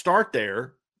start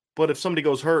there, but if somebody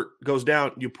goes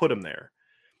down, you put him there.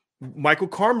 Michael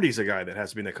Carmody's a guy that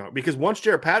has to be in that, because once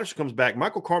Jaret Patterson comes back,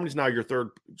 Michael Carmody's now your 3rd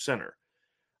center.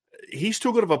 He's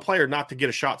too good of a player not to get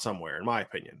a shot somewhere, in my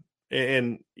opinion.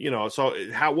 And so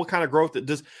what kind of growth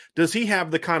does he have?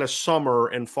 The kind of summer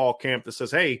and fall camp that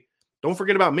says, hey, don't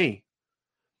forget about me,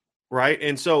 right?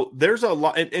 And so there's a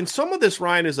lot, and some of this,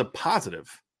 Ryan, is a positive,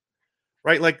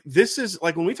 right? Like, this is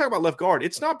like, when we talk about left guard,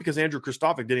 it's not because Andrew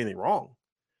Kristoffer did anything wrong.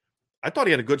 I thought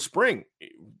he had a good spring.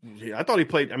 I thought he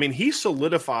played. I mean, he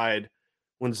solidified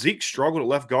when Zeke struggled at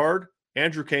left guard.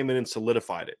 Andrew came in and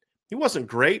solidified it. He wasn't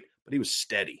great, but he was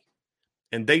steady.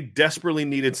 And they desperately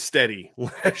needed steady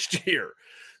last year.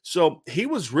 So he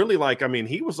was really like, I mean,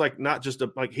 he was like, not just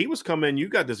he was coming in, you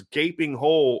got this gaping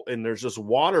hole and there's just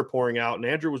water pouring out. And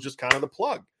Andrew was just kind of the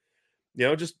plug,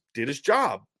 just did his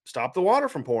job, stop the water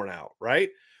from pouring out. Right.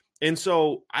 And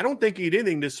so I don't think he did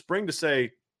anything this spring to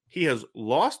say he has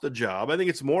lost the job. I think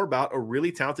it's more about a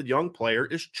really talented young player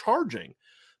is charging.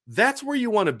 That's where you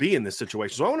want to be in this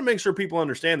situation. So I want to make sure people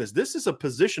understand this. This is a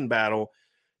position battle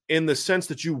in the sense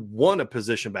that you won a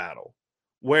position battle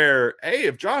where, hey,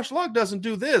 if Josh Lugg doesn't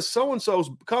do this, so-and-so's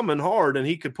coming hard and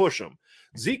he could push him.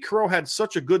 Zeke Correll had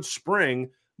such a good spring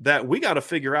that we got to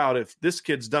figure out if this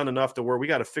kid's done enough to where we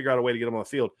got to figure out a way to get him on the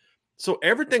field. So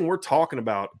everything we're talking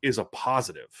about is a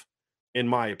positive, in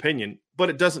my opinion, but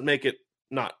it doesn't make it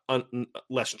not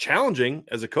less challenging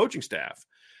as a coaching staff.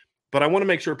 But I want to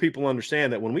make sure people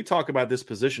understand that when we talk about this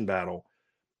position battle,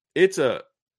 it's an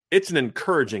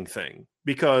encouraging thing,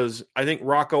 because I think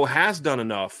Rocco has done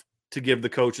enough to give the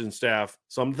coaches and staff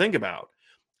something to think about.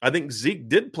 I think Zeke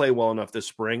did play well enough this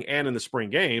spring and in the spring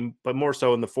game, but more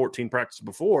so in the 14 practices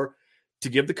before, to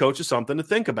give the coaches something to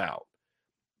think about.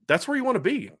 That's where you want to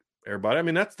be, everybody. I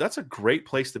mean, that's a great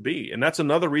place to be. And that's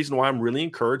another reason why I'm really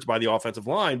encouraged by the offensive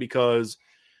line, because,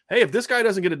 hey, if this guy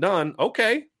doesn't get it done,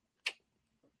 okay,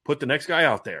 put the next guy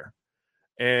out there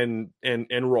and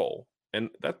roll. And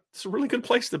that's a really good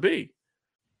place to be.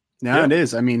 No, It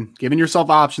is. I mean, giving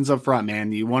yourself options up front,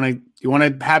 man. You want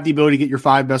to have the ability to get your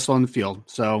 5 best on the field.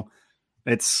 So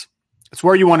it's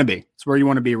where you want to be. It's where you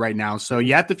want to be right now. So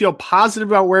you have to feel positive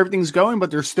about where everything's going,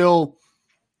 but there's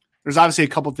obviously a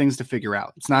couple things to figure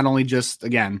out. It's not only just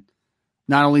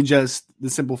the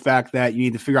simple fact that you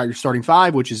need to figure out your starting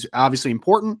 5, which is obviously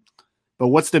important, but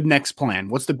what's the next plan?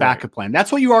 What's the backup plan?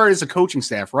 That's what you are as a coaching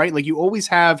staff, right? Like, you always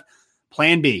have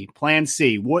plan B, plan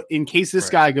C. What in case this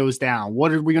guy goes down?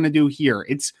 What are we going to do here?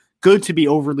 It's good to be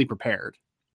overly prepared.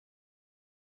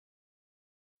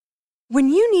 When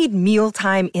you need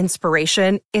mealtime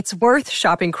inspiration, it's worth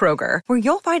shopping Kroger, where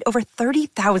you'll find over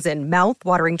 30,000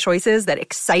 mouth-watering choices that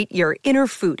excite your inner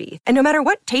foodie. And no matter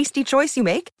what tasty choice you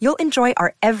make, you'll enjoy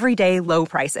our everyday low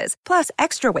prices, plus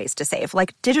extra ways to save,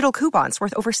 like digital coupons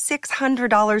worth over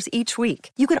 $600 each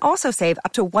week. You can also save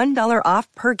up to $1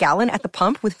 off per gallon at the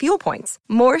pump with fuel points.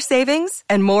 More savings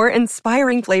and more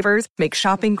inspiring flavors make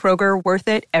shopping Kroger worth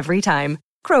it every time.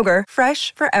 Kroger,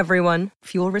 fresh for everyone.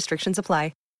 Fuel restrictions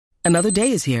apply. Another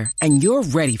day is here, and you're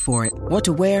ready for it. What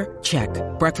to wear? Check.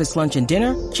 Breakfast, lunch, and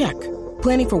dinner? Check.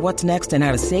 Planning for what's next and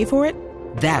how to save for it?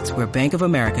 That's where Bank of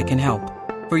America can help.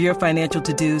 For your financial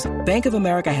to-dos, Bank of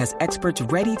America has experts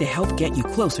ready to help get you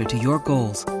closer to your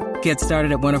goals. Get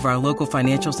started at one of our local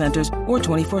financial centers or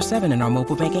 24/7 in our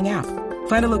mobile banking app.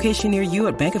 Find a location near you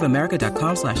at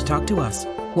bankofamerica.com/talktous.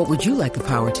 What would you like the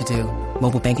power to do?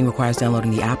 Mobile banking requires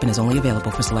downloading the app and is only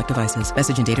available for select devices.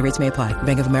 Message and data rates may apply.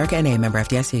 Bank of America NA, member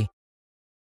FDIC.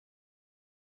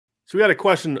 So we got a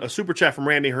question, a super chat from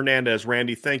Randy Hernandez.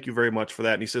 Randy, thank you very much for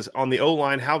that. And he says, on the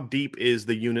O-line, how deep is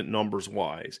the unit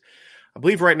numbers-wise? I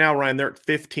believe right now, Ryan, they're at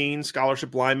 15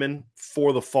 scholarship linemen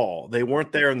for the fall. They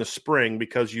weren't there in the spring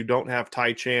because you don't have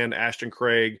Ty Chan, Ashton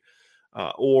Craig,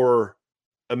 or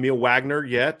Emil Wagner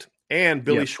yet, and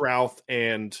Billy Schrauth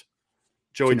and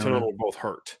Joey Tanono were both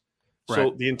hurt. Right.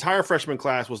 So the entire freshman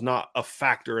class was not a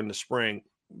factor in the spring.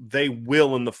 They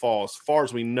will in the fall, as far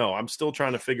as we know. I'm still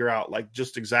trying to figure out like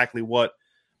just exactly what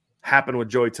happened with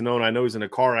Joey Tanono. I know he's in a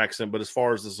car accident, but as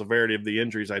far as the severity of the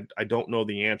injuries, I don't know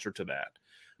the answer to that.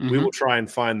 We will try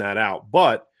and find that out.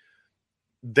 But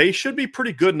they should be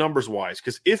pretty good numbers-wise,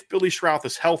 because if Billy Schrauth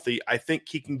is healthy, I think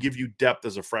he can give you depth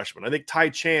as a freshman. I think Ty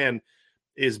Chan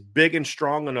is big and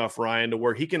strong enough, Ryan, to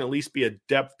where he can at least be a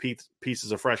depth piece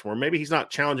as a freshman, where maybe he's not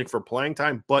challenging for playing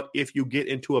time, but if you get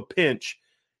into a pinch,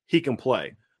 he can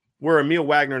play. Where Emil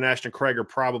Wagner and Ashton Craig are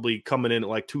probably coming in at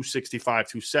like 265,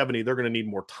 270, they're going to need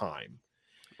more time.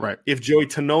 Right. If Joey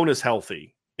Tanono is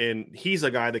healthy, and he's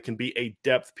a guy that can be a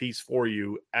depth piece for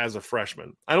you as a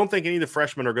freshman. I don't think any of the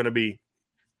freshmen are going to be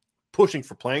pushing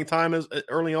for playing time as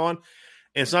early on.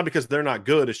 And it's not because they're not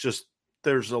good. It's just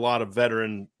there's a lot of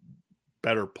veteran,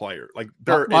 better player. Like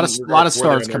a lot of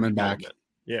stars coming back.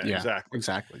 Yeah,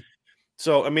 Exactly.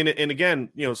 So, I mean, and again,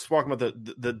 you know, talking about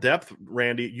the depth,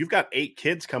 Randy, you've got 8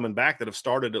 kids coming back that have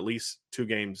started at least 2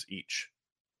 games each.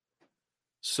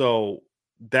 So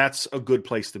that's a good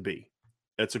place to be.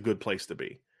 That's a good place to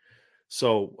be.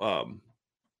 So,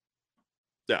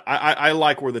 yeah, I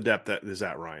like where the depth is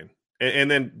at, Ryan.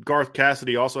 And then Garth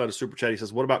Cassidy also had a super chat. He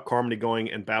says, what about Carmody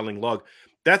going and battling Lug?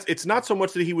 It's not so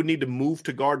much that he would need to move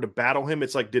to guard to battle him.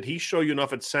 It's like, did he show you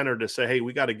enough at center to say, hey,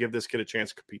 we got to give this kid a chance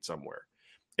to compete somewhere?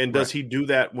 And does he do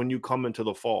that when you come into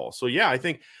the fall? So, yeah, I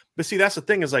think – but see, that's the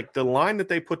thing is like the line that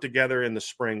they put together in the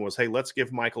spring was, hey, let's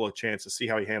give Michael a chance to see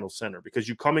how he handles center. Because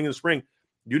you coming in the spring,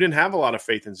 you didn't have a lot of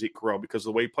faith in Zeke Correll because of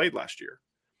the way he played last year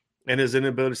and his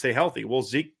inability to stay healthy. Well,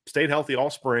 Zeke stayed healthy all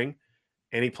spring,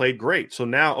 and he played great. So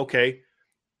now, okay,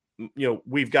 you know,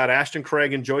 we've got Ashton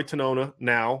Craig and Joey Tanono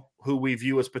now, who we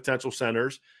view as potential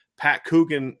centers. Pat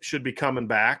Coogan should be coming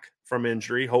back from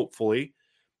injury, hopefully.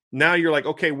 Now you're like,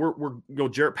 okay, we're you know,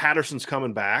 Jarrett Patterson's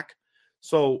coming back.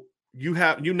 So you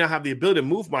now have the ability to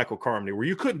move Michael Carmody, where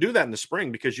you couldn't do that in the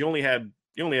spring because you only had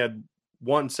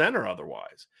one center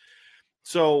otherwise.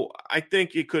 So I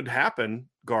think it could happen,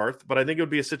 Garth, but I think it would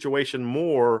be a situation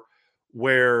more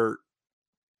where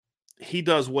he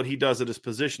does what he does at his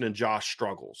position and Josh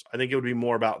struggles. I think it would be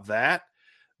more about that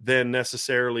than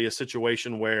necessarily a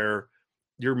situation where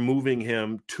you're moving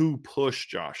him to push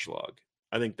Josh Lugg.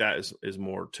 I think that is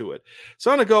more to it.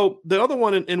 So I'm going to go the other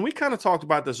one, and we kind of talked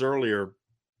about this earlier,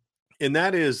 and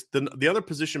that is the other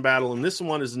position battle, and this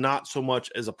one is not so much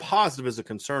as a positive as a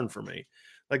concern for me.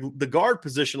 Like the guard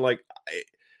position, like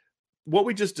what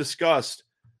we just discussed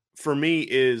for me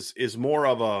is more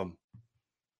of a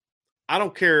I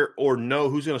don't care or know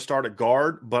who's going to start at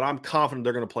guard, but I'm confident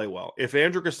they're going to play well. If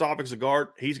Andrew Kostovic's a guard,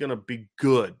 he's going to be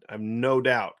good. I have no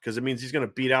doubt, because it means he's going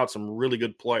to beat out some really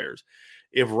good players.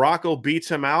 If Rocco beats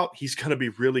him out, he's going to be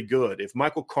really good. If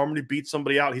Michael Carmody beats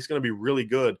somebody out, he's going to be really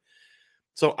good.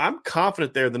 So I'm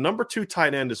confident there. The number 2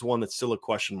 tight end is one that's still a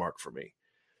question mark for me.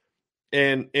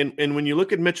 And when you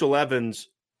look at Mitchell Evans,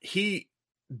 he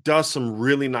does some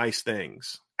really nice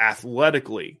things.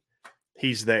 Athletically,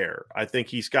 he's there. I think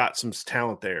he's got some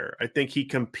talent there. I think he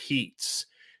competes.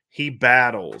 He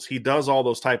battles. He does all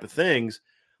those type of things.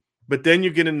 But then you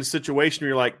get in a situation where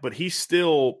you're like, but he's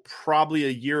still probably a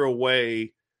year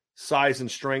away size and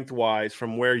strength-wise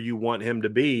from where you want him to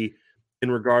be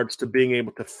in regards to being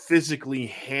able to physically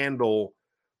handle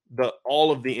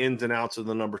all of the ins and outs of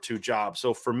the number 2 job.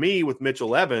 So for me with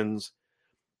Mitchell Evans,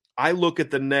 I look at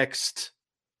the next,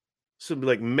 so it'd be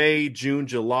like May, June,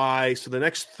 July. So the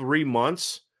next 3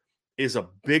 months is a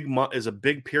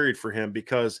big period for him,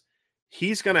 because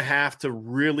he's going to have to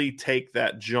really take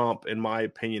that jump, in my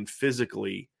opinion,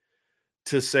 physically,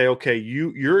 to say, okay,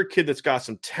 you're a kid that's got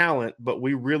some talent, but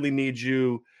we really need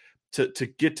you to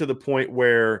get to the point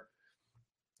where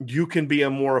you can be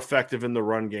more effective in the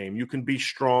run game. You can be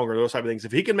stronger, those type of things.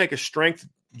 If he can make a strength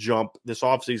jump this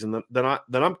offseason,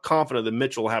 then I'm confident that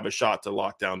Mitchell will have a shot to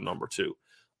lock down number 2.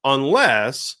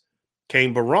 Unless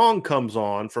Kane Barong comes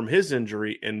on from his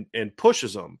injury and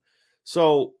pushes him.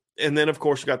 So, and then, of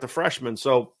course, you got the freshman.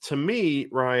 So, to me,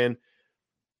 Ryan,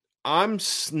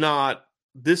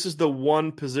 this is the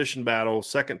one position battle,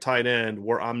 second tight end,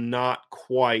 where I'm not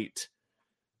quite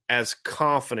as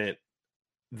confident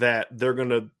that they're going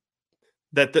to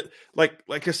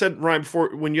like I said, Ryan,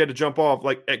 before, when you had to jump off,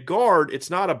 like at guard, it's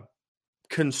not a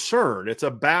concern. It's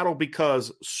a battle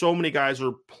because so many guys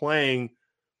are playing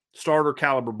starter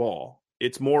caliber ball.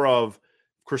 It's more of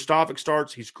Kristofic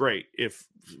starts, he's great. If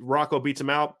Rocco beats him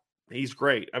out, he's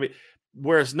great. I mean,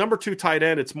 whereas number 2 tight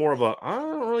end, it's more of I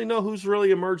don't really know who's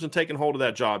really emerged and taken hold of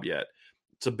that job yet.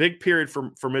 It's a big period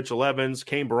for Mitchell Evans.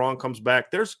 Kane Barong comes back.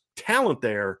 There's talent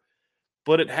there,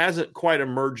 but it hasn't quite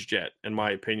emerged yet, in my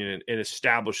opinion, and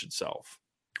established itself.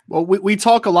 Well, we've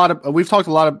talked a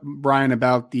lot, Brian,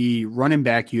 about the running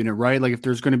back unit, right? Like if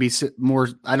there's going to be more,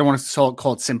 I don't want to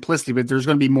call it simplicity, but there's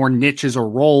going to be more niches or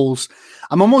roles.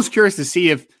 I'm almost curious to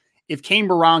see if Kane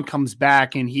Barong comes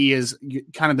back and he is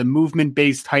kind of the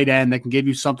movement-based tight end that can give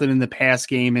you something in the pass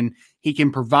game and he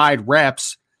can provide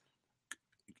reps.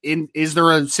 Is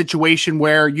there a situation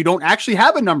where you don't actually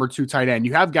have a number 2 tight end?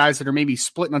 You have guys that are maybe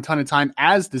splitting a ton of time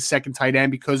as the second tight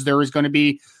end because there is going to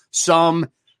be some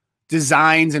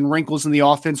designs and wrinkles in the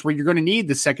offense where you're going to need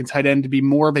the second tight end to be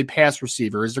more of a pass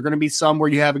receiver? Is there going to be some where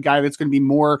you have a guy that's going to be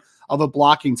more of a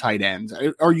blocking tight end?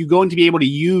 Are you going to be able to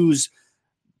use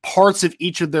parts of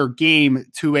each of their game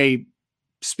to a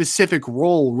specific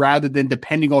role rather than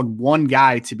depending on one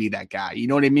guy to be that guy? You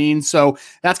know what I mean? So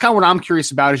that's kind of what I'm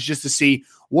curious about, is just to see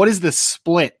what is the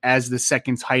split as the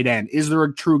second tight end. Is there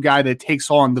a true guy that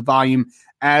takes on the volume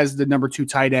as the number 2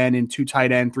 tight end in 2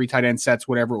 tight end, 3 tight end sets,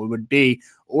 whatever it would be?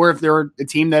 Or if they're a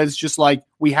team that is just like,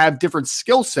 we have different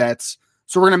skill sets,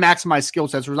 so we're going to maximize skill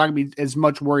sets. We're not going to be as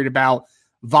much worried about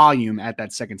volume at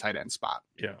that second tight end spot.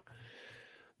 Yeah.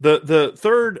 The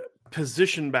third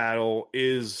position battle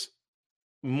is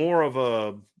more of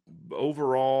a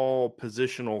overall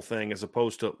positional thing as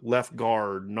opposed to left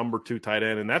guard, number 2 tight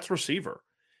end, and that's receiver.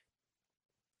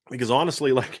 Because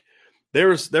honestly, like there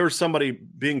was somebody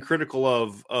being critical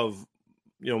of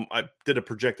I did a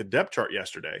projected depth chart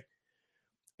yesterday,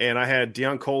 and I had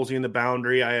Deion Colzie in the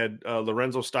boundary, I had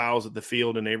Lorenzo Styles at the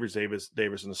field, and Avery Davis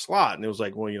in the slot, and it was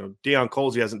like, well, Deion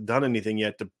Colzie hasn't done anything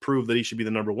yet to prove that he should be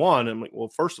the number 1. And I'm like, well,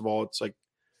 first of all,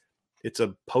 it's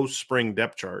a post-spring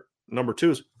depth chart. Number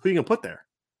 2 is, who are you going to put there?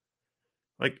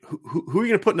 Like, who are you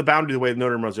going to put in the boundary the way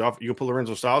Notre Dame runs the offense? You can put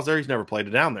Lorenzo Styles there. He's never played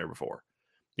it down there before.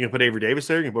 You can put Avery Davis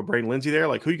there. You can put Braden Lindsey there.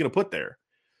 Like, who are you going to put there?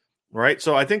 Right?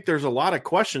 So I think there's a lot of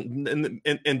questions.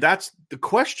 And that's the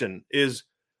question is,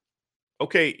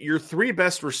 okay, your 3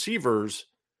 best receivers,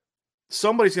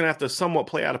 somebody's going to have to somewhat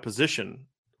play out of position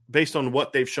based on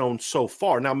what they've shown so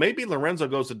far. Now, maybe Lorenzo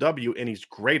goes to W and he's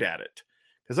great at it,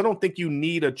 because I don't think you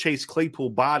need a Chase Claypool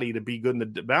body to be good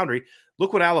in the boundary.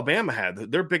 Look what Alabama had.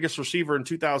 Their biggest receiver in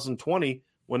 2020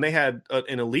 when they had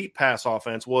an elite pass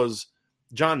offense was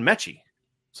John Mechie.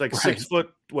 It's like right. 6 foot,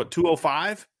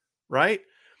 205, right?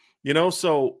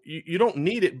 So you don't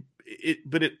need it,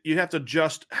 but you have to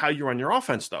adjust how you run your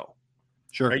offense, though.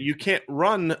 Sure. Right? You can't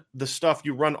run the stuff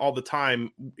you run all the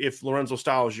time if Lorenzo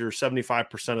Styles is your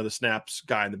 75% of the snaps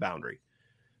guy in the boundary.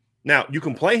 Now, you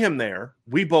can play him there.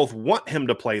 We both want him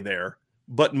to play there,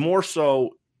 but more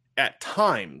so at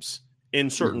times in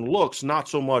certain looks, not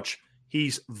so much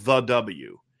he's the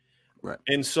W. Right.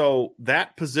 And so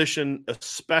that position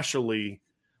especially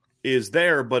is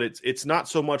there, but it's not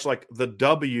so much like the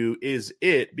W is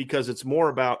it, because it's more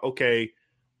about, okay,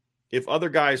 if other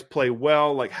guys play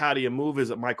well, like how do you move? Is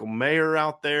it Michael Mayer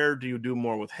out there? Do you do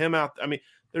more with him out there? I mean,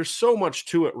 there's so much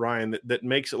to it, Ryan, that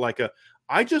makes it like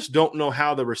I just don't know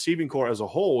how the receiving core as a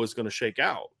whole is going to shake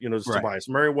out. Right. Tobias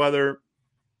Merriweather,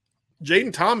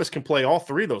 Jaden Thomas can play all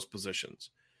 3 of those positions.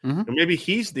 Mm-hmm. And maybe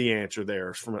he's the answer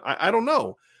there. I don't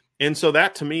know. And so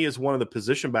that to me is one of the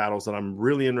position battles that I'm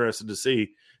really interested to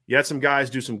see. You had some guys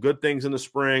do some good things in the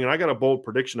spring, and I got a bold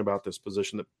prediction about this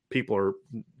position that people are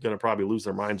going to probably lose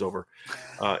their minds over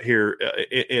here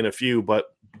in a few.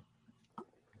 But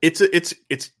it's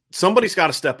somebody's got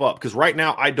to step up, because right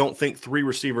now I don't think three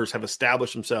receivers have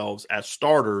established themselves as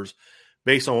starters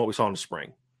based on what we saw in the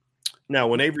spring. Now,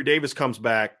 when Avery Davis comes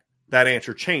back, that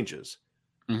answer changes,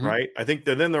 right? I think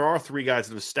that then there are three guys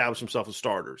that have established themselves as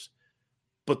starters.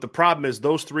 But the problem is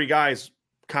those three guys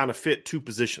kind of fit two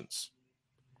positions.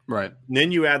 Right. And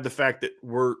then you add the fact that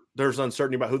there's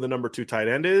uncertainty about who the number 2 tight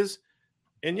end is.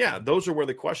 And yeah, those are where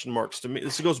the question marks, to me.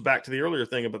 This goes back to the earlier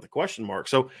thing about the question mark.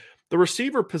 So the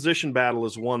receiver position battle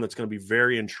is one that's going to be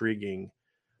very intriguing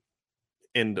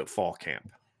into fall camp,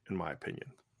 in my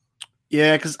opinion.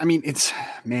 Yeah, because I mean,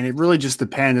 it really just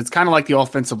depends. It's kind of like the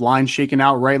offensive line shaking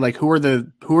out, right? Like who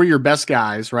are your best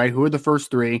guys, right? Who are the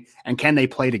first three, and can they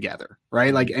play together,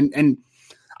 right? Like, and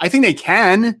I think they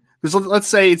can. Because let's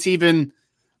say it's even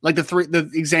like the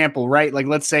example, right? Like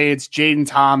let's say it's Jaden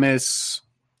Thomas,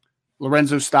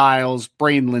 Lorenzo Styles,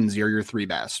 Braden Lindsey are your three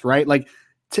best, right? Like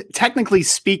technically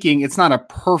speaking, it's not a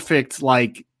perfect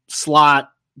like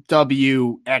slot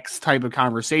WX type of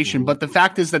conversation, but the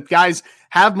fact is that guys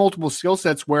have multiple skill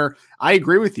sets where I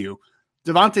agree with you.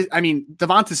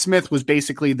 Devonta Smith was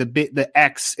basically the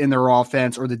X in their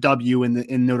offense, or the W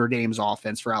in Notre Dame's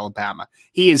offense for Alabama.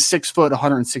 He is 6 foot,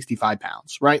 165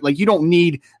 pounds, right? Like you don't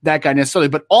need that guy necessarily,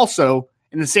 but also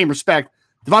in the same respect,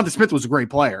 Devonta Smith was a great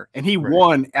player and he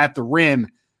won at the rim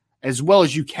as well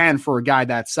as you can for a guy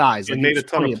that size. Like, made a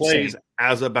ton of plays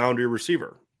as a boundary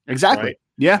receiver. Exactly. Right?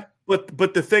 Yeah.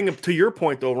 But the thing, to your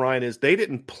point though, Ryan, is they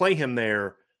didn't play him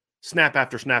there snap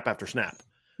after snap after snap.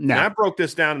 No. And I broke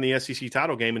this down in the SEC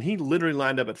title game, and he literally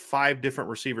lined up at 5 different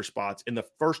receiver spots in the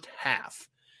first half.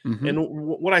 And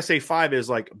what I say 5 is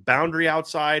like boundary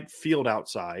outside, field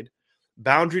outside,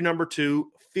 boundary number 2,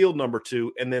 field number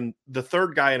 2, and then the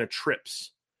third guy in a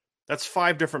trips. That's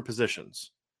 5 different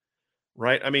positions,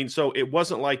 right? I mean, so it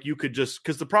wasn't like you could just –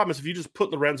 because the problem is if you just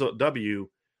put Lorenzo at W,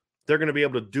 they're going to be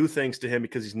able to do things to him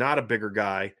because he's not a bigger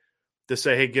guy to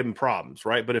say, hey, give him problems,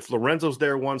 right? But if Lorenzo's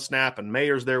there one snap and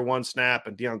Mayer's there one snap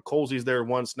and Deion Colsey's there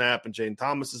one snap and Jaden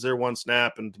Thomas is there one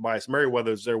snap and Tobias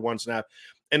Merriweather's there one snap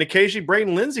and occasionally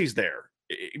Braden Lindsey's there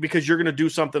because you're going to do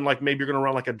something like maybe you're going to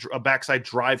run like a backside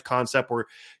drive concept where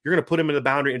you're going to put him in the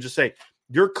boundary and just say,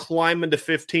 you're climbing to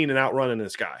 15 and outrunning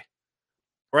this guy,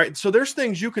 right? So there's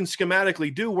things you can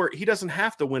schematically do where he doesn't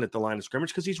have to win at the line of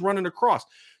scrimmage because he's running across.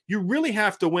 You really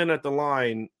have to win at the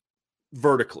line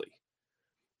vertically.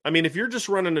 I mean, if you're just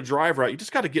running a drive route, you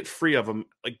just got to get free of them.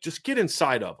 Like, just get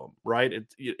inside of them, right?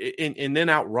 And then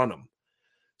outrun them.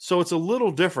 So it's a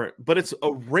little different, but it's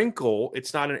a wrinkle.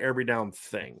 It's not an every down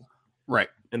thing. Right.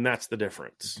 And that's the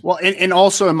difference. Well, and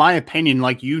also, in my opinion,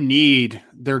 like you need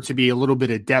there to be a little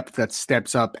bit of depth that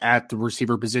steps up at the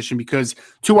receiver position because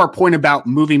to our point about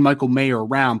moving Michael Mayer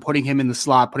around, putting him in the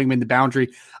slot, putting him in the boundary,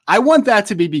 I want that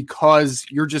to be because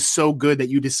you're just so good that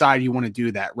you decide you want to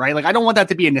do that, right? Like I don't want that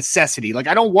to be a necessity. Like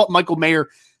I don't want Michael Mayer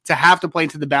to have to play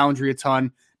into the boundary a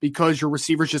ton because your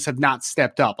receivers just have not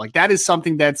stepped up. Like that is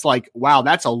something that's like, wow,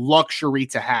 that's a luxury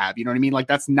to have. You know what I mean? Like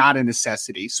that's not a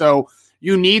necessity. So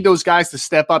you need those guys to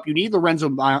step up. You need Lorenzo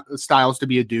Styles to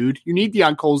be a dude. You need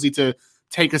Deion Colsey to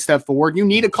take a step forward. You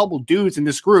need a couple dudes in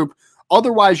this group.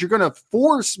 Otherwise, you're going to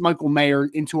force Michael Mayer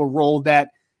into a role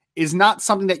that is not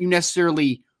something that you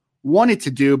necessarily wanted to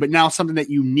do, but now something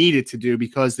that you needed to do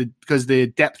because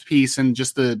the depth piece and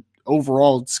just the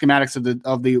overall schematics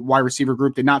of the wide receiver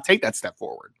group did not take that step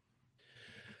forward.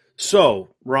 So,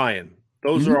 Ryan,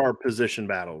 those are our position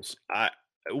battles.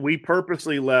 We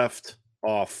purposely left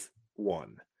off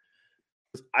one.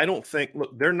 I don't think,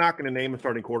 look, they're not going to name a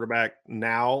starting quarterback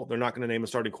now. They're not going to name a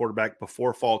starting quarterback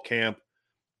before fall camp.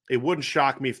 It wouldn't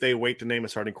shock me if they wait to name a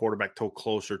starting quarterback till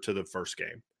closer to the first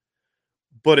game.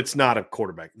 But it's not a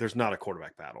quarterback. There's not a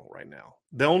quarterback battle right now.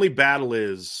 The only battle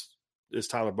is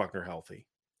Tyler Buchner healthy?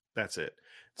 That's it.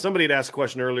 Somebody had asked a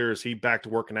question earlier, is he back to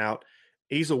working out?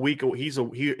 He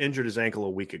injured his ankle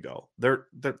a week ago.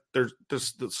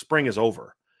 The spring is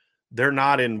over. They're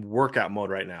not in workout mode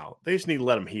right now. They just need to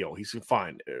let him heal. He's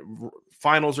fine.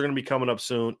 Finals are going to be coming up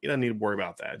soon. You don't need to worry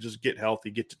about that. Just get healthy,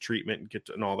 get to treatment,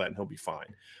 and all that, and he'll be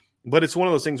fine. But it's one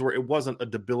of those things where it wasn't a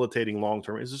debilitating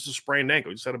long-term. It's just a sprained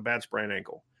ankle. He just had a bad sprained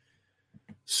ankle.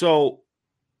 So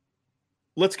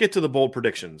let's get to the bold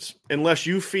predictions. Unless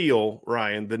you feel,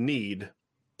 Ryan, the need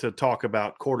to talk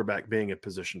about quarterback being a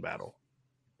position battle.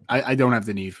 I don't have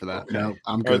the need for that. Okay. No,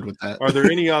 I'm good with that. Are there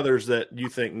any others that you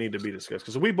think need to be discussed?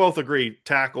 Because we both agree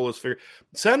tackle is fair.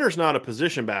 Center's not a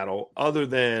position battle other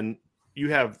than you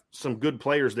have some good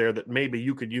players there that maybe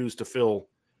you could use to fill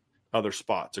other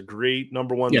spots. Agree?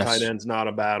 Number one, yes. Tight end's not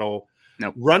a battle.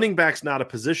 No. Running back's not a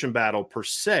position battle per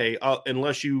se,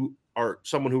 unless you are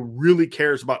someone who really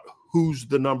cares about who's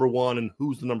the number one and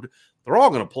who's the number two. They're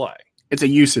all going to play. It's a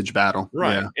usage battle.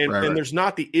 Right. Yeah, And there's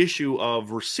not the issue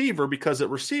of receiver, because at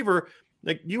receiver,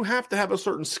 like, you have to have a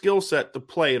certain skill set to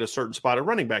play at a certain spot at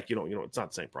running back. It's not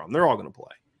the same problem. They're all going to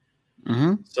play.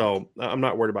 Mm-hmm. So I'm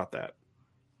not worried about that.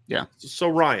 Yeah. So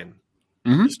Ryan,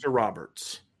 Mr.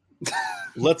 Roberts,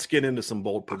 let's get into some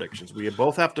bold predictions. We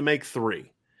both have to make 3.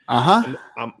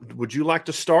 Would you like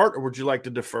to start, or would you like to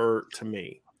defer to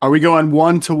me? Are we going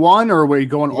 1-1, or are we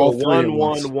going all 3?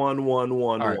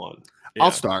 1-1-1-1-1-1. Yeah.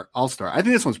 I'll start. I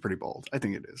think this one's pretty bold. I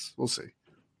think it is. We'll see.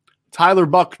 Tyler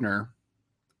Buchner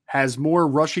has more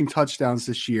rushing touchdowns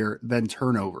this year than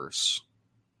turnovers.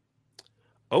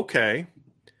 Okay.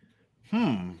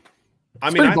 I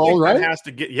mean, I bold, think right? that has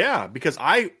to get, because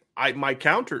my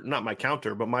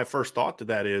first thought to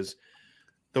that is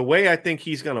the way I think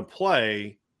he's going to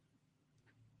play.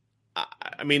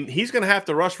 I mean, he's going to have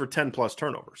to rush for 10 plus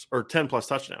turnovers or 10 plus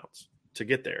touchdowns to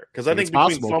get there. Because I think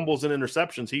between fumbles and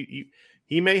interceptions,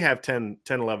 he may have 10,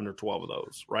 11, or 12 of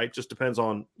those, right? Just depends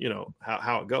on,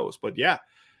 how it goes. But yeah,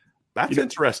 that's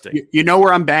interesting. You know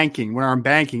where I'm banking? Where I'm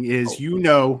banking is,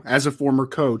 as a former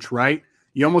coach, right?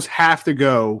 You almost have to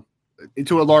go,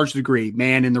 to a large degree,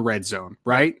 man in the red zone,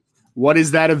 right? What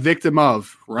is that a victim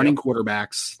of? Running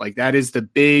quarterbacks. Like, that is the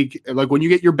big, like, when you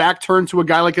get your back turned to a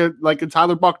guy like a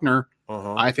Tyler Buchner,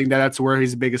 I think that's where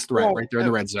he's the biggest threat, right there in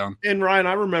the red zone. And Ryan,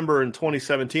 I remember in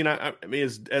 2017, I mean,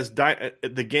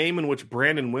 the game in which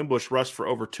Brandon Wimbush rushed for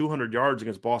over 200 yards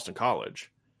against Boston College,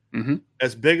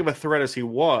 as big of a threat as he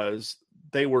was,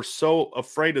 they were so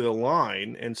afraid of the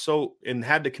line and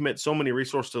had to commit so many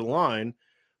resources to the line.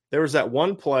 There was that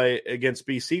one play against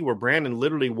BC where Brandon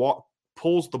literally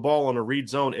pulls the ball on a read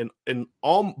zone and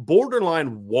all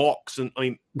borderline walks, and I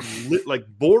mean, like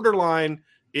borderline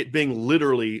it being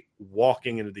literally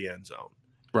walking into the end zone.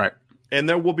 Right. And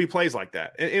there will be plays like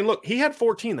that. And look, he had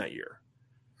 14 that year.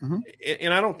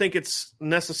 And I don't think it's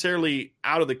necessarily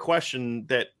out of the question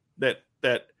that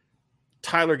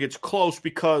Tyler gets close,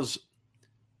 because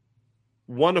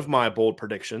one of my bold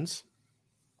predictions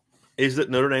is that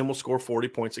Notre Dame will score 40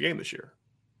 points a game this year.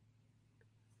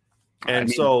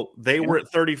 And so they were at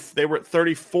 30. They were at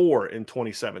 34 in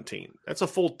 2017. That's a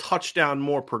full touchdown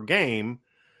more per game,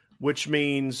 which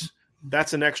means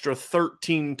that's an extra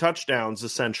 13 touchdowns,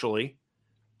 essentially,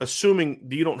 assuming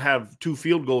you don't have 2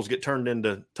 field goals get turned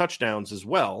into touchdowns as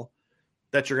well,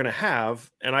 that you're going to have.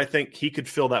 And I think he could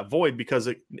fill that void, because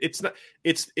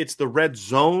it's the red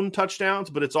zone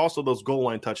touchdowns, but it's also those goal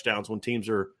line touchdowns when teams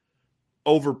are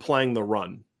overplaying the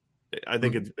run. I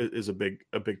think it is a big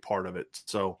part of it.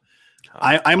 So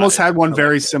I almost had one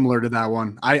very similar to that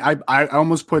one. I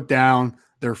almost put down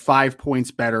they're 5 points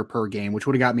better per game, which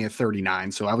would have got me at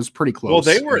 39. So I was pretty close. Well,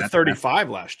 they were at 35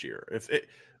 last year.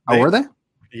 Were they?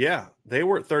 Yeah, they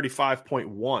were at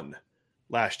 35.1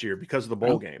 last year because of the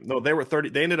bowl game. No, they were 30.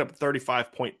 They ended up at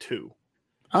 35.2.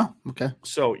 Oh, okay.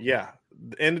 So yeah,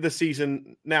 the end of the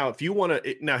season. Now, if you want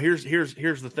to, now here's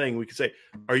the thing. We could say,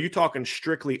 are you talking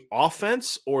strictly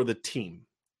offense or the team?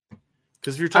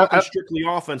 Because if you're talking strictly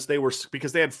offense,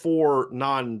 because they had 4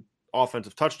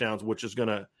 non-offensive touchdowns, which is going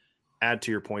to add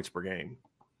to your points per game.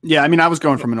 Yeah, I mean, I was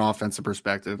going from an offensive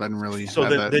perspective. I didn't really.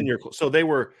 So then you're. So they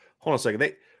were. Hold on a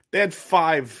second. They had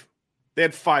 5. They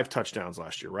had 5 touchdowns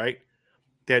last year, right?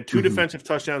 They had 2 defensive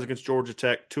touchdowns against Georgia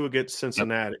Tech, 2 against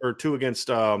Cincinnati, or 2 against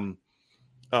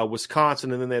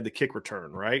Wisconsin, and then they had the kick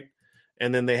return, right?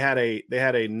 And then they had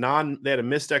a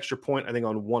missed extra point, I think,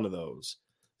 on one of those.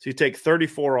 So you take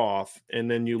 34 off, and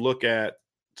then you look at,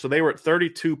 so they were at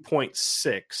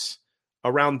 32.6,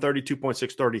 around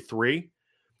 32.6, 33.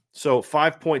 So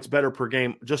 5 points better per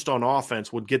game just on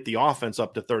offense would get the offense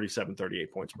up to 37,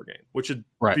 38 points per game, which would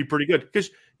be pretty good,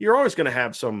 because you're always going to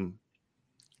have some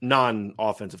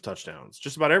non-offensive touchdowns.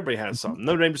 Just about everybody has some.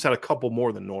 Notre Dame just had a couple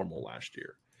more than normal last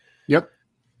year. Yep.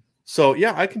 So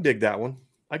yeah, I can dig that one.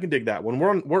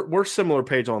 We're similar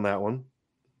page on that one.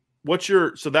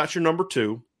 So that's your number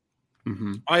 2.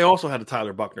 I also had a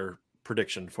Tyler Buchner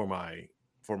prediction for my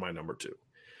number 2.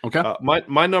 Okay.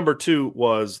 My number 2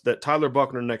 was that Tyler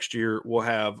Buchner next year will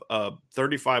have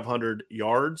 3,500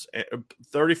 yards,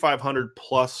 3,500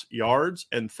 plus yards,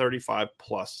 and 35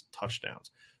 plus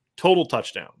touchdowns, total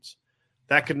touchdowns.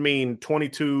 That could mean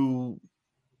 22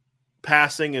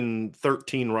 passing and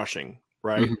 13 rushing,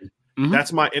 right?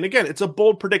 That's and again, it's a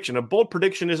bold prediction. A bold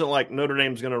prediction isn't like Notre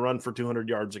Dame's going to run for 200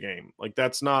 yards a game. Like,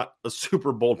 that's not a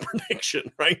super bold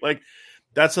prediction, right? Like,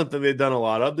 that's something they've done a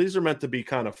lot of. These are meant to be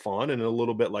kind of fun and a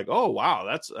little bit like, oh, wow,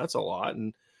 that's a lot.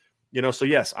 And, so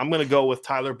yes, I'm going to go with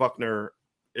Tyler Buchner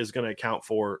is going to account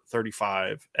for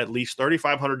at least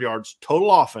 3,500 yards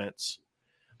total offense,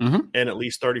 and at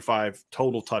least 35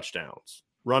 total touchdowns,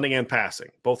 running and passing.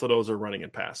 Both of those are running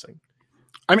and passing.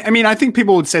 I mean, I think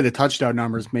people would say the touchdown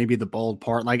numbers may be the bold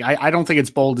part. Like, I don't think it's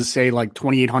bold to say like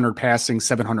 2,800 passing,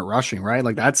 700 rushing, right?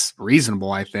 Like, that's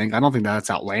reasonable, I think. I don't think that's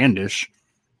outlandish.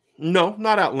 No,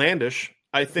 not outlandish.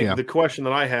 I think the question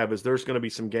that I have is there's going to be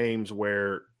some games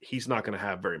where he's not going to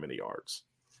have very many yards.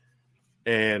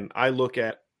 And I look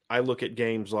at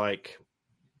games like,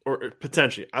 or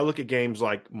potentially, I look at games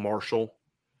like Marshall.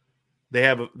 They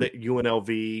have the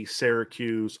UNLV,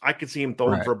 Syracuse. I could see him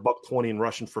throwing for $120 and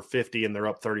rushing for 50, and they're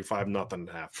up 35-0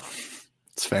 at halftime.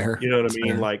 It's fair. You know what I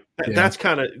mean? Fair. Like that's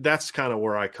kind of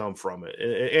where I come from it.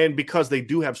 And because they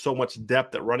do have so much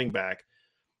depth at running back,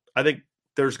 I think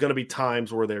there's going to be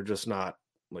times where they're just not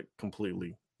like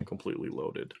completely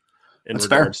loaded. In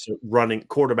regards to running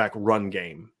quarterback run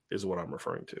game is what I'm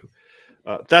referring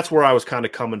to. That's where I was kind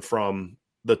of coming from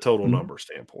the total number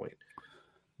standpoint.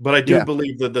 But I do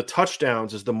believe that the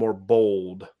touchdowns is the more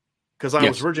bold, because I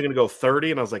was originally going to go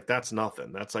 30, and I was like, that's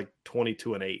nothing. That's like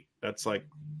 22-8. That's like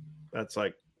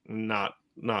not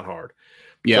hard.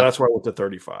 Yeah, so that's where I went to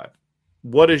 35.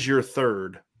 What is your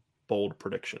third bold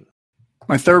prediction?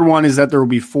 My third one is that there will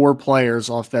be 4 players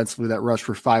offensively that rush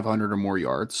for 500 or more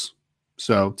yards.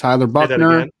 So Tyler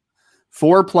Buchner,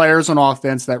 4 players on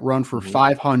offense that run for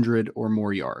 500 or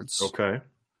more yards. Okay.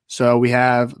 So we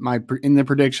have in the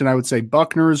prediction, I would say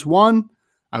Buckner is 1.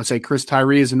 I would say Chris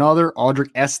Tyree is another. Audric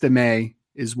Estime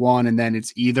is 1. And then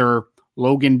it's either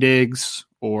Logan Diggs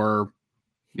or,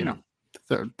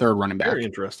 third running back. Very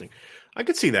interesting. I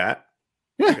could see that.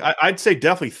 Yeah. I'd say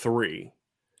definitely 3.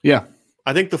 Yeah.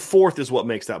 I think the 4th is what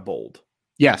makes that bold.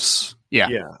 Yes. Yeah.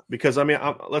 Yeah. Because, I mean,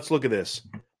 let's look at this.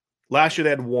 Last year they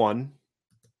had 1.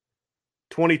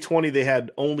 2020 they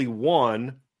had only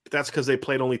 1, but that's because they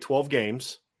played only 12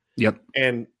 games. Yep.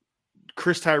 And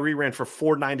Chris Tyree ran for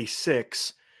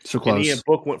 496. So close. And Ian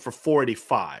Book went for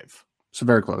 485. So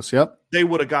very close. Yep. They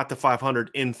would have got to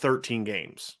 500 in 13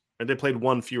 games. And they played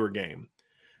 1 fewer game.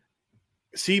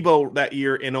 Sebo that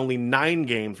year in only 9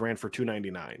 games ran for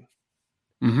 299.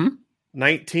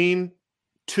 19-2.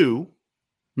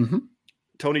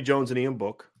 Tony Jones and Ian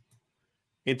Book.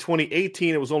 In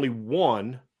 2018, it was only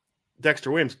 1,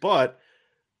 Dexter Williams, but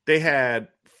they had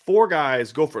 4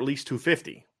 guys go for at least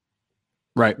 250.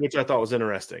 Right. Which I thought was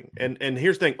interesting. And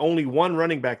here's the thing, only 1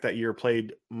 running back that year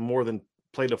played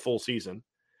a full season.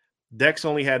 Dex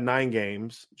only had 9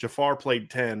 games. Jafar played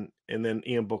 10, and then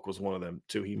Ian Book was one of them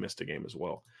too. He missed a game as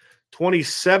well.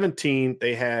 2017,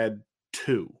 they had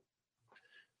 2.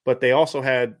 But they also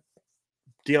had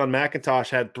Deion McIntosh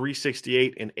had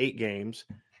 368 in 8 games,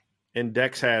 and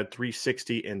Dex had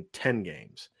 360 in 10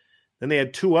 games. Then they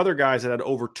had 2 other guys that had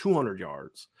over 200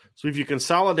 yards. So if you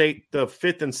consolidate the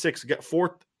 4th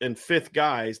and 5th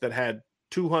guys that had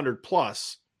 200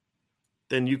 plus,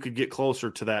 then you could get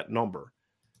closer to that number.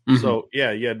 So,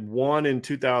 yeah, you had 1 in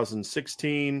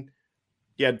 2016.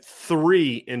 You had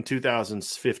 3 in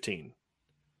 2015.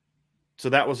 So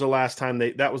that was the last time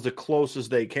that was the closest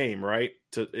they came, right?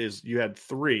 You had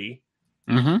 3.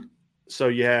 So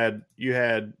you had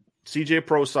CJ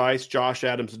Prosise, Josh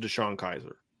Adams, and Deshaun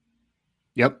Kaiser.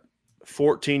 Yep.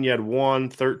 14, you had 1.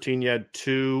 13, you had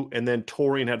 2. And then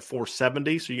Torian had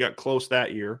 470. So you got close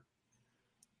that year.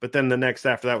 But then the next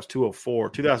after that was 204.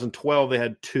 2012, they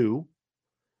had 2.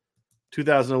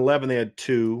 2011, they had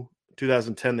 2.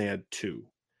 2010, they had 2.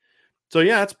 So,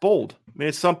 yeah, that's bold. I mean,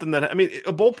 it's something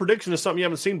a bold prediction is something you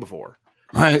haven't seen before.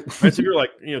 Right. So you're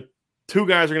like, 2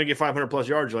 guys are going to get 500 plus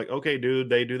yards. You're like, okay, dude,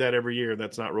 they do that every year.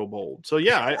 That's not real bold. So,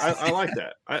 yeah, I like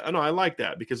that. I know I like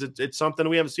that because it's something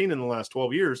we haven't seen in the last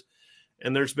 12 years.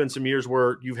 And there's been some years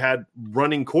where you've had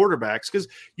running quarterbacks because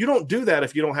you don't do that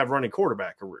if you don't have running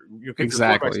quarterback. Your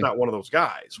quarterback's not one of those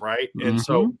guys, right? And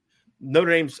so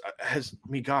Notre Dame's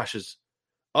is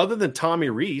other than Tommy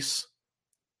Rees,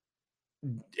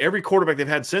 every quarterback they've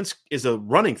had since is a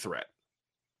running threat.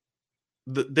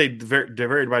 They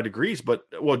varied by degrees, but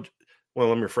well,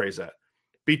 let me rephrase that.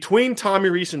 Between Tommy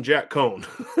Rees and Jack Cohn,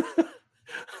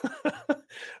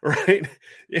 right?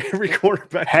 Every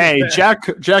quarterback. Hey, Jack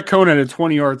Cohn had a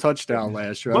 20-yard touchdown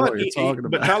last year.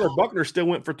 But Tyler Buchner still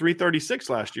went for 336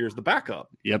 last year as the backup.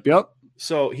 Yep.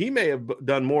 So he may have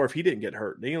done more if he didn't get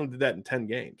hurt. They only did that in 10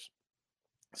 games.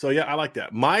 So yeah, I like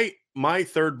that. My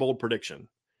third bold prediction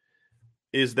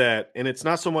is that, and it's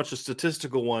not so much a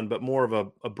statistical one, but more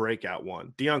of a breakout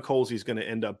one. Deion Colzie is going to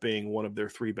end up being one of their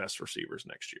 3 best receivers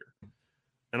next year.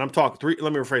 And I'm talking 3,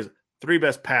 let me rephrase it, 3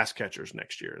 best pass catchers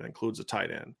next year. That includes a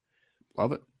tight end.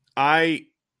 Love it. I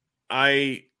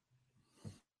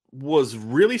was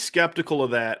really skeptical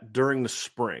of that during the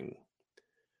spring.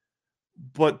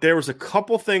 But there was a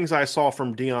couple things I saw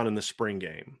from Deion in the spring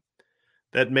game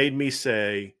that made me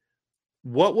say,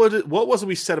 what was it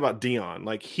we said about Deion?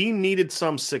 Like, he needed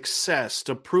some success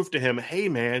to prove to him, hey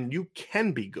man, you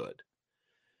can be good.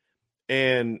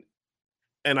 And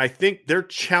I think they're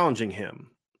challenging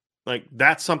him. Like,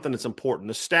 that's something that's important.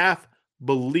 The staff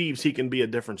believes he can be a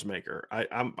difference maker.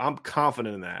 I'm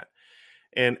confident in that.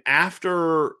 And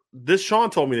after this, Sean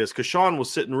told me this because Sean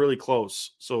was sitting really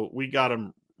close, so we got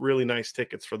him really nice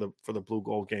tickets for the Blue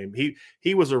Gold game.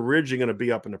 He was originally going to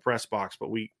be up in the press box, but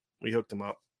we hooked him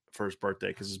up for his birthday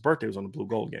because his birthday was on the Blue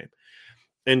Gold game.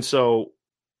 And so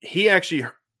he actually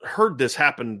heard this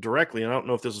happen directly. And I don't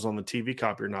know if this was on the TV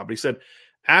copy or not, but he said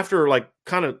after, like,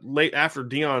 kind of late after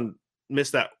Deion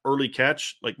missed that early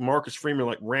catch, like, Marcus Freeman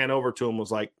like ran over to him,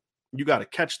 was like, you got to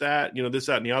catch that, this,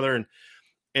 that, and the other.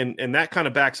 And that kind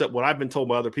of backs up what I've been told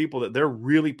by other people, that they're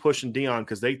really pushing Deion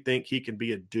because they think he can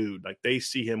be a dude. Like, they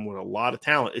see him with a lot of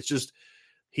talent. It's just,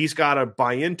 he's got to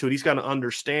buy into it. He's got to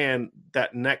understand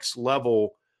that next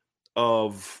level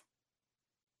of,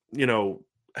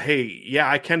 hey, yeah,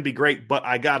 I can be great, but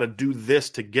I got to do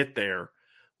this to get there.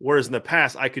 Whereas in the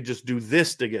past, I could just do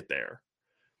this to get there.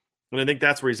 And I think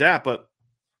that's where he's at. But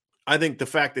I think the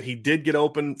fact that he did get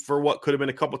open for what could have been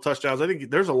a couple touchdowns, I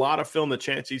think there's a lot of film that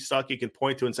Chancey Stuckey can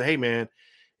point to and say, hey, man,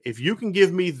 if you can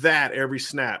give me that every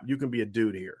snap, you can be a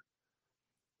dude here.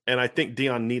 And I think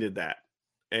Deion needed that.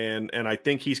 And I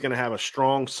think he's going to have a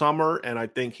strong summer, and I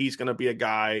think he's going to be a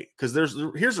guy – because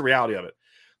here's the reality of it.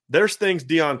 There's things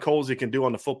Deion Colzie can do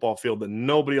on the football field that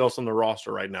nobody else on the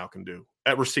roster right now can do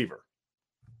at receiver.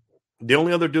 The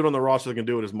only other dude on the roster that can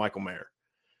do it is Michael Mayer,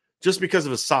 just because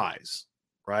of his size,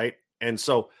 right? And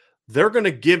so they're going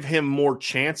to give him more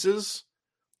chances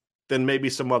than maybe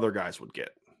some other guys would get.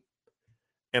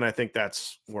 And I think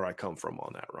that's where I come from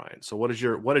on that, Ryan. So what is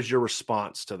your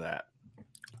response to that?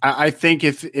 I think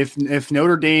if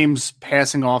Notre Dame's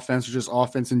passing offense or just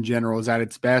offense in general is at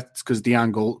its best, it's because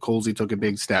Deion Colzie took a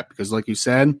big step. Because, like you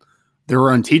said, there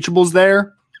are unteachables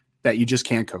there that you just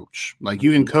can't coach. Like,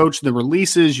 you can coach the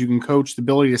releases, you can coach the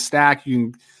ability to stack, you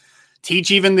can teach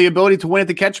even the ability to win at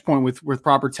the catch point with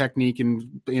proper technique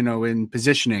and in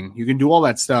positioning. You can do all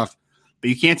that stuff, but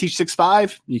you can't teach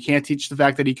 6'5". You can't teach the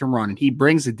fact that he can run, and he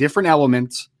brings a different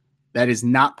element that is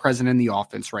not present in the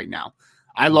offense right now.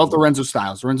 I love Lorenzo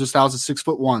Styles. Lorenzo Styles is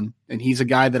 6'1", and he's a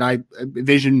guy that I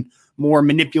envision more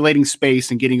manipulating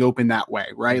space and getting open that way,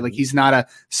 right? Mm-hmm. Like, he's not a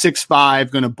 6'5",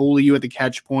 going to bully you at the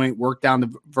catch point, work down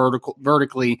the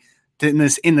vertically in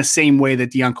the same way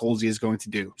that Deion Colzie is going to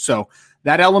do. So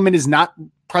that element is not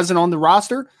present on the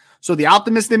roster. So the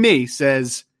optimist in me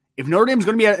says, if Notre Dame's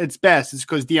going to be at its best, it's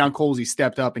because Deion Colzie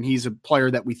stepped up, and he's a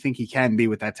player that we think he can be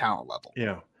with that talent level.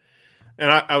 Yeah.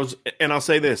 And I'll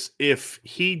say this, if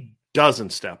he doesn't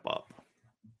step up,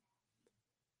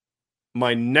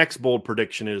 my next bold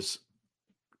prediction is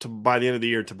by the end of the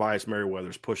year, Tobias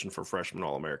Merriweather's pushing for freshman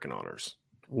All-American honors.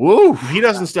 Woo! If he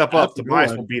doesn't step up,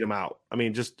 Tobias will beat him out. I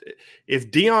mean, just if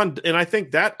Deion, and I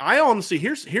think that I honestly,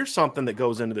 here's something that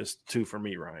goes into this too for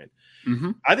me, Ryan.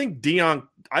 Mm-hmm.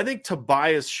 I think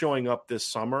Tobias showing up this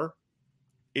summer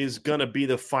is going to be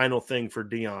the final thing for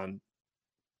Deion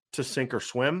to sink or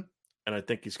swim, and I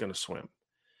think he's going to swim.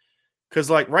 Because,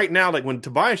 like, right now, like, when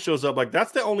Tobias shows up, like,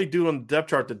 that's the only dude on the depth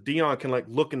chart that Deion can, like,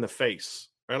 look in the face,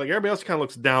 right? Like, everybody else kind of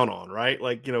looks down on, right?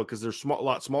 Like, because they're a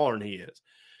lot smaller than he is.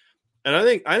 And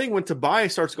I think when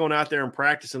Tobias starts going out there and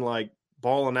practicing, like,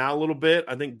 balling out a little bit,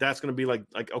 I think that's going to be like,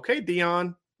 okay,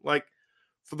 Deion, like,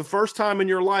 for the first time in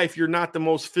your life, you're not the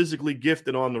most physically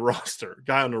gifted guy on the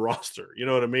roster. You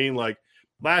know what I mean? Like,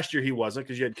 last year he wasn't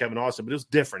because you had Kevin Austin, but it was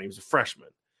different. He was a freshman.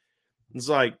 It's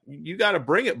like, you got to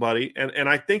bring it, buddy. And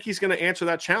I think he's going to answer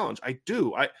that challenge. I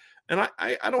do. I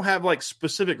don't have, like,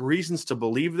 specific reasons to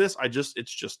believe this.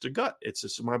 It's just a gut. It's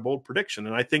just my bold prediction.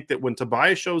 And I think that when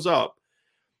Tobias shows up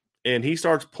and he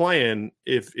starts playing,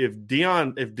 if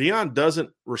Deion doesn't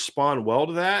respond well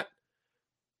to that,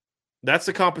 that's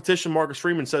the competition Marcus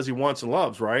Freeman says he wants and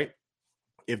loves, right?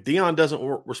 If Deion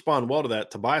doesn't respond well to that,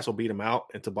 Tobias will beat him out,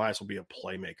 and Tobias will be a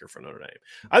playmaker for Notre Dame.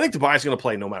 I think Tobias is going to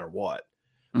play no matter what.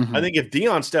 Mm-hmm. I think if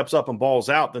Deion steps up and balls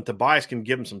out, then Tobias can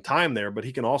give him some time there, but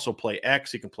he can also play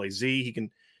X. He can play Z.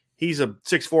 He's a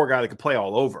 6'4" guy that can play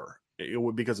all over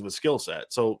because of his skill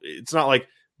set. So it's not like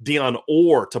Deion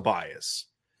or Tobias.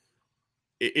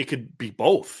 It could be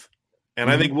both. And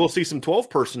I think we'll see some 12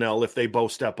 personnel if they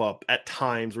both step up at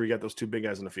times where you got those two big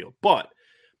guys in the field. But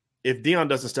if Deion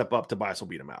doesn't step up, Tobias will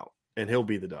beat him out, and he'll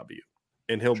be the W.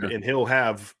 And he'll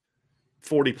have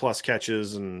 40+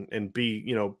 catches and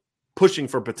be, pushing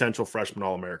for potential freshman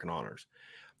All-American honors.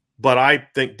 But I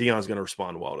think Deion's going to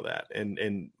respond well to that.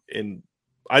 And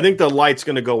I think the light's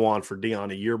going to go on for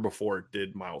Deion a year before it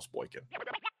did Miles Boykin.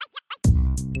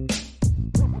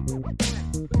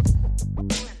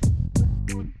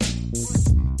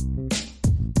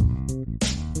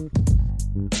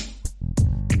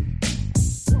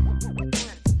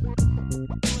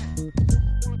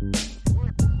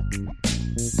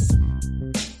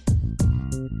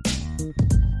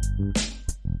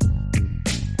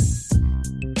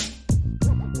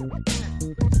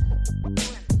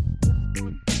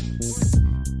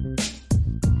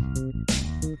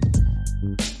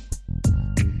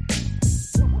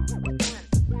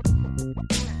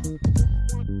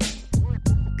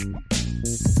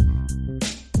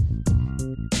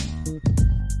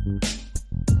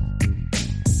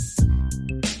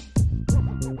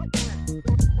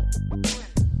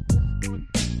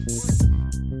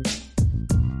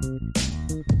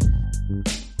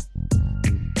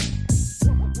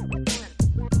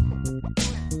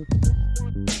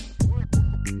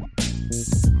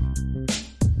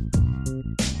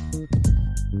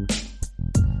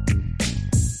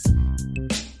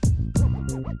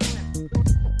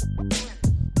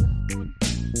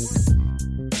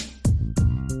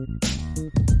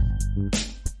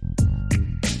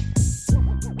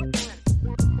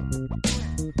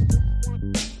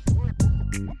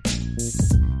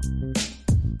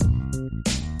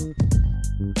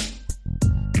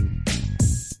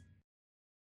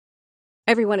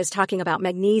 Everyone is talking about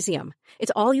magnesium.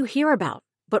 It's all you hear about.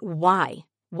 But why?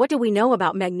 What do we know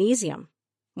about magnesium?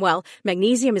 Well,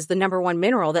 magnesium is the #1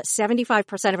 mineral that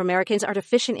 75% of Americans are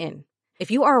deficient in.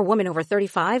 If you are a woman over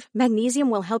 35, magnesium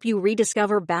will help you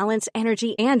rediscover balance,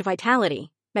 energy, and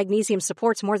vitality. Magnesium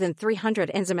supports more than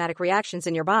 300 enzymatic reactions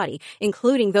in your body,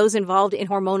 including those involved in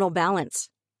hormonal balance.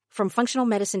 From functional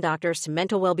medicine doctors to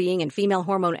mental well-being and female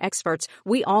hormone experts,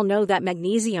 we all know that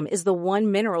magnesium is the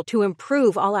one mineral to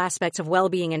improve all aspects of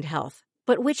well-being and health.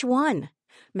 But which one?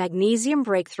 Magnesium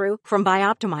Breakthrough from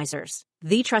Bioptimizers,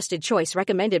 the trusted choice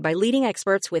recommended by leading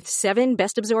experts with 7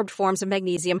 best-absorbed forms of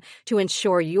magnesium to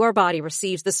ensure your body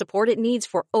receives the support it needs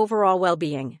for overall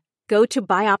well-being. Go to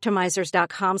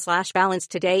bioptimizers.com/balance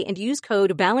today and use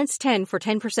code BALANCE10 for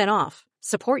 10% off.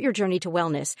 Support your journey to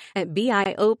wellness at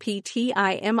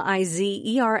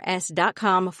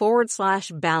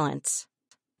bioptimizers.com/balance.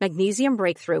 Magnesium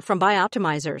Breakthrough from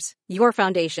Bioptimizers, your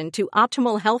foundation to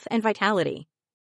optimal health and vitality.